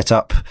have set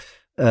up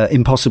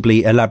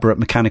impossibly elaborate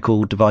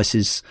mechanical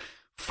devices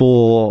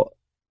for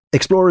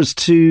explorers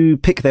to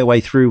pick their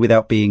way through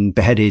without being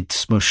beheaded,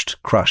 smushed,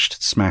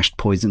 crushed, smashed,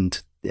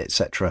 poisoned,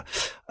 etc.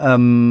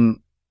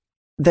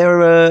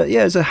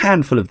 There's a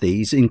handful of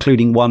these,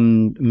 including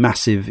one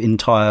massive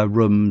entire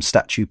room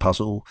statue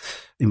puzzle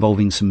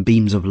involving some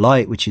beams of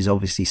light, which is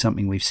obviously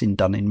something we've seen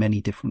done in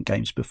many different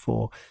games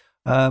before.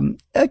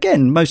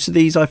 Again, most of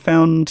these I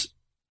found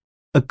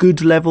a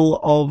good level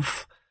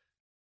of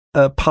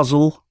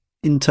puzzle,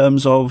 in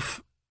terms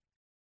of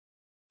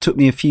took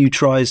me a few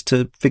tries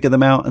to figure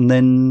them out and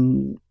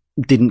then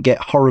didn't get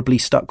horribly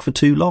stuck for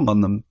too long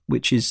on them,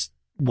 which is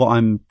what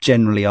I'm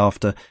generally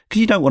after. Because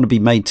you don't want to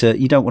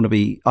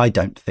be I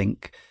don't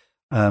think.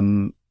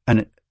 And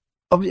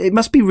it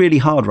must be really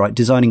hard, right,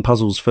 designing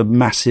puzzles for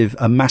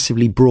a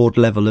massively broad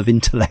level of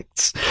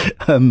intellects,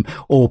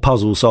 or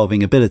puzzle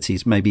solving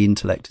abilities. Maybe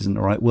intellect isn't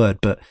the right word,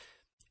 but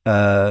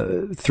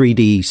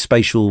 3D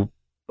spatial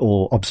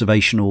or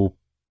observational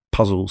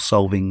puzzle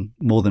solving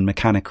more than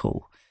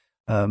mechanical.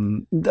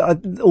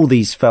 All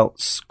these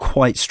felt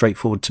quite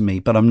straightforward to me,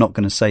 but I'm not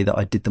going to say that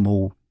I did them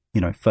all,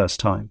 first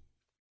time.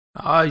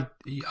 I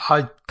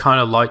kind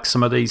of like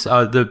some of these.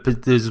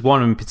 There's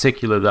one in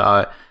particular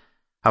that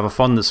have a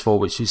fondness for,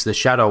 which is the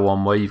shadow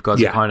one, where you've got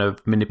to kind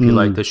of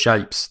manipulate the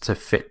shapes to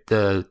fit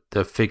the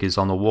figures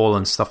on the wall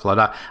and stuff like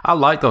that. I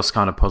like those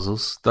kind of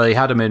puzzles. They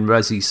had them in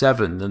Resi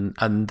 7,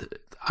 and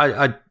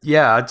I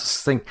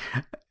just think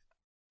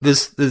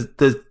there's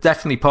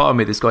definitely part of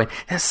me that's going,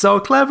 it's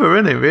so clever,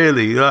 isn't it,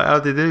 really? Like, how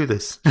do they do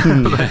this?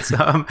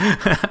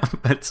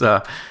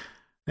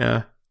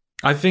 Yeah.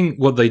 I think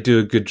what they do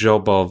a good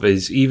job of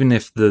is, even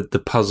if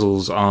the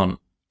puzzles aren't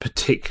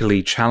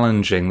particularly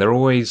challenging, they're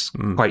always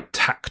quite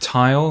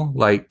tactile.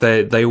 Like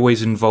they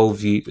always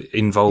involve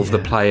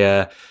the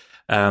player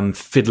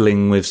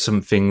fiddling with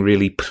something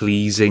really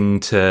pleasing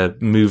to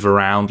move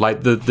around.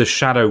 Like the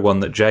shadow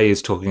one that Jay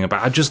is talking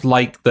about. I just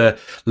like the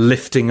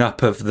lifting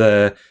up of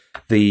the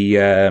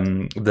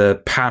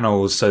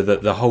panels so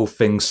that the whole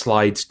thing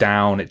slides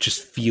down. It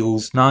just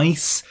feels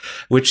nice,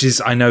 which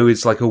is, I know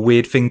it's like a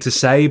weird thing to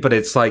say, but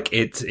it's like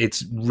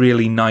it's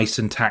really nice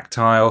and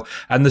tactile.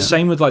 And the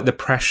same with like the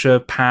pressure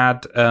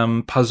pad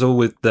puzzle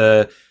with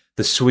the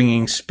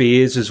swinging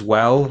spears as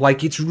well.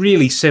 Like, it's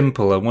really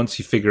simple, and once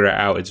you figure it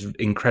out, it's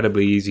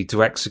incredibly easy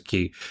to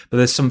execute. But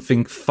there's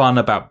something fun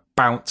about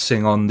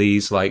bouncing on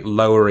these like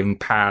lowering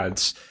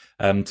pads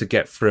to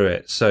get through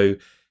it. So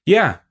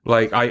yeah,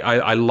 like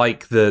I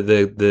like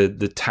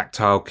the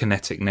tactile,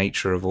 kinetic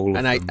nature of all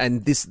of them.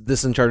 And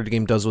this Uncharted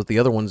game does what the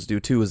other ones do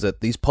too, is that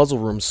these puzzle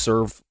rooms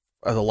serve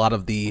as a lot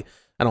of the,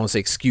 I don't want to say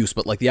excuse,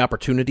 but like the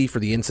opportunity for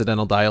the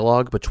incidental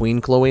dialogue between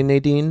Chloe and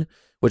Nadine,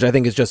 which I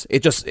think is just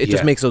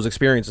just makes those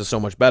experiences so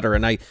much better.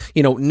 And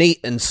Nate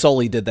and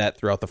Sully did that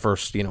throughout the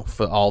first,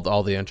 for all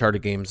the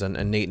Uncharted games, and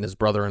Nate and his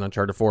brother in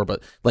Uncharted 4.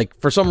 But like,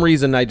 for some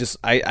reason, I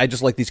just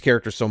like these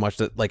characters so much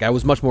that like I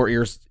was much more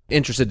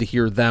interested to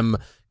hear them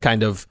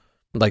kind of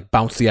like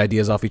bounce the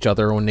ideas off each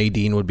other, when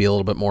Nadine would be a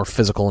little bit more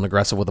physical and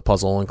aggressive with the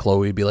puzzle, and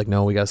Chloe would be like,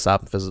 no, we got to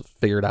stop and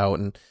figure it out.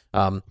 And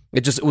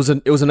it was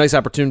a nice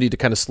opportunity to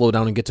kind of slow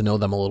down and get to know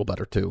them a little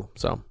better too.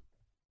 So.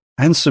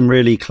 And some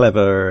really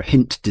clever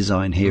hint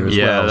design here as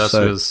well. Yeah, that's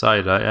what I was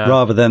saying. Yeah.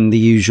 Rather than the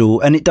usual,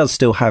 and it does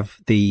still have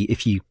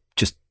if you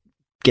just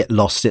get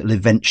lost, it'll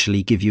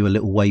eventually give you a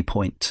little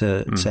waypoint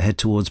to head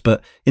towards.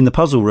 But in the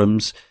puzzle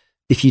rooms,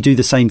 if you do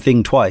the same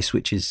thing twice,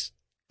 which is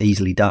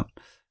easily done,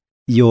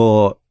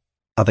 your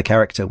other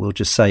character will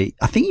just say,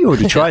 I think you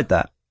already tried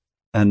that.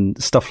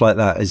 And stuff like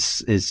that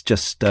is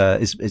just,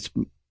 it's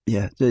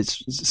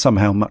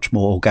somehow much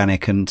more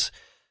organic and,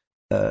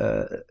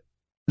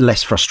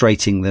 less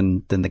frustrating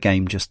than the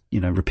game just,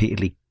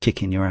 repeatedly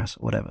kicking your ass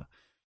or whatever.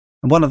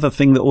 And one other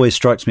thing that always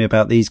strikes me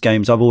about these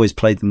games, I've always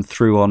played them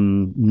through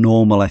on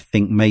normal, I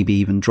think, maybe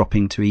even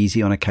dropping to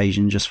easy on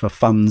occasion just for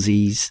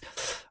funsies.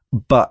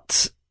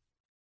 But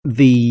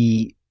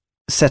the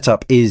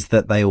setup is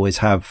that they always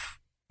have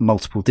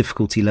multiple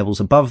difficulty levels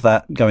above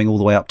that, going all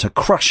the way up to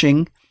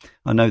crushing.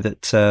 I know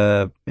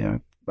that,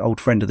 old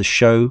friend of the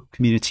show,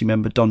 community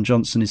member Don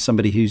Johnson, is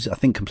somebody who's, I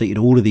think, completed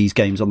all of these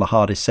games on the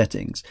hardest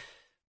settings.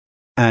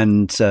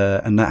 And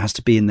that has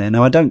to be in there.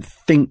 Now, I don't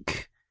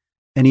think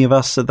any of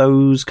us are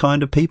those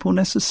kind of people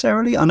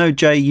necessarily. I know,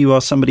 Jay, you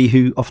are somebody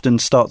who often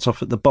starts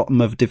off at the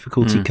bottom of a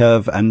difficulty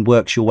curve and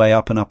works your way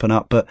up and up and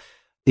up, but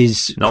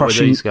is not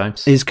crushing, with these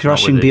games. Is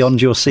crushing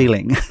beyond your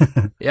ceiling?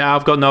 Yeah,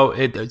 I've got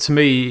to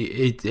me,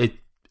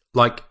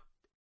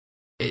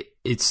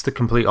 it's the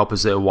complete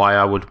opposite of why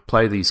I would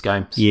play these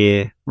games.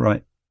 Yeah,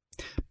 right.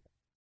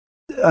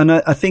 And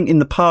I think in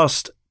the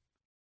past,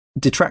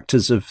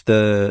 detractors of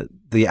the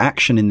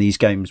action in these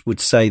games would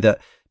say that,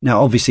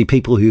 now obviously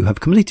people who have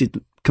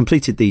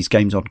completed these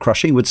games on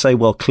crushing would say,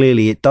 well,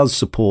 clearly it does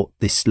support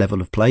this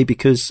level of play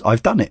because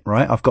I've done it,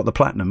 right? I've got the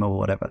platinum or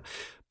whatever.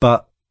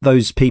 But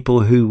those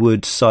people who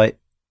would cite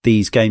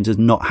these games as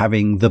not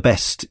having the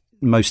best,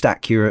 most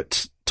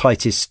accurate,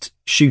 tightest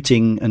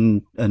shooting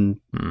and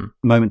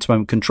moment to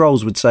moment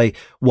controls would say,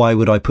 why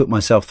would I put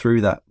myself through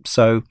that?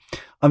 So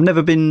I've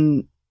never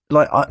been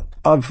like,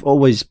 I've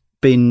always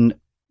been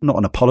not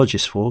an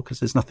apologist for, because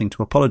there's nothing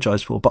to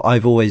apologize for, but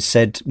I've always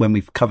said when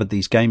we've covered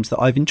these games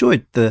that I've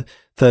enjoyed the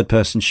third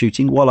person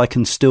shooting, while I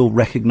can still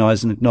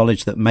recognize and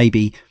acknowledge that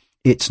maybe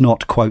it's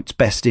not, quote,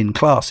 best in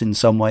class in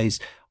some ways.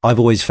 I've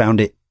always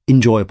found it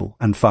enjoyable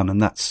and fun,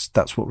 and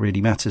that's what really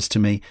matters to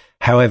me.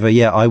 However,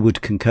 yeah, I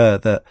would concur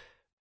that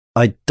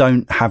I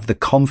don't have the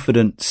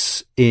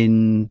confidence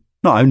in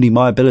not only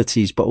my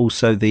abilities, but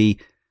also the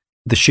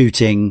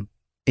shooting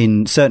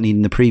certainly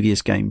in the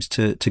previous games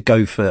to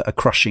go for a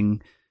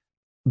crushing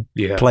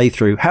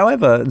playthrough.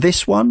 However,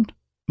 this one,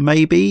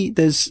 maybe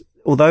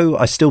although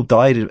I still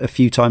died a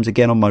few times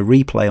again on my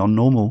replay on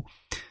normal,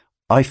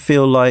 I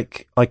feel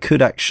like I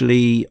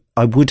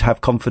would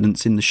have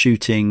confidence in the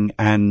shooting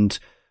and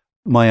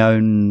my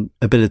own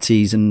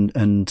abilities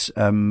and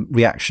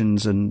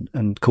reactions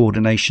and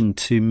coordination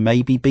to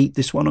maybe beat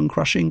this one on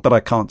crushing, but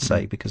I can't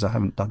say because I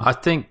haven't done it. I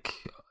think,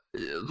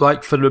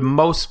 like, for the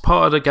most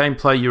part of the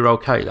gameplay, you're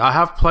okay.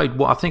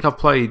 I think I've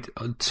played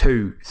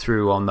 2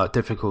 through on that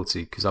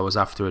difficulty because I was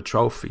after a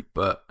trophy,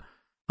 but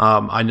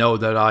I know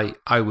that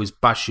I was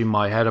bashing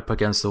my head up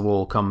against the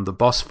wall come the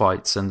boss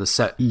fights and the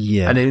set.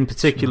 Yeah. And in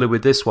particular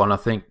with this one, I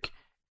think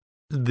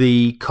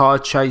the car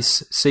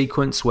chase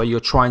sequence where you're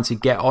trying to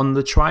get on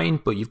the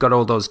train, but you've got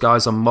all those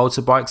guys on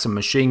motorbikes and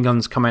machine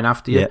guns coming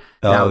after you.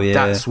 Yeah.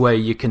 That's where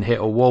you can hit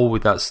a wall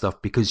with that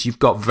stuff, because you've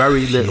got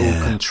very little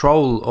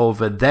control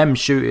over them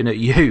shooting at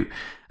you,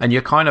 and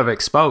you're kind of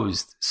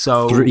exposed.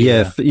 So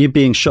you're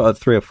being shot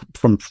at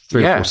from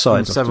three or four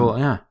sides. From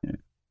several,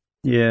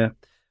 yeah.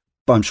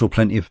 But I'm sure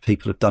plenty of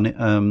people have done it.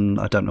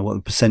 I don't know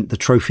what the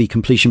trophy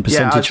completion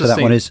percentage for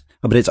that one is,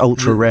 but it's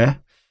ultra rare.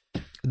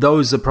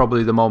 Those are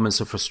probably the moments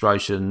of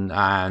frustration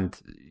and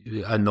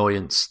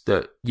annoyance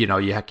that,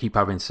 you keep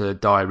having to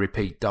die,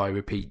 repeat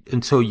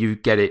until you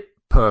get it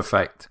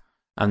perfect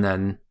and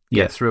then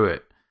get through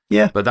it.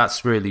 Yeah. But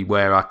that's really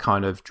where I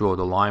kind of draw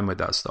the line with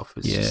that stuff.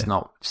 It's just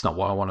not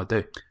what I want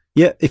to do.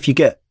 Yeah. If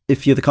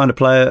you're the kind of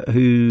player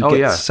who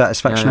gets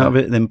satisfaction out of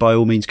it, then by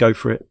all means go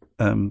for it.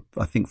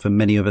 I think for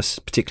many of us,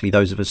 particularly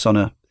those of us on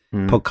a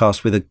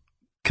podcast with a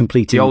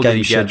completing the older game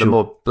you schedule, get, the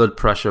more blood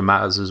pressure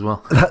matters as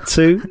well. That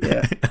too,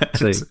 yeah.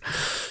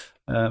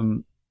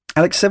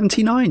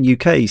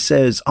 Alex79 UK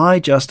says, I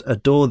just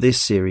adore this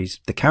series.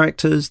 The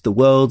characters, the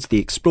worlds, the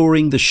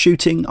exploring, the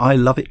shooting. I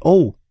love it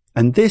all.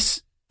 And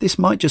this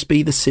might just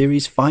be the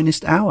series'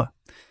 finest hour.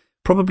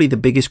 Probably the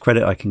biggest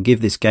credit I can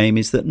give this game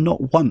is that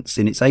not once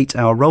in its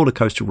 8-hour roller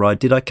coaster ride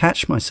did I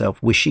catch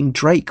myself wishing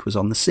Drake was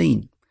on the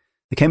scene.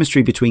 The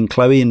chemistry between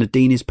Chloe and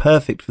Nadine is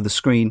perfect for the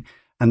screen,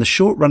 and the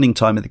short running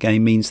time of the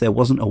game means there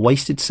wasn't a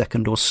wasted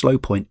second or slow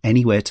point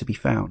anywhere to be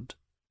found.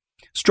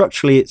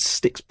 Structurally, it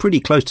sticks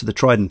pretty close to the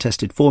tried and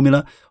tested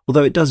formula,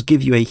 although it does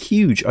give you a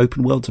huge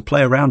open world to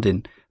play around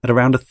in at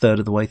around a third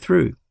of the way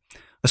through.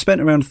 I spent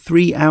around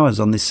 3 hours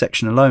on this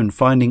section alone,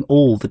 finding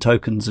all the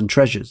tokens and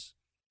treasures.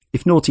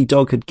 If Naughty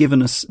Dog had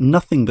given us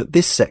nothing but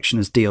this section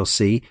as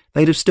DLC,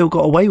 they'd have still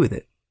got away with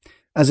it.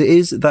 As it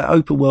is, that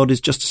open world is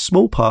just a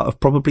small part of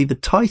probably the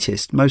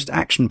tightest, most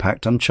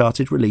action-packed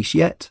Uncharted release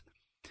yet.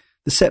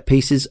 The set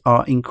pieces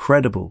are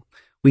incredible.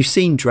 We've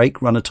seen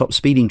Drake run atop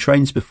speeding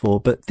trains before,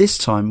 but this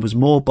time was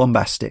more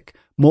bombastic,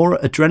 more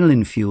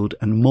adrenaline-fueled,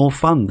 and more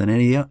fun than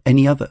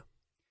any other.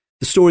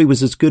 The story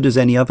was as good as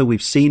any other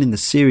we've seen in the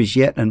series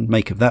yet, and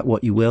make of that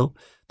what you will.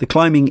 The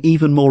climbing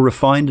even more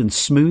refined and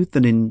smooth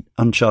than in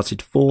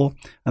Uncharted 4,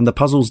 and the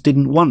puzzles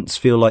didn't once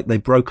feel like they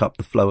broke up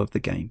the flow of the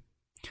game.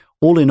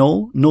 All in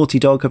all, Naughty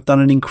Dog have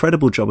done an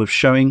incredible job of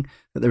showing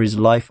that there is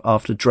life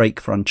after Drake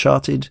for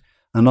Uncharted,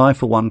 and I,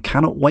 for one,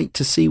 cannot wait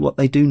to see what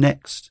they do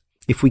next.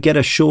 If we get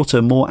a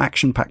shorter, more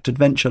action-packed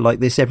adventure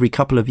like this every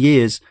couple of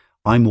years,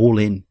 I'm all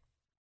in.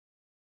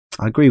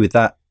 I agree with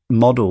that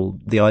model,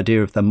 the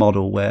idea of the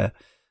model where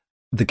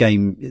the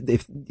game,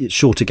 if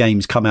shorter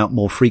games come out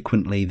more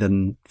frequently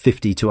than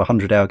 50 to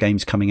 100-hour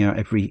games coming out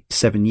every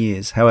 7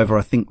 years. However,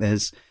 I think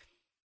there's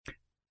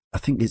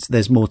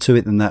more to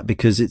it than that,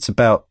 because it's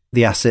about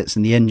the assets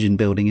and the engine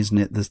building, isn't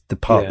it? The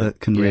part that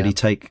can really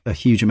take a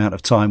huge amount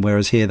of time,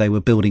 whereas here they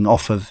were building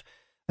off of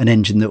an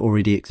engine that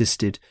already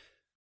existed.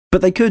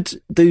 But they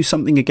could do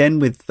something again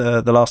with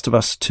The Last of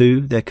Us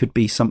 2. There could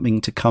be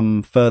something to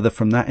come further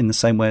from that in the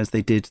same way as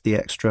they did the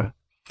extra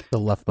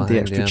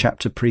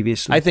chapter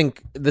previously. I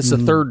think this is the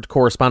third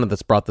correspondent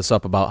that's brought this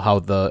up about how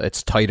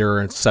it's tighter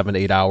and 7 to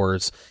 8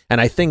 hours,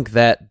 and I think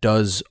that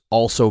does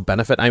also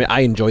benefit. I mean,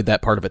 I enjoyed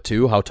that part of it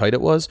too, how tight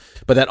it was,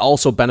 but that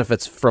also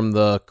benefits from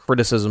the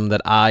criticism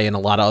that I and a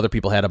lot of other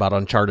people had about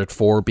Uncharted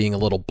 4 being a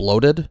little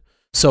bloated.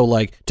 So,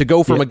 like, to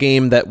go from a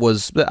game that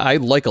I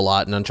like a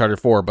lot in Uncharted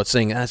 4, but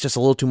saying it's just a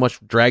little too much,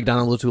 dragged on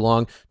a little too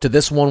long, to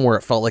this one where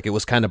it felt like it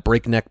was kind of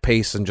breakneck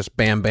pace and just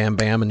bam, bam,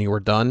 bam, and you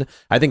were done.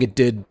 I think it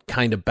did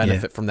kind of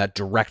benefit from that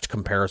direct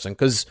comparison.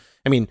 Because,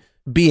 I mean,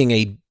 being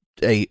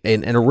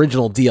an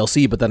original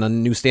DLC, but then a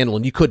new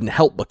standalone, you couldn't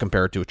help but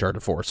compare it to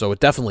Uncharted 4. So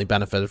it definitely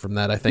benefited from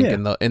that, I think,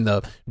 in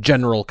the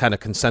general kind of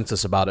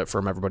consensus about it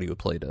from everybody who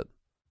played it.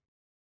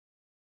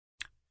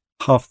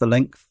 Half the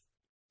length.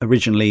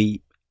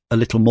 Originally a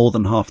little more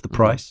than half the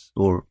price,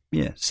 or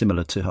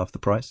similar to half the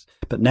price.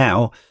 But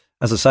now,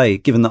 as I say,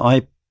 given that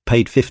I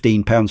paid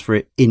 £15 for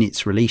it in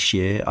its release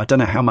year, I don't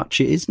know how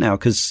much it is now,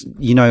 because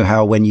you know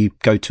how when you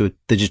go to a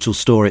digital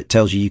store, it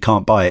tells you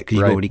can't buy it because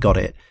you've already got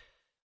it.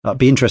 I'd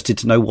be interested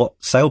to know what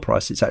sale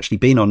price it's actually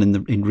been on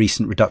in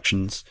recent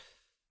reductions.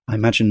 I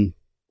imagine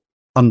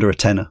under a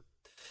tenner,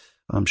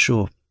 I'm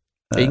sure.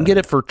 You can get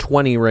it for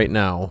 $20 right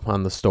now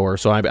on the store,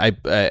 so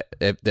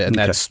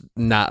that's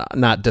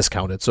not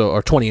discounted. So,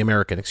 or $20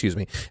 American, excuse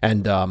me.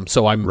 And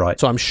so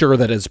I'm sure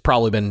that it's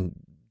probably been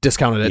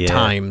discounted at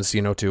times,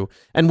 too.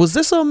 And was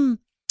this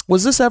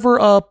ever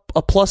a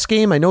plus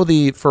game? I know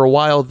for a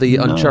while the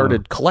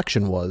Uncharted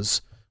collection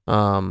was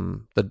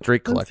the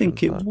Drake collection. I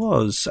think it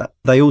was.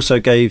 They also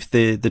gave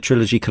the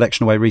trilogy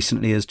collection away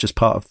recently as just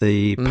part of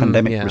the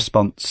pandemic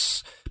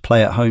response,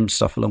 play at home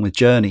stuff along with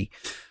Journey.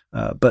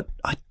 But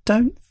I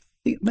don't.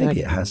 Maybe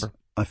it has.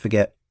 I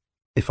forget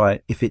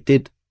if it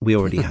did. We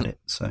already had it.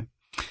 So,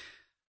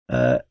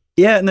 and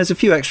there's a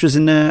few extras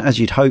in there, as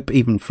you'd hope,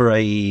 even for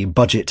a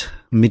budget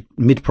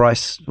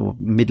mid-price or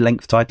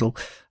mid-length title.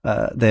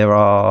 There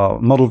are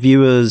model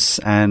viewers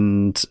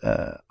and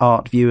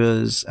art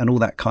viewers and all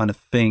that kind of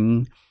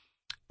thing.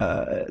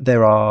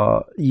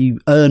 you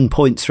earn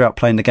points throughout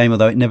playing the game,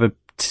 although it never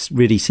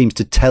really seems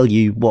to tell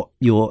you what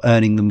you're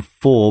earning them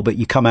for. But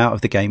you come out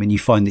of the game and you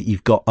find that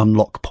you've got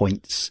unlock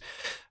points,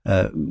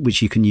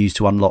 which you can use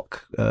to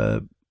unlock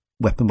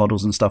weapon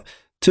models and stuff.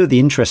 Two of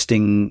the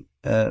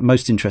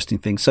most interesting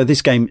things. So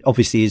this game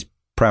obviously is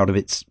proud of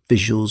its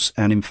visuals,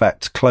 and in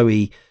fact,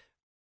 Chloe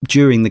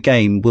during the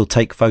game will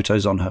take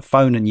photos on her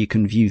phone, and you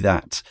can view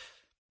that.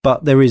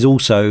 But there is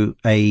also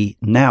a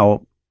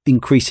now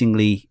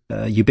increasingly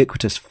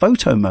ubiquitous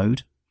photo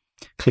mode.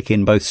 Click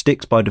in both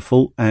sticks by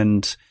default,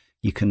 and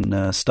you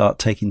can start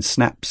taking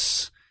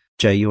snaps.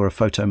 Jay, you're a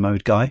photo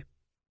mode guy.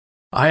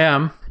 I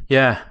am,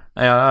 yeah.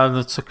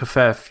 I took a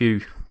fair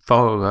few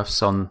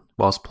photographs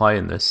whilst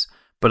playing this,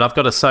 but I've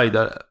got to say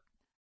that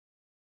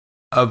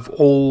of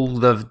all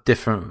the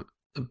different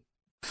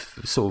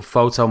sort of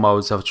photo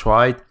modes I've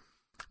tried,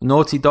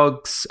 Naughty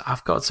Dog's,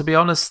 I've got to be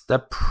honest, they're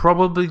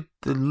probably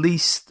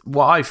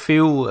what I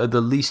feel are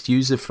the least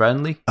user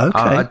friendly. Okay.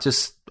 I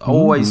just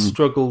always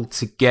struggle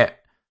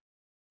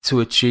to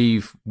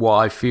achieve what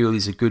I feel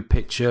is a good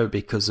picture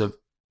because of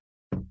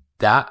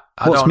that.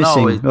 What's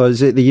missing? Or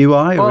is it the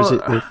UI or is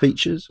it the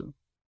features?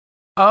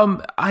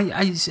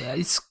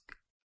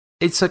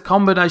 It's a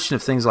combination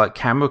of things like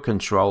camera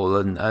control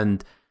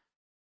and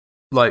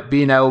like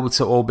being able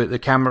to orbit the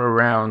camera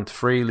around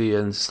freely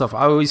and stuff.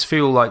 I always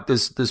feel like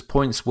there's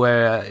points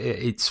where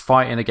it's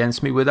fighting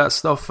against me with that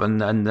stuff,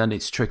 and then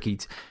it's tricky.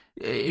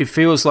 It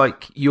feels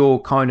like you're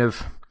kind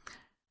of,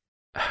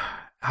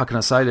 how can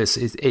I say this?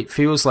 It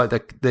feels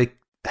like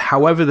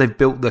however they've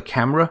built the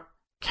camera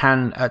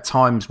can at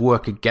times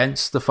work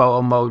against the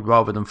photo mode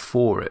rather than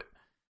for it.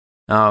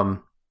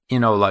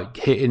 Like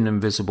hitting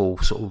invisible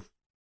sort of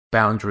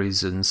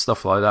boundaries and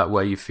stuff like that,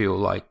 where you feel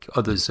like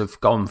others have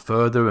gone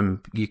further and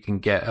you can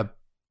get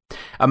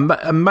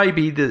and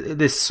maybe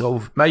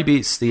maybe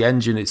it's the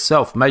engine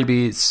itself,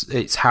 maybe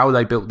it's how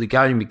they built the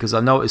game, because I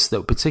noticed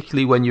that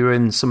particularly when you're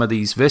in some of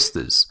these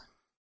vistas,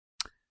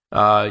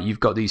 you've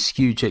got these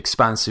huge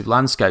expansive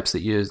landscapes that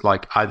you're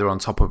like either on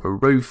top of a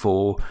roof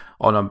or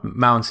on a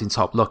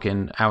mountaintop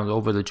looking out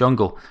over the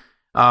jungle.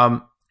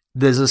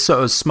 There's a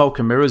sort of smoke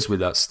and mirrors with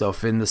that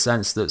stuff, in the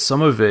sense that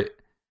some of it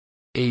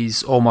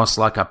is almost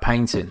like a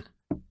painting,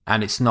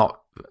 and it's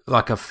not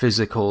like a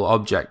physical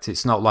object.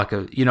 It's not like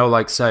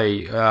like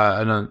say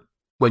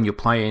when you're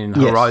playing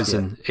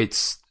Horizon,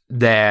 it's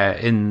there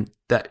in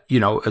that,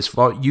 as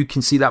far as you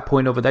can see that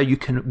point over there, you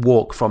can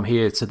walk from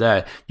here to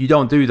there. You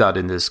don't do that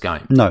in this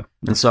game. No.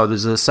 And so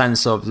there's a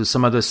sense of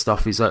some of this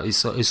stuff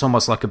it's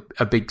almost like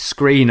a big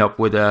screen up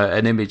with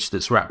an image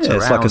that's wrapped around.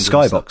 It's like a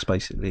skybox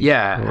basically.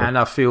 Yeah, and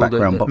I feel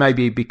that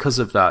maybe because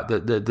of that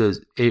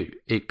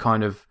it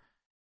kind of,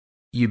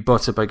 you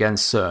butt up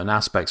against certain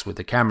aspects with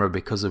the camera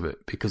because of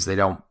it, because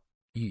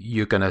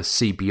you're going to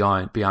see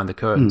behind the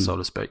curtain, so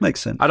to speak. Makes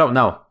sense. I don't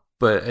know,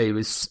 but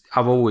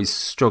I've always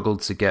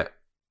struggled to get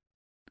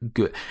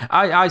good.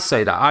 I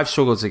say that I've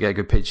struggled to get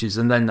good pictures,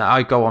 and then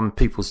I go on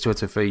people's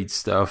Twitter feed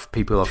stuff,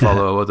 people I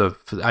follow,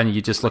 and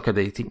you just look at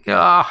it, you think,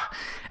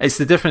 it's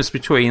the difference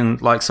between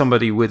like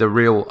somebody with a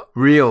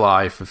real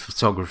eye for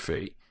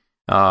photography,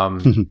 to a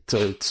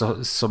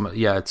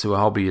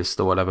hobbyist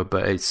or whatever,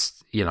 but it's,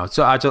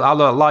 so I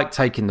like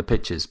taking the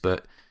pictures,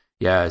 but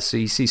yeah, so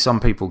you see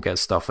some people get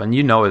stuff, and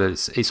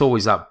that it's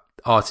always that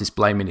artist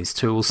blaming his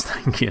tools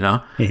thing,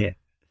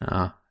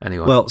 Yeah.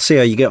 Anyway. Well, see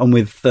how you get on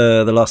with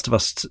The Last of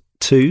Us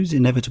 2's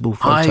inevitable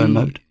photo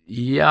mode.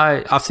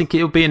 Yeah, I think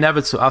it'll be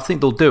inevitable. I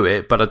think they'll do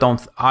it, but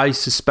I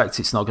suspect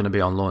it's not going to be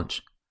on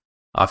launch.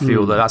 I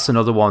feel that's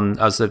another one,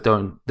 as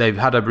they've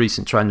had a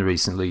recent trend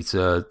recently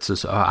to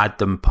sort of add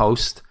them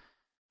post,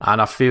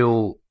 and I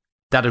feel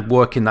that'd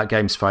work in that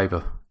game's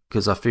favour.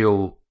 Because I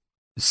feel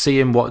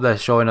seeing what they're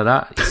showing of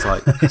that, it's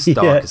like, it's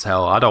dark as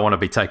hell. I don't want to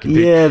be taking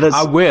pictures. Yeah,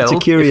 I will. It's a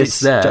curious if it's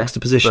there,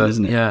 juxtaposition,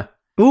 isn't it? Yeah.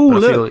 Oh,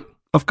 look,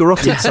 I've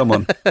garroted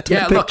someone.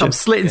 Look, I'm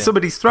slitting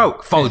somebody's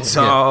throat.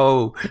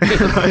 Photo.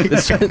 Maybe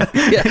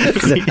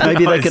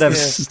they could have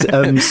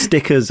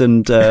stickers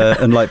and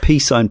like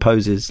peace sign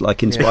poses,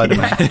 like in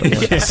Spider-Man.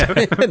 This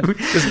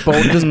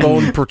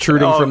bone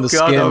protruding from the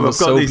skin was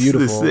so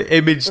beautiful. This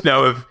image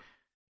now of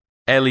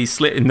Ellie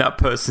slitting that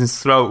person's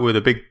throat with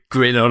a big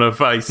grin on her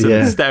face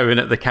and staring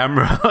at the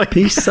camera. Like,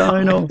 peace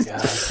sign.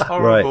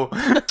 Horrible.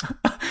 Right.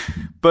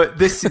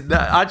 But it's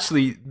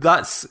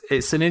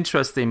an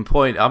interesting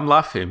point. I'm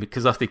laughing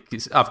because I think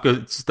I've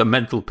got just the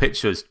mental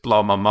pictures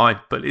blow my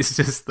mind, but it's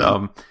just,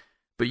 but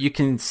you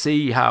can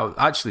see how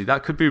actually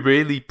that could be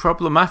really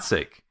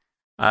problematic.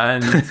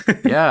 And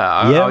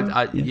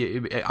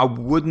I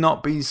would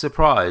not be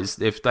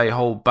surprised if they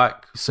hold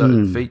back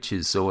certain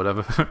features or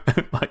whatever.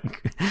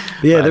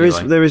 There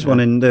is one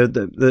in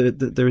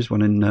there is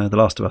one in The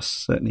Last of Us,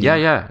 certainly.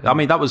 Yeah. I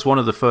mean, that was one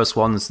of the first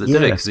ones that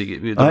did it, because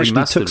the I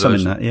actually took some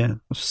version. in that. Yeah,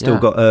 I've still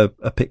got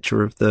a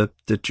picture of the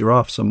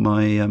giraffes on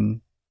my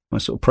my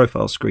sort of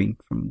profile screen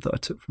that I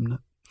took from that.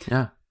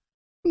 Yeah.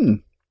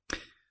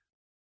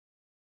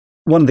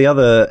 One of the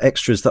other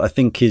extras that I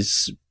think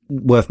is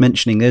worth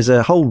mentioning, there's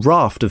a whole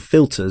raft of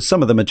filters.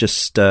 Some of them are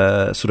just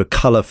sort of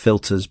color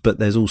filters, but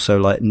there's also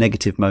like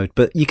negative mode.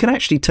 But you can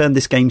actually turn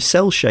this game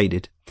cell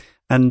shaded.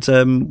 And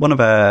one of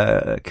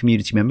our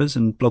community members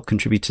and blog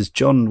contributors,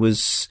 John,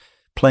 was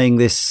playing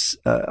this.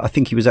 I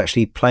think he was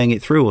actually playing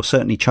it through, or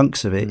certainly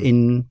chunks of it,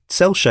 in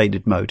cell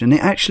shaded mode. And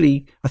it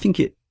actually, I think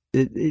it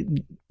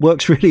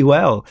works really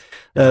well.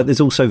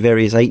 There's also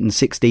various 8 and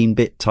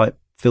 16-bit type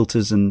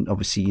filters, and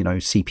obviously,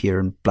 sepia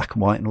and black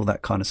and white and all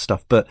that kind of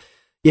stuff. But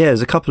yeah,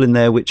 there's a couple in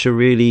there which are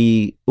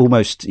really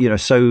almost,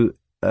 so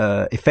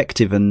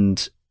effective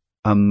and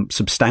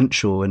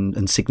substantial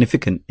and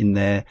significant in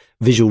their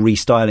visual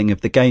restyling of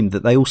the game,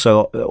 that they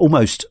also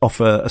almost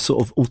offer a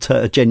sort of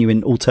a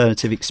genuine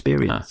alternative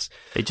experience.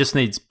 It just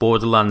needs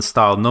Borderlands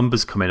style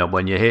numbers coming up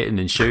when you're hitting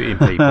and shooting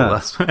people.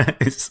 That's what it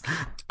is.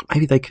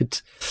 Maybe they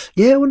could.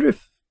 Yeah, I wonder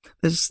if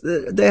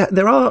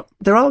there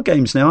are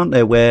games now, aren't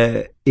there,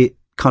 where it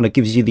kind of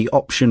gives you the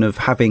option of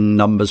having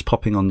numbers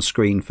popping on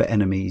screen for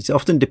enemies. It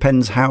often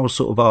depends how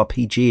sort of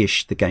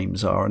RPG-ish the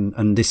games are,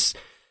 and these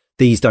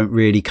don't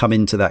really come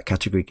into that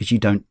category because you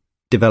don't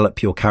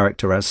develop your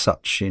character as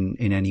such in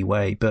any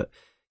way. But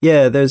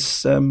yeah, there's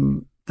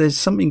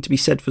something to be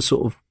said for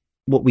sort of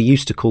what we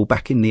used to call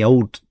back in the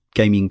old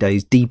gaming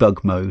days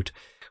debug mode,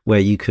 where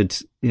you could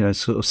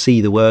sort of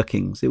see the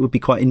workings. It would be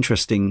quite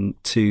interesting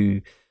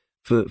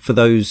for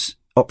those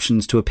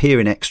options to appear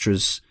in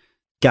extras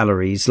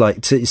galleries,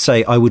 like to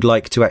say I would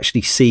like to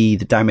actually see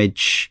the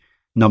damage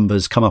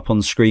numbers come up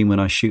on screen when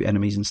I shoot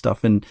enemies and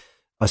stuff. And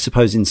I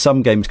suppose in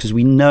some games, because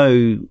we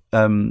know,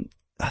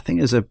 I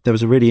think there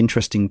was a really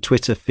interesting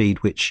Twitter feed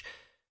or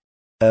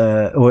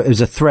it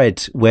was a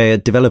thread where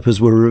developers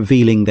were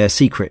revealing their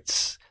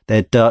secrets,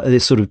 their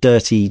sort of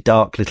dirty,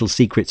 dark little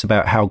secrets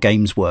about how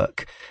games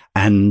work.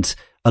 And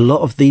a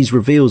lot of these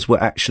reveals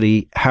were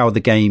actually how the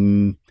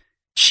game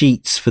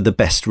cheats for the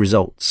best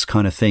results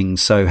kind of thing.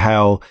 So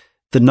how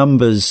the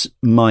numbers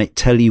might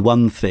tell you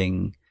one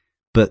thing,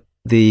 but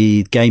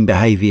the game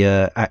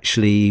behavior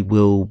actually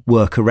will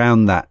work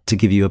around that to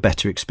give you a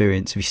better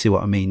experience, if you see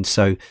what I mean.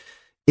 So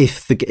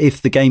if the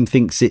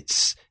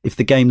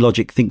game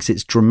logic thinks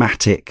it's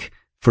dramatic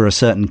for a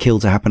certain kill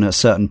to happen at a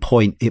certain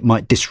point, it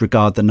might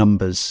disregard the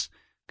numbers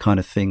kind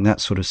of thing,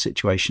 that sort of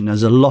situation.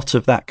 There's a lot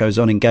of that goes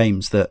on in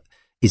games that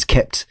is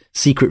kept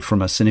secret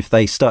from us. And if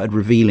they started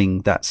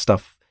revealing that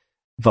stuff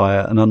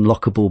via an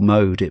unlockable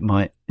mode, it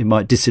might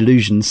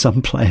disillusion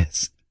some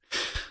players.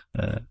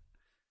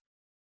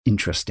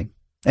 Interesting.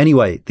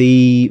 Anyway,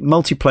 the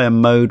multiplayer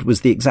mode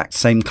was the exact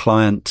same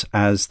client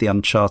as the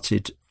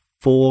Uncharted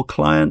 4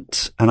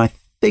 client. And I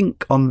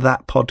think on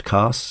that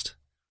podcast,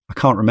 I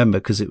can't remember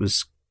because it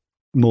was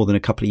more than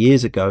a couple of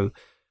years ago,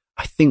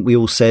 I think we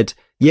all said,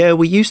 yeah,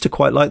 we used to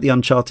quite like the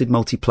Uncharted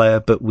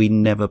multiplayer, but we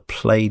never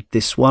played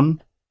this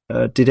one.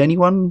 Did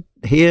anyone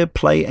here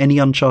play any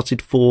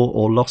Uncharted 4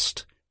 or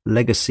Lost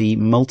Legacy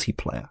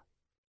multiplayer?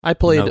 I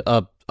played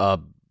a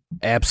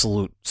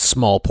absolute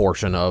small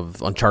portion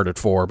of Uncharted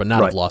 4, but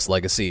not of Lost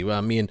Legacy.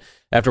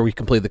 After we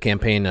completed the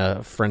campaign,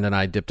 a friend and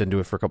I dipped into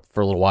it for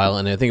a little while,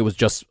 and I think it was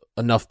just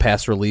enough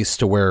past release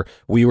to where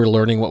we were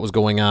learning what was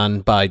going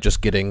on by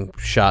just getting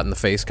shot in the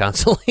face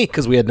constantly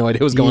because we had no idea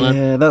what was going on.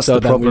 Yeah, that's so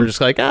the problem. We were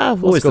just like,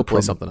 let's go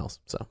play something else.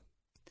 So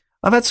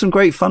I've had some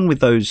great fun with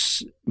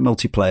those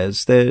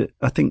multiplayers.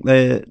 I think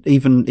they're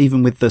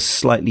even with the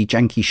slightly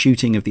janky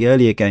shooting of the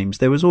earlier games,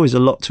 there was always a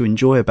lot to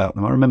enjoy about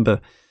them. I remember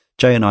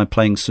Jay and I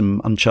playing some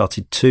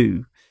Uncharted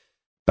 2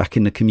 back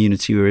in the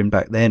community we were in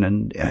back then,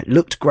 and it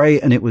looked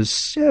great, and it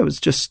was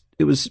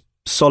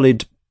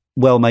solid,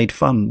 well-made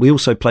fun. We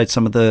also played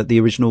some of the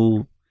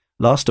original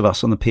Last of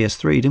Us on the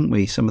PS3, didn't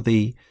we? Some of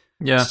the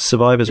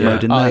survivors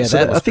mode in that. Yeah, so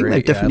that I think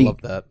they've definitely I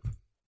love that.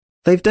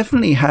 They've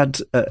definitely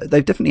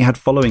had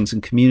followings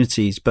and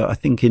communities, but I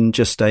think in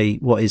just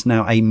what is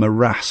now a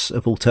morass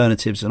of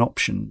alternatives and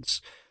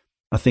options,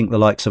 I think the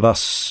likes of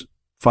us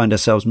find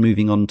ourselves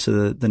moving on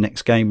to the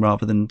next game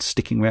rather than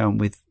sticking around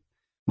with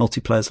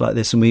multiplayers like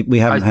this, and we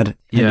haven't had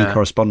any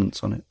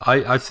correspondence on it.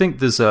 I think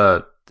there's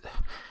a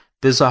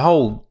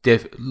whole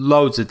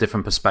loads of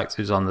different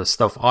perspectives on this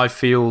stuff. I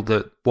feel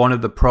that one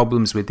of the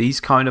problems with these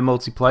kind of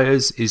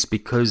multiplayers is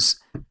because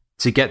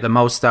to get the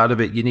most out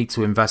of it, you need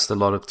to invest a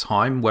lot of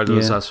time,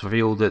 whereas I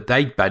feel that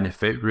they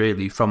benefit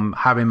really from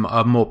having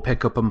a more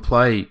pick up and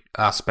play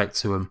aspect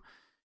to them.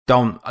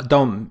 I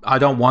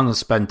don't want to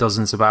spend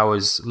dozens of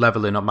hours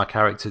leveling up my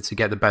character to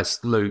get the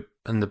best loot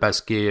and the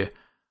best gear.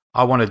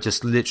 I want to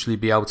just literally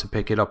be able to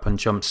pick it up and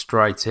jump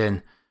straight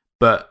in.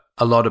 But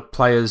a lot of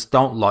players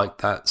don't like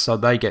that, so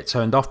they get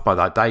turned off by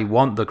that. They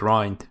want the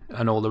grind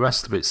and all the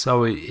rest of it.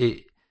 So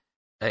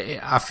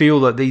I feel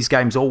that these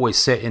games always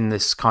sit in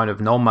this kind of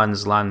no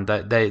man's land.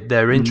 That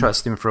they're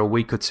interesting for a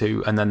week or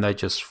two, and then they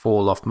just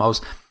fall off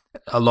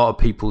a lot of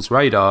people's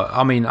radar.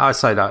 I mean, I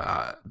say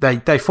that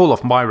they fall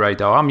off my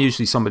radar. I'm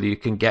usually somebody who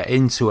can get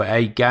into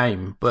a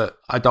game, but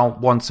I don't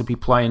want to be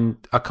playing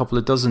a couple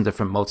of dozen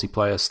different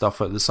multiplayer stuff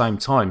at the same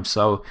time.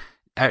 So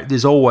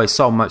there's always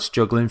so much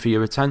juggling for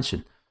your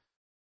attention.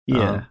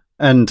 Yeah,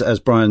 and as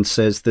Brian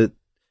says, that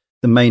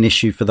the main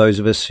issue for those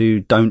of us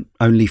who don't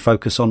only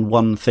focus on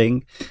one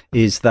thing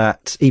is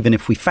that even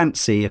if we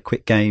fancy a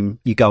quick game,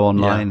 you go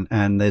online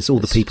and there's all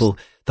the people,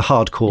 the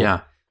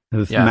hardcore,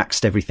 who've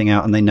maxed everything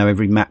out and they know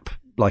every map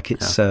like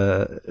it's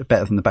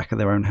better than the back of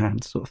their own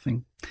hand, sort of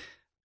thing.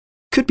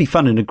 Could be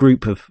fun in a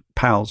group of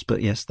pals,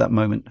 but yes, that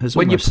moment has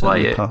when you almost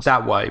play it passed.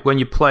 That way. When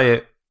you play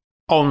it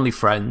only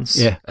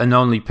friends and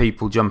only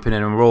people jumping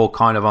in and we're all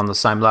kind of on the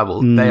same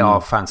level, they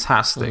are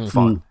fantastic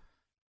fun.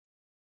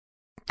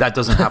 That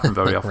doesn't happen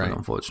very often,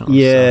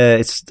 unfortunately.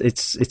 Yeah, so.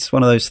 It's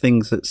one of those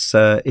things that's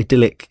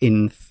idyllic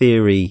in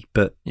theory,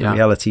 but the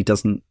reality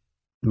doesn't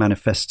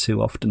manifest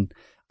too often.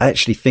 I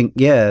actually think,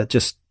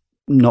 just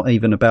not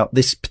even about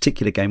this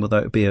particular game, although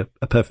it would be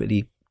a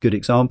perfectly good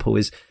example,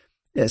 is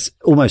it's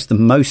almost the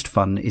most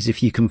fun is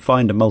if you can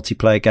find a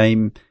multiplayer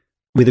game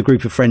with a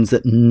group of friends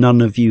that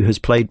none of you has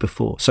played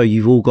before. So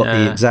you've all got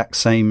the exact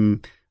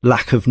same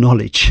lack of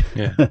knowledge.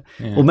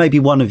 Or maybe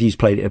one of you's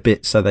played it a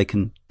bit so they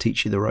can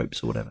teach you the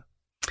ropes or whatever.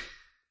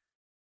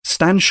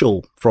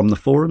 Stanshall from the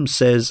forum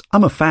says,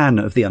 I'm a fan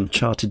of the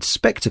Uncharted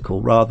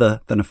spectacle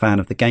rather than a fan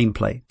of the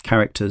gameplay,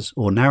 characters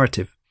or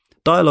narrative.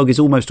 Dialogue is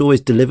almost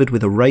always delivered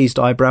with a raised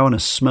eyebrow and a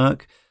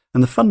smirk,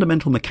 and the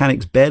fundamental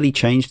mechanics barely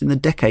changed in the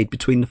decade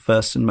between the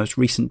first and most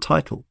recent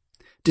title.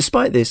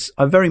 Despite this,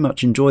 I very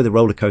much enjoy the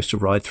roller coaster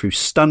ride through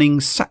stunning,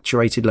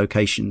 saturated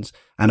locations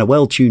and a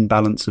well-tuned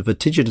balance of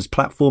vertiginous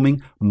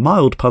platforming,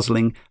 mild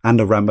puzzling,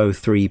 and a Rambo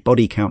 3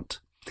 body count.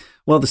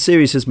 While the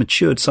series has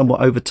matured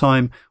somewhat over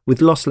time,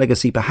 with Lost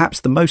Legacy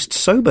perhaps the most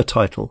sober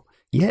title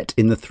yet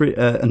in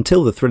the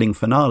until the thrilling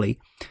finale,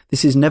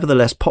 this is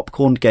nevertheless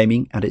popcorn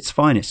gaming at its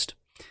finest.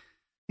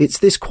 It's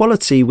this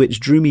quality which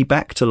drew me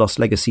back to Lost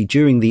Legacy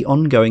during the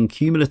ongoing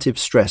cumulative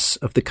stress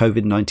of the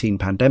COVID-19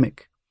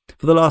 pandemic.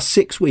 For the last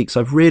 6 weeks,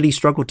 I've really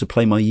struggled to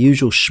play my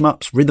usual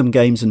shmups, rhythm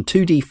games and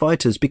 2D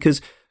fighters because,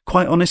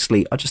 quite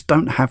honestly, I just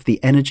don't have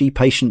the energy,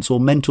 patience or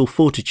mental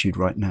fortitude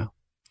right now.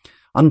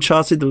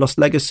 Uncharted The Lost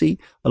Legacy,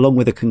 along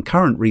with a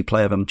concurrent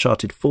replay of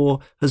Uncharted 4,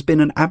 has been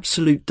an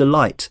absolute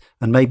delight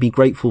and made me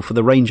grateful for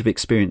the range of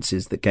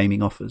experiences that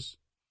gaming offers.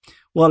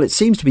 While it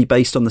seems to be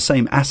based on the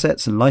same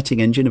assets and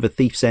lighting engine of A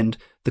Thief's End,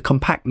 the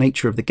compact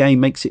nature of the game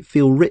makes it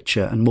feel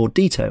richer and more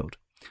detailed.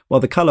 While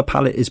the colour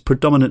palette is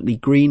predominantly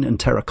green and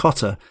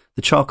terracotta,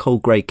 the charcoal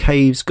grey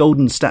caves,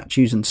 golden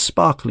statues and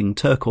sparkling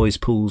turquoise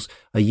pools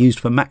are used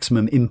for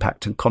maximum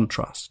impact and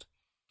contrast.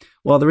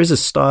 While there is a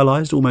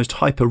stylised, almost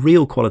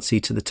hyper-real quality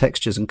to the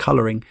textures and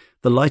colouring,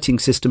 the lighting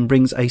system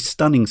brings a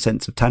stunning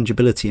sense of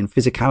tangibility and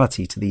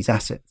physicality to these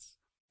assets.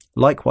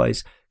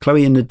 Likewise,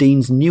 Chloe and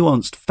Nadine's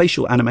nuanced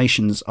facial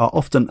animations are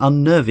often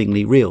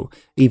unnervingly real,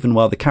 even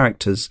while the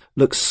characters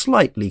look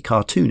slightly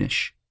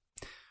cartoonish.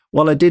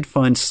 While I did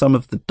find some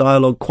of the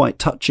dialogue quite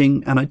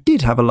touching, and I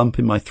did have a lump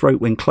in my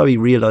throat when Chloe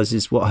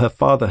realises what her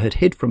father had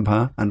hid from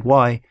her and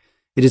why,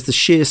 it is the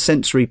sheer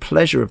sensory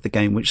pleasure of the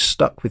game which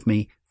stuck with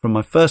me from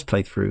my first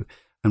playthrough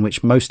and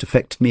which most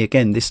affected me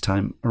again this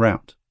time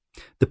around.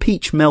 The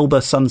peach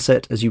Melba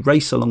sunset as you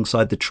race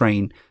alongside the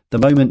train, the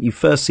moment you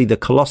first see the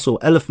colossal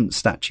elephant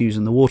statues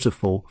and the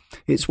waterfall,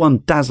 it's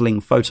one dazzling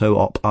photo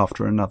op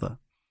after another.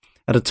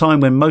 At a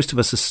time when most of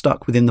us are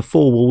stuck within the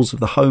four walls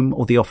of the home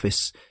or the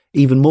office,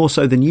 even more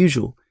so than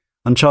usual,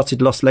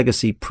 Uncharted Lost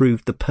Legacy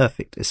proved the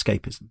perfect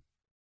escapism.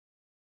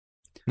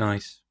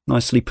 Nice.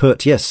 Nicely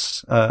put.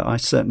 Yes, I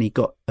certainly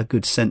got a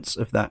good sense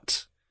of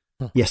that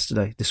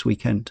this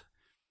weekend.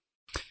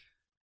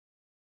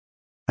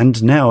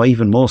 And now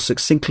even more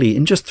succinctly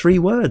in just 3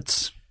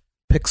 words.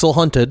 Pixel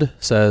Hunted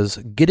says,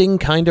 getting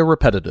kinda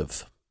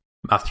repetitive.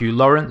 Matthew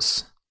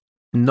Lawrence,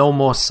 no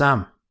more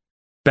Sam.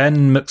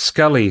 Ben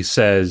McScully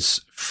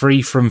says,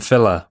 free from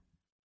filler.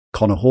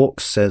 Connor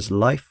Hawkes says,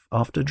 life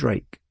after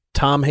Drake.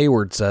 Tom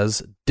Hayward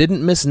says,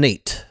 didn't miss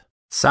Nate.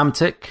 Sam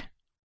Tick,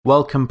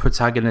 welcome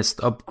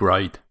protagonist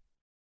upgrade.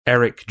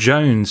 Eric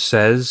Jones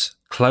says,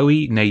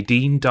 Chloe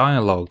Nadine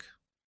dialogue.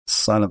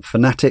 Silent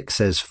Fanatic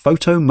says,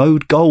 photo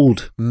mode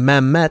gold.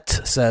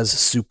 Mehmet says,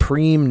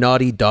 supreme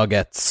naughty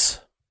dogettes.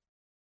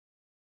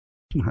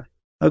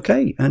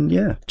 Okay,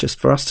 and just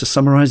for us to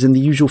summarise in the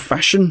usual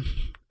fashion,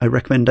 a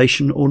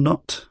recommendation or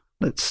not.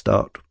 Let's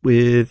start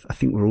with, I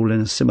think we're all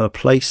in a similar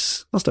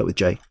place. I'll start with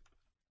Jay.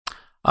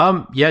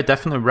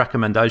 Definitely a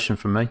recommendation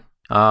from me.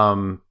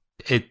 I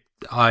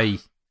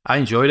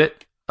enjoyed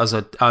it as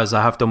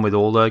I have done with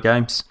all their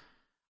games.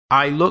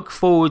 I look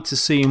forward to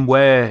seeing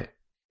where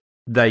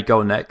they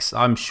go next.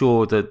 I'm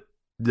sure that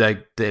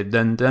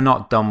they're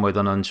not done with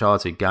an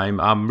Uncharted game.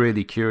 I'm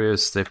really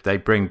curious if they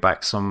bring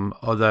back some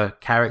other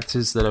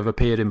characters that have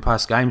appeared in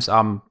past games.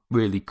 I'm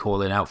really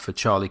calling out for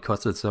Charlie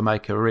Cutter to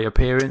make a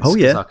reappearance. Oh,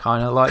 yeah. Because I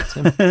kind of liked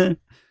him.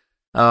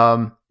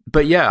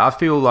 But yeah, I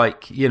feel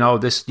like,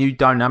 this new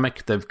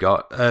dynamic they've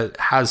got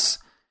has,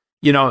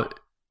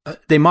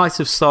 they might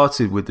have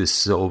started with this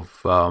sort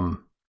of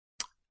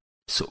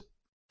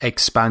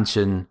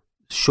expansion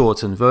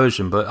shortened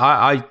version, but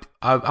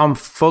I'm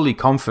fully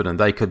confident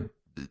they could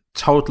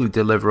totally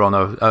deliver on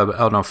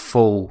a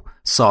full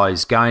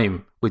size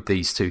game with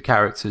these two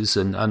characters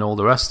and all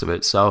the rest of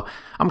it. So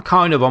I'm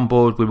kind of on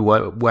board with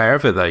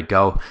wherever they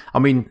go. I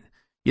mean,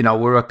 you know,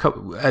 we're at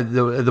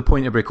the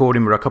point of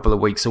recording, we're a couple of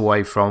weeks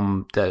away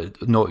from the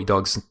Naughty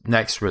Dog's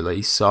next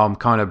release. So I'm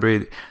kind of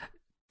really,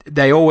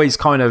 they always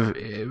kind of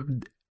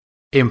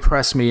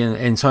impress me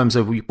in terms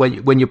of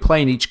when you're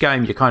playing each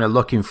game, you're kind of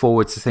looking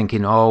forward to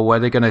thinking, oh, where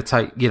they're going to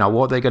take, you know,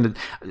 what they're going to.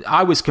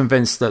 I was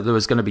convinced that there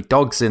was going to be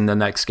dogs in the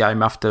next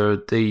game after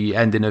the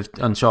ending of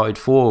Uncharted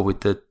 4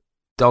 with the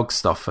dog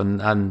stuff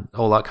and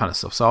all that kind of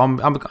stuff. So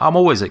I'm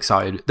always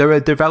excited. They're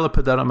a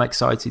developer that I'm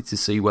excited to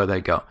see where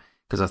they go,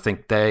 because I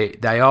think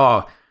they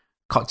are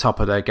top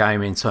of their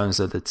game in terms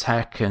of the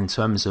tech, in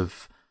terms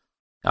of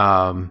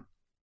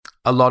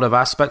a lot of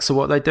aspects of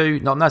what they do,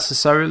 not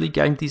necessarily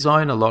game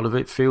design. A lot of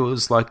it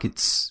feels like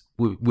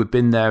we've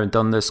been there and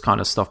done this kind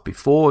of stuff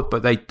before,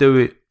 but they do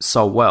it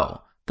so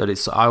well that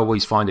I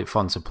always find it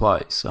fun to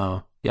play.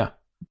 So, yeah.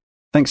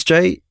 Thanks,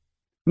 Jay.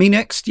 Me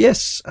next?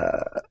 Yes.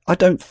 I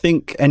don't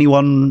think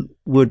anyone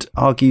would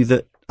argue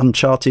that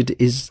Uncharted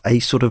is a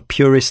sort of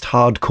purist,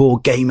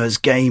 hardcore gamer's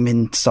game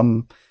in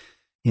some,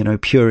 you know,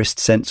 purist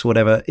sense or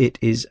whatever. It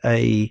is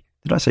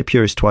did I say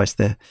purist twice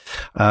there?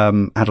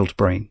 Adult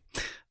brain.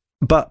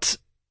 But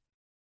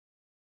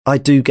I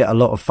do get a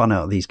lot of fun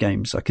out of these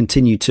games. I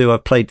continue to.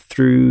 I've played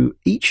through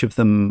each of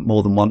them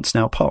more than once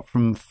now, apart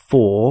from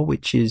 4,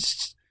 which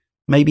is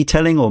maybe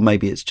telling, or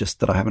maybe it's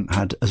just that I haven't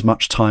had as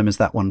much time as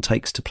that one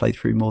takes to play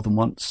through more than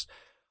once.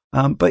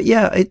 But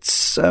yeah,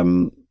 it's,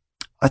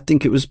 I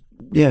think it was,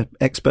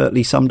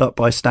 expertly summed up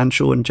by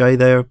Stanshall and Jay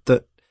there,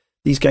 that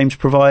these games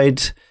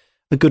provide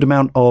a good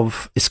amount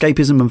of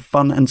escapism and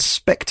fun and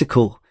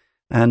spectacle.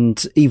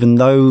 And even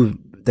though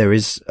there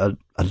is a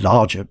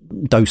larger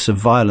dose of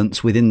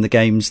violence within the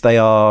games, they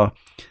are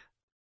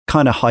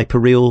kind of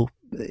hyper-real.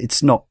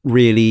 It's not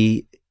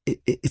really,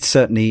 it's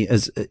certainly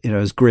as, you know,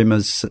 as grim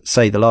as,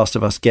 say, The Last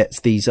of Us gets.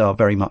 These are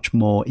very much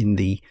more in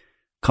the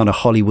kind of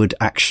Hollywood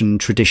action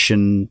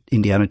tradition,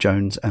 Indiana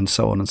Jones and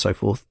so on and so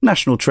forth.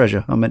 National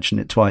Treasure, I mentioned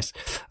it twice.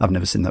 I've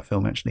never seen that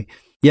film, actually.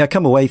 Yeah, I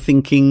come away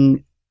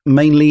thinking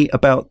mainly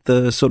about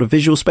the sort of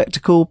visual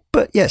spectacle,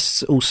 but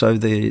yes, also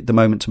the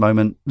moment to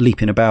moment,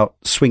 leaping about,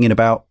 swinging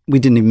about. We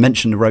didn't even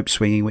mention the rope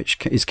swinging, which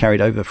is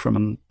carried over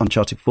from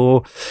Uncharted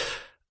 4.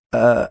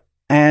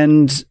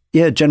 And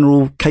yeah,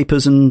 general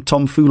capers and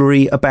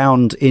tomfoolery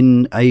abound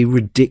in a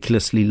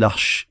ridiculously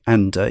lush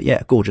and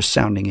gorgeous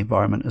sounding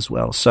environment as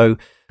well. So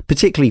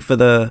particularly for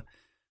the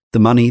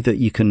money that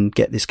you can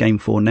get this game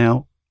for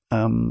now,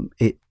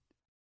 it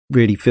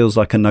really feels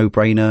like a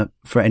no-brainer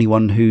for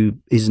anyone who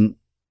isn't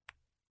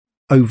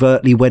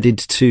overtly wedded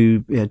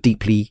to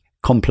deeply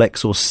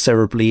complex or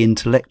cerebrally,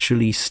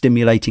 intellectually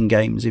stimulating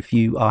games. If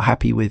you are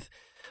happy with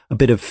a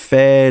bit of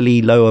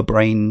fairly lower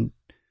brain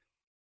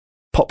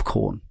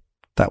popcorn,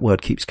 that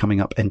word keeps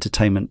coming up,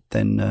 entertainment,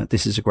 then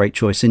this is a great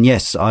choice. And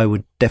yes, I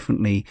would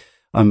definitely,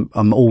 I'm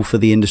all for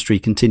the industry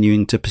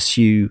continuing to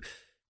pursue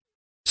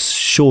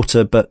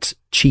shorter but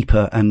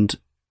cheaper and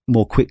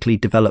more quickly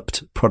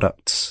developed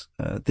products.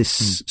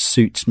 This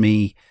suits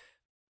me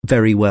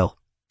very well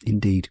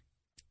indeed.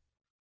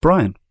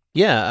 Brian.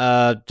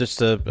 Yeah,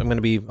 I'm going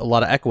to be a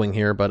lot of echoing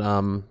here, but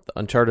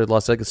Uncharted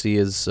Lost Legacy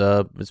is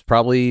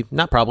probably,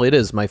 not probably, it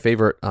is my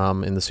favorite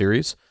in the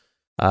series.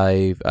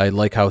 I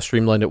like how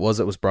streamlined it was.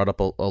 It was brought up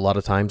a lot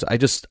of times.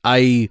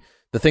 The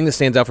thing that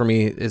stands out for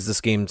me is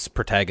this game's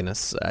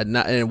protagonists. And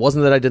it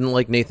wasn't that I didn't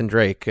like Nathan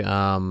Drake,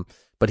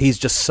 but he's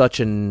just such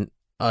a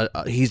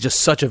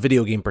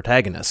video game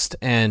protagonist.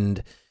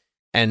 And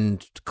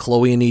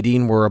Chloe and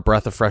Nadine were a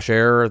breath of fresh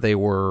air. They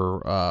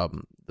were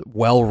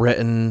well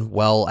written,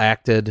 well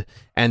acted,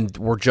 and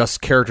were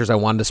just characters I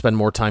wanted to spend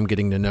more time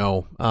getting to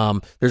know.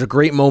 There's a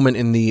great moment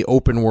in the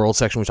open world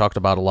section we talked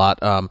about a lot,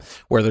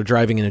 where they're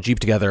driving in a Jeep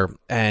together,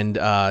 and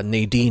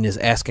Nadine is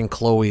asking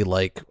Chloe,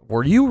 like,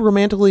 were you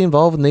romantically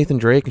involved with Nathan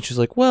Drake? And she's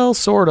like, well,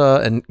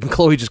 sorta. And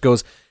Chloe just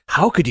goes,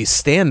 how could you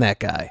stand that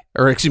guy?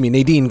 Or excuse me,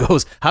 Nadine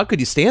goes, how could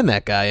you stand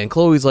that guy? And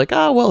Chloe's like,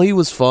 well, he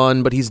was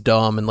fun, but he's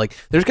dumb. And like,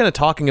 they're kind of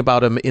talking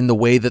about him in the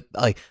way that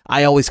like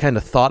I always kind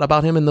of thought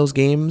about him in those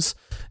games.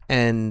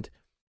 And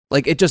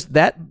like, it just,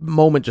 that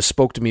moment just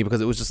spoke to me,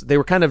 because it was just, they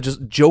were kind of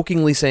just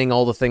jokingly saying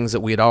all the things that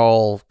we had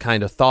all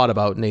kind of thought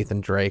about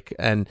Nathan Drake,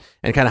 and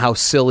kind of how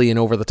silly and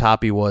over the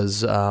top he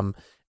was.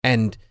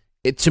 And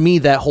it, to me,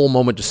 that whole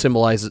moment just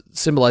symbolized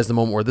the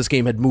moment where this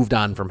game had moved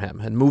on from him,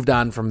 and moved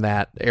on from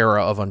that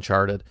era of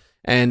Uncharted.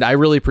 And I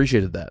really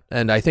appreciated that.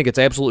 And I think it's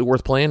absolutely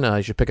worth playing.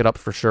 You should pick it up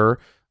for sure.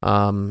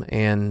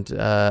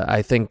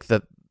 I think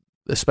that,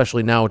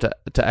 especially now, to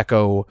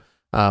echo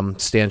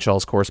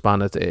Stanshall's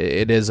correspondence,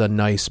 it is a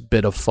nice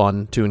bit of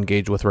fun to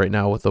engage with right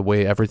now with the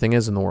way everything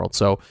is in the world.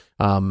 So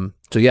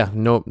yeah,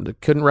 no,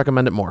 couldn't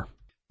recommend it more.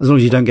 As long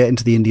as you don't get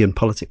into the Indian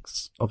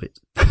politics of it,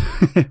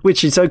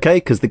 which is okay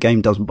because the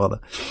game doesn't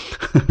bother.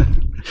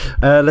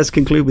 Let's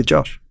conclude with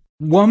Josh.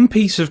 One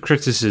piece of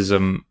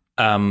criticism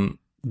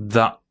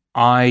that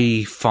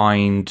I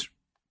find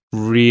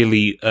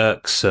really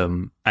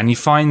irksome, and you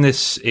find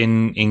this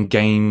in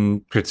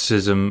game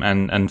criticism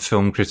and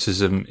film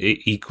criticism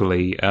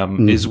equally,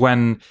 is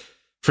when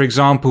for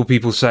example,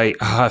 people say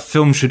a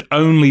film should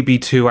only be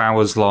 2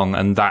 hours long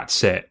and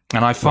that's it.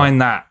 And I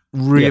find that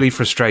really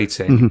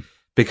frustrating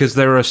because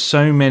there are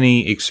so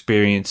many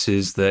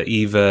experiences that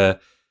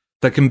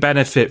that can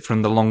benefit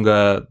from the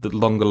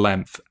longer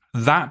length.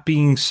 That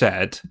being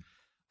said,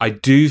 I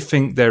do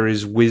think there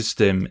is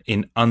wisdom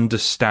in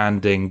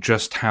understanding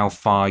just how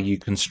far you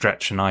can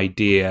stretch an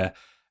idea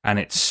and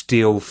it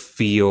still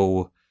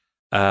feel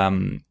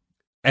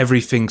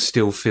everything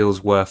still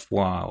feels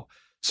worthwhile.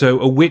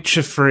 So A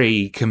Witcher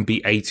 3 can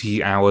be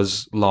 80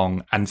 hours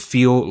long and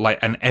feel like,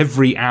 and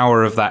every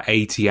hour of that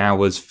 80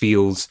 hours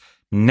feels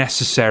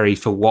necessary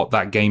for what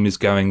that game is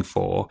going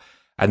for.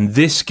 And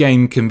this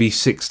game can be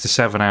 6 to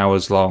 7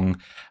 hours long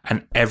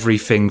and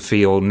everything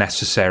feel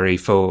necessary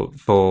for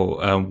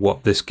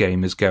what this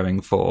game is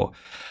going for.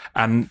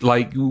 And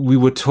like we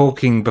were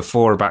talking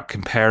before about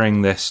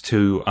comparing this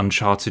to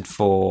Uncharted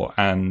 4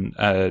 and,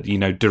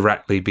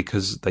 directly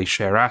because they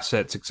share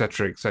assets,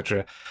 etc.,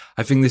 etc.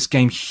 I think this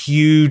game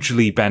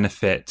hugely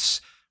benefits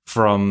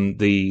from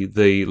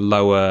the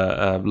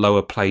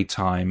lower play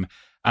time.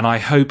 And I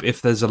hope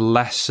if there's a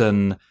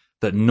lesson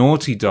that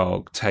Naughty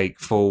Dog take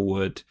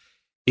forward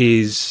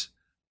is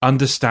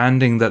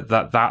understanding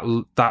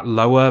that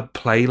lower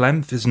play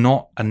length is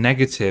not a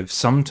negative.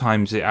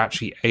 Sometimes it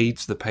actually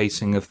aids the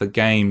pacing of the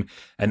game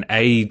and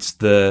aids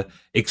the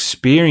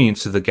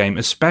experience of the game,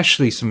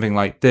 especially something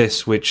like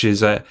this, which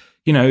is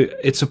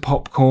it's a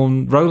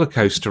popcorn roller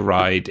coaster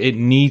ride. It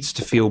needs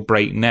to feel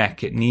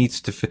breakneck. It needs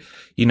to,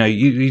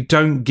 you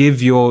don't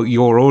give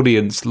your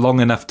audience long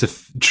enough to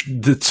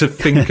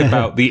think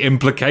about the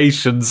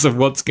implications of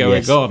what's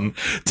going on,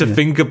 to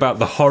think about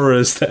the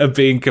horrors that are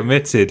being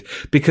committed,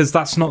 because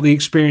that's not the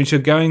experience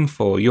you're going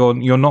for.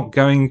 You're not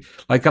going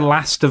like a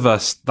Last of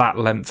Us. That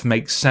length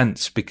makes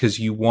sense because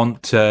you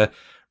want to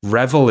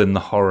revel in the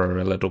horror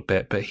a little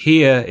bit, but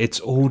here it's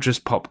all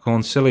just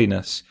popcorn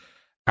silliness.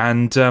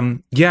 And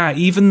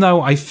even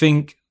though I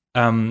think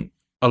the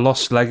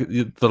Lost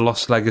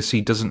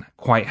Legacy doesn't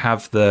quite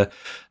have the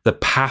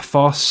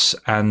pathos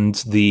and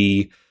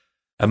the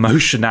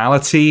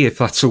emotionality, if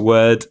that's a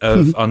word,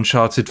 of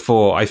Uncharted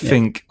 4, I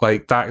think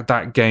like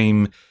that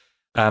game.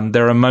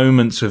 There are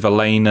moments with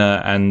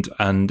Elena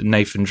and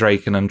Nathan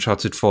Drake in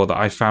Uncharted 4 that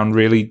I found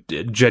really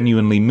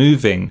genuinely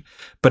moving,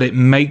 but it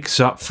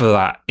makes up for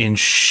that in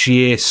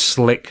sheer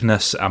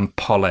slickness and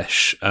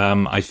polish.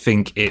 I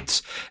think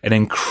it's an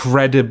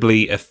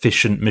incredibly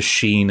efficient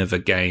machine of a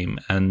game,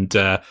 and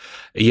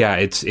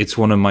it's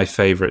one of my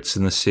favorites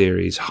in the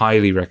series.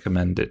 Highly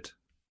recommended.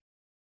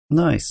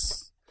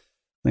 Nice.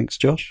 Thanks,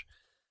 Josh.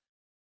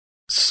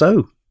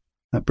 So,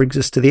 that brings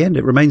us to the end.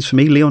 It remains for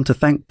me, Leon, to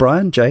thank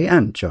Brian, Jay,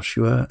 and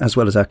Joshua, as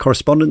well as our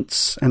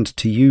correspondents, and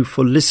to you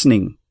for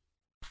listening.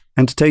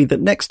 And to tell you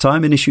that next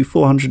time in issue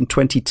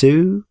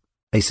 422,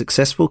 a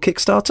successful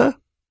Kickstarter,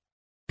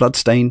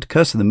 Bloodstained,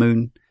 Curse of the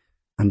Moon,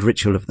 and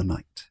Ritual of the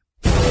Night.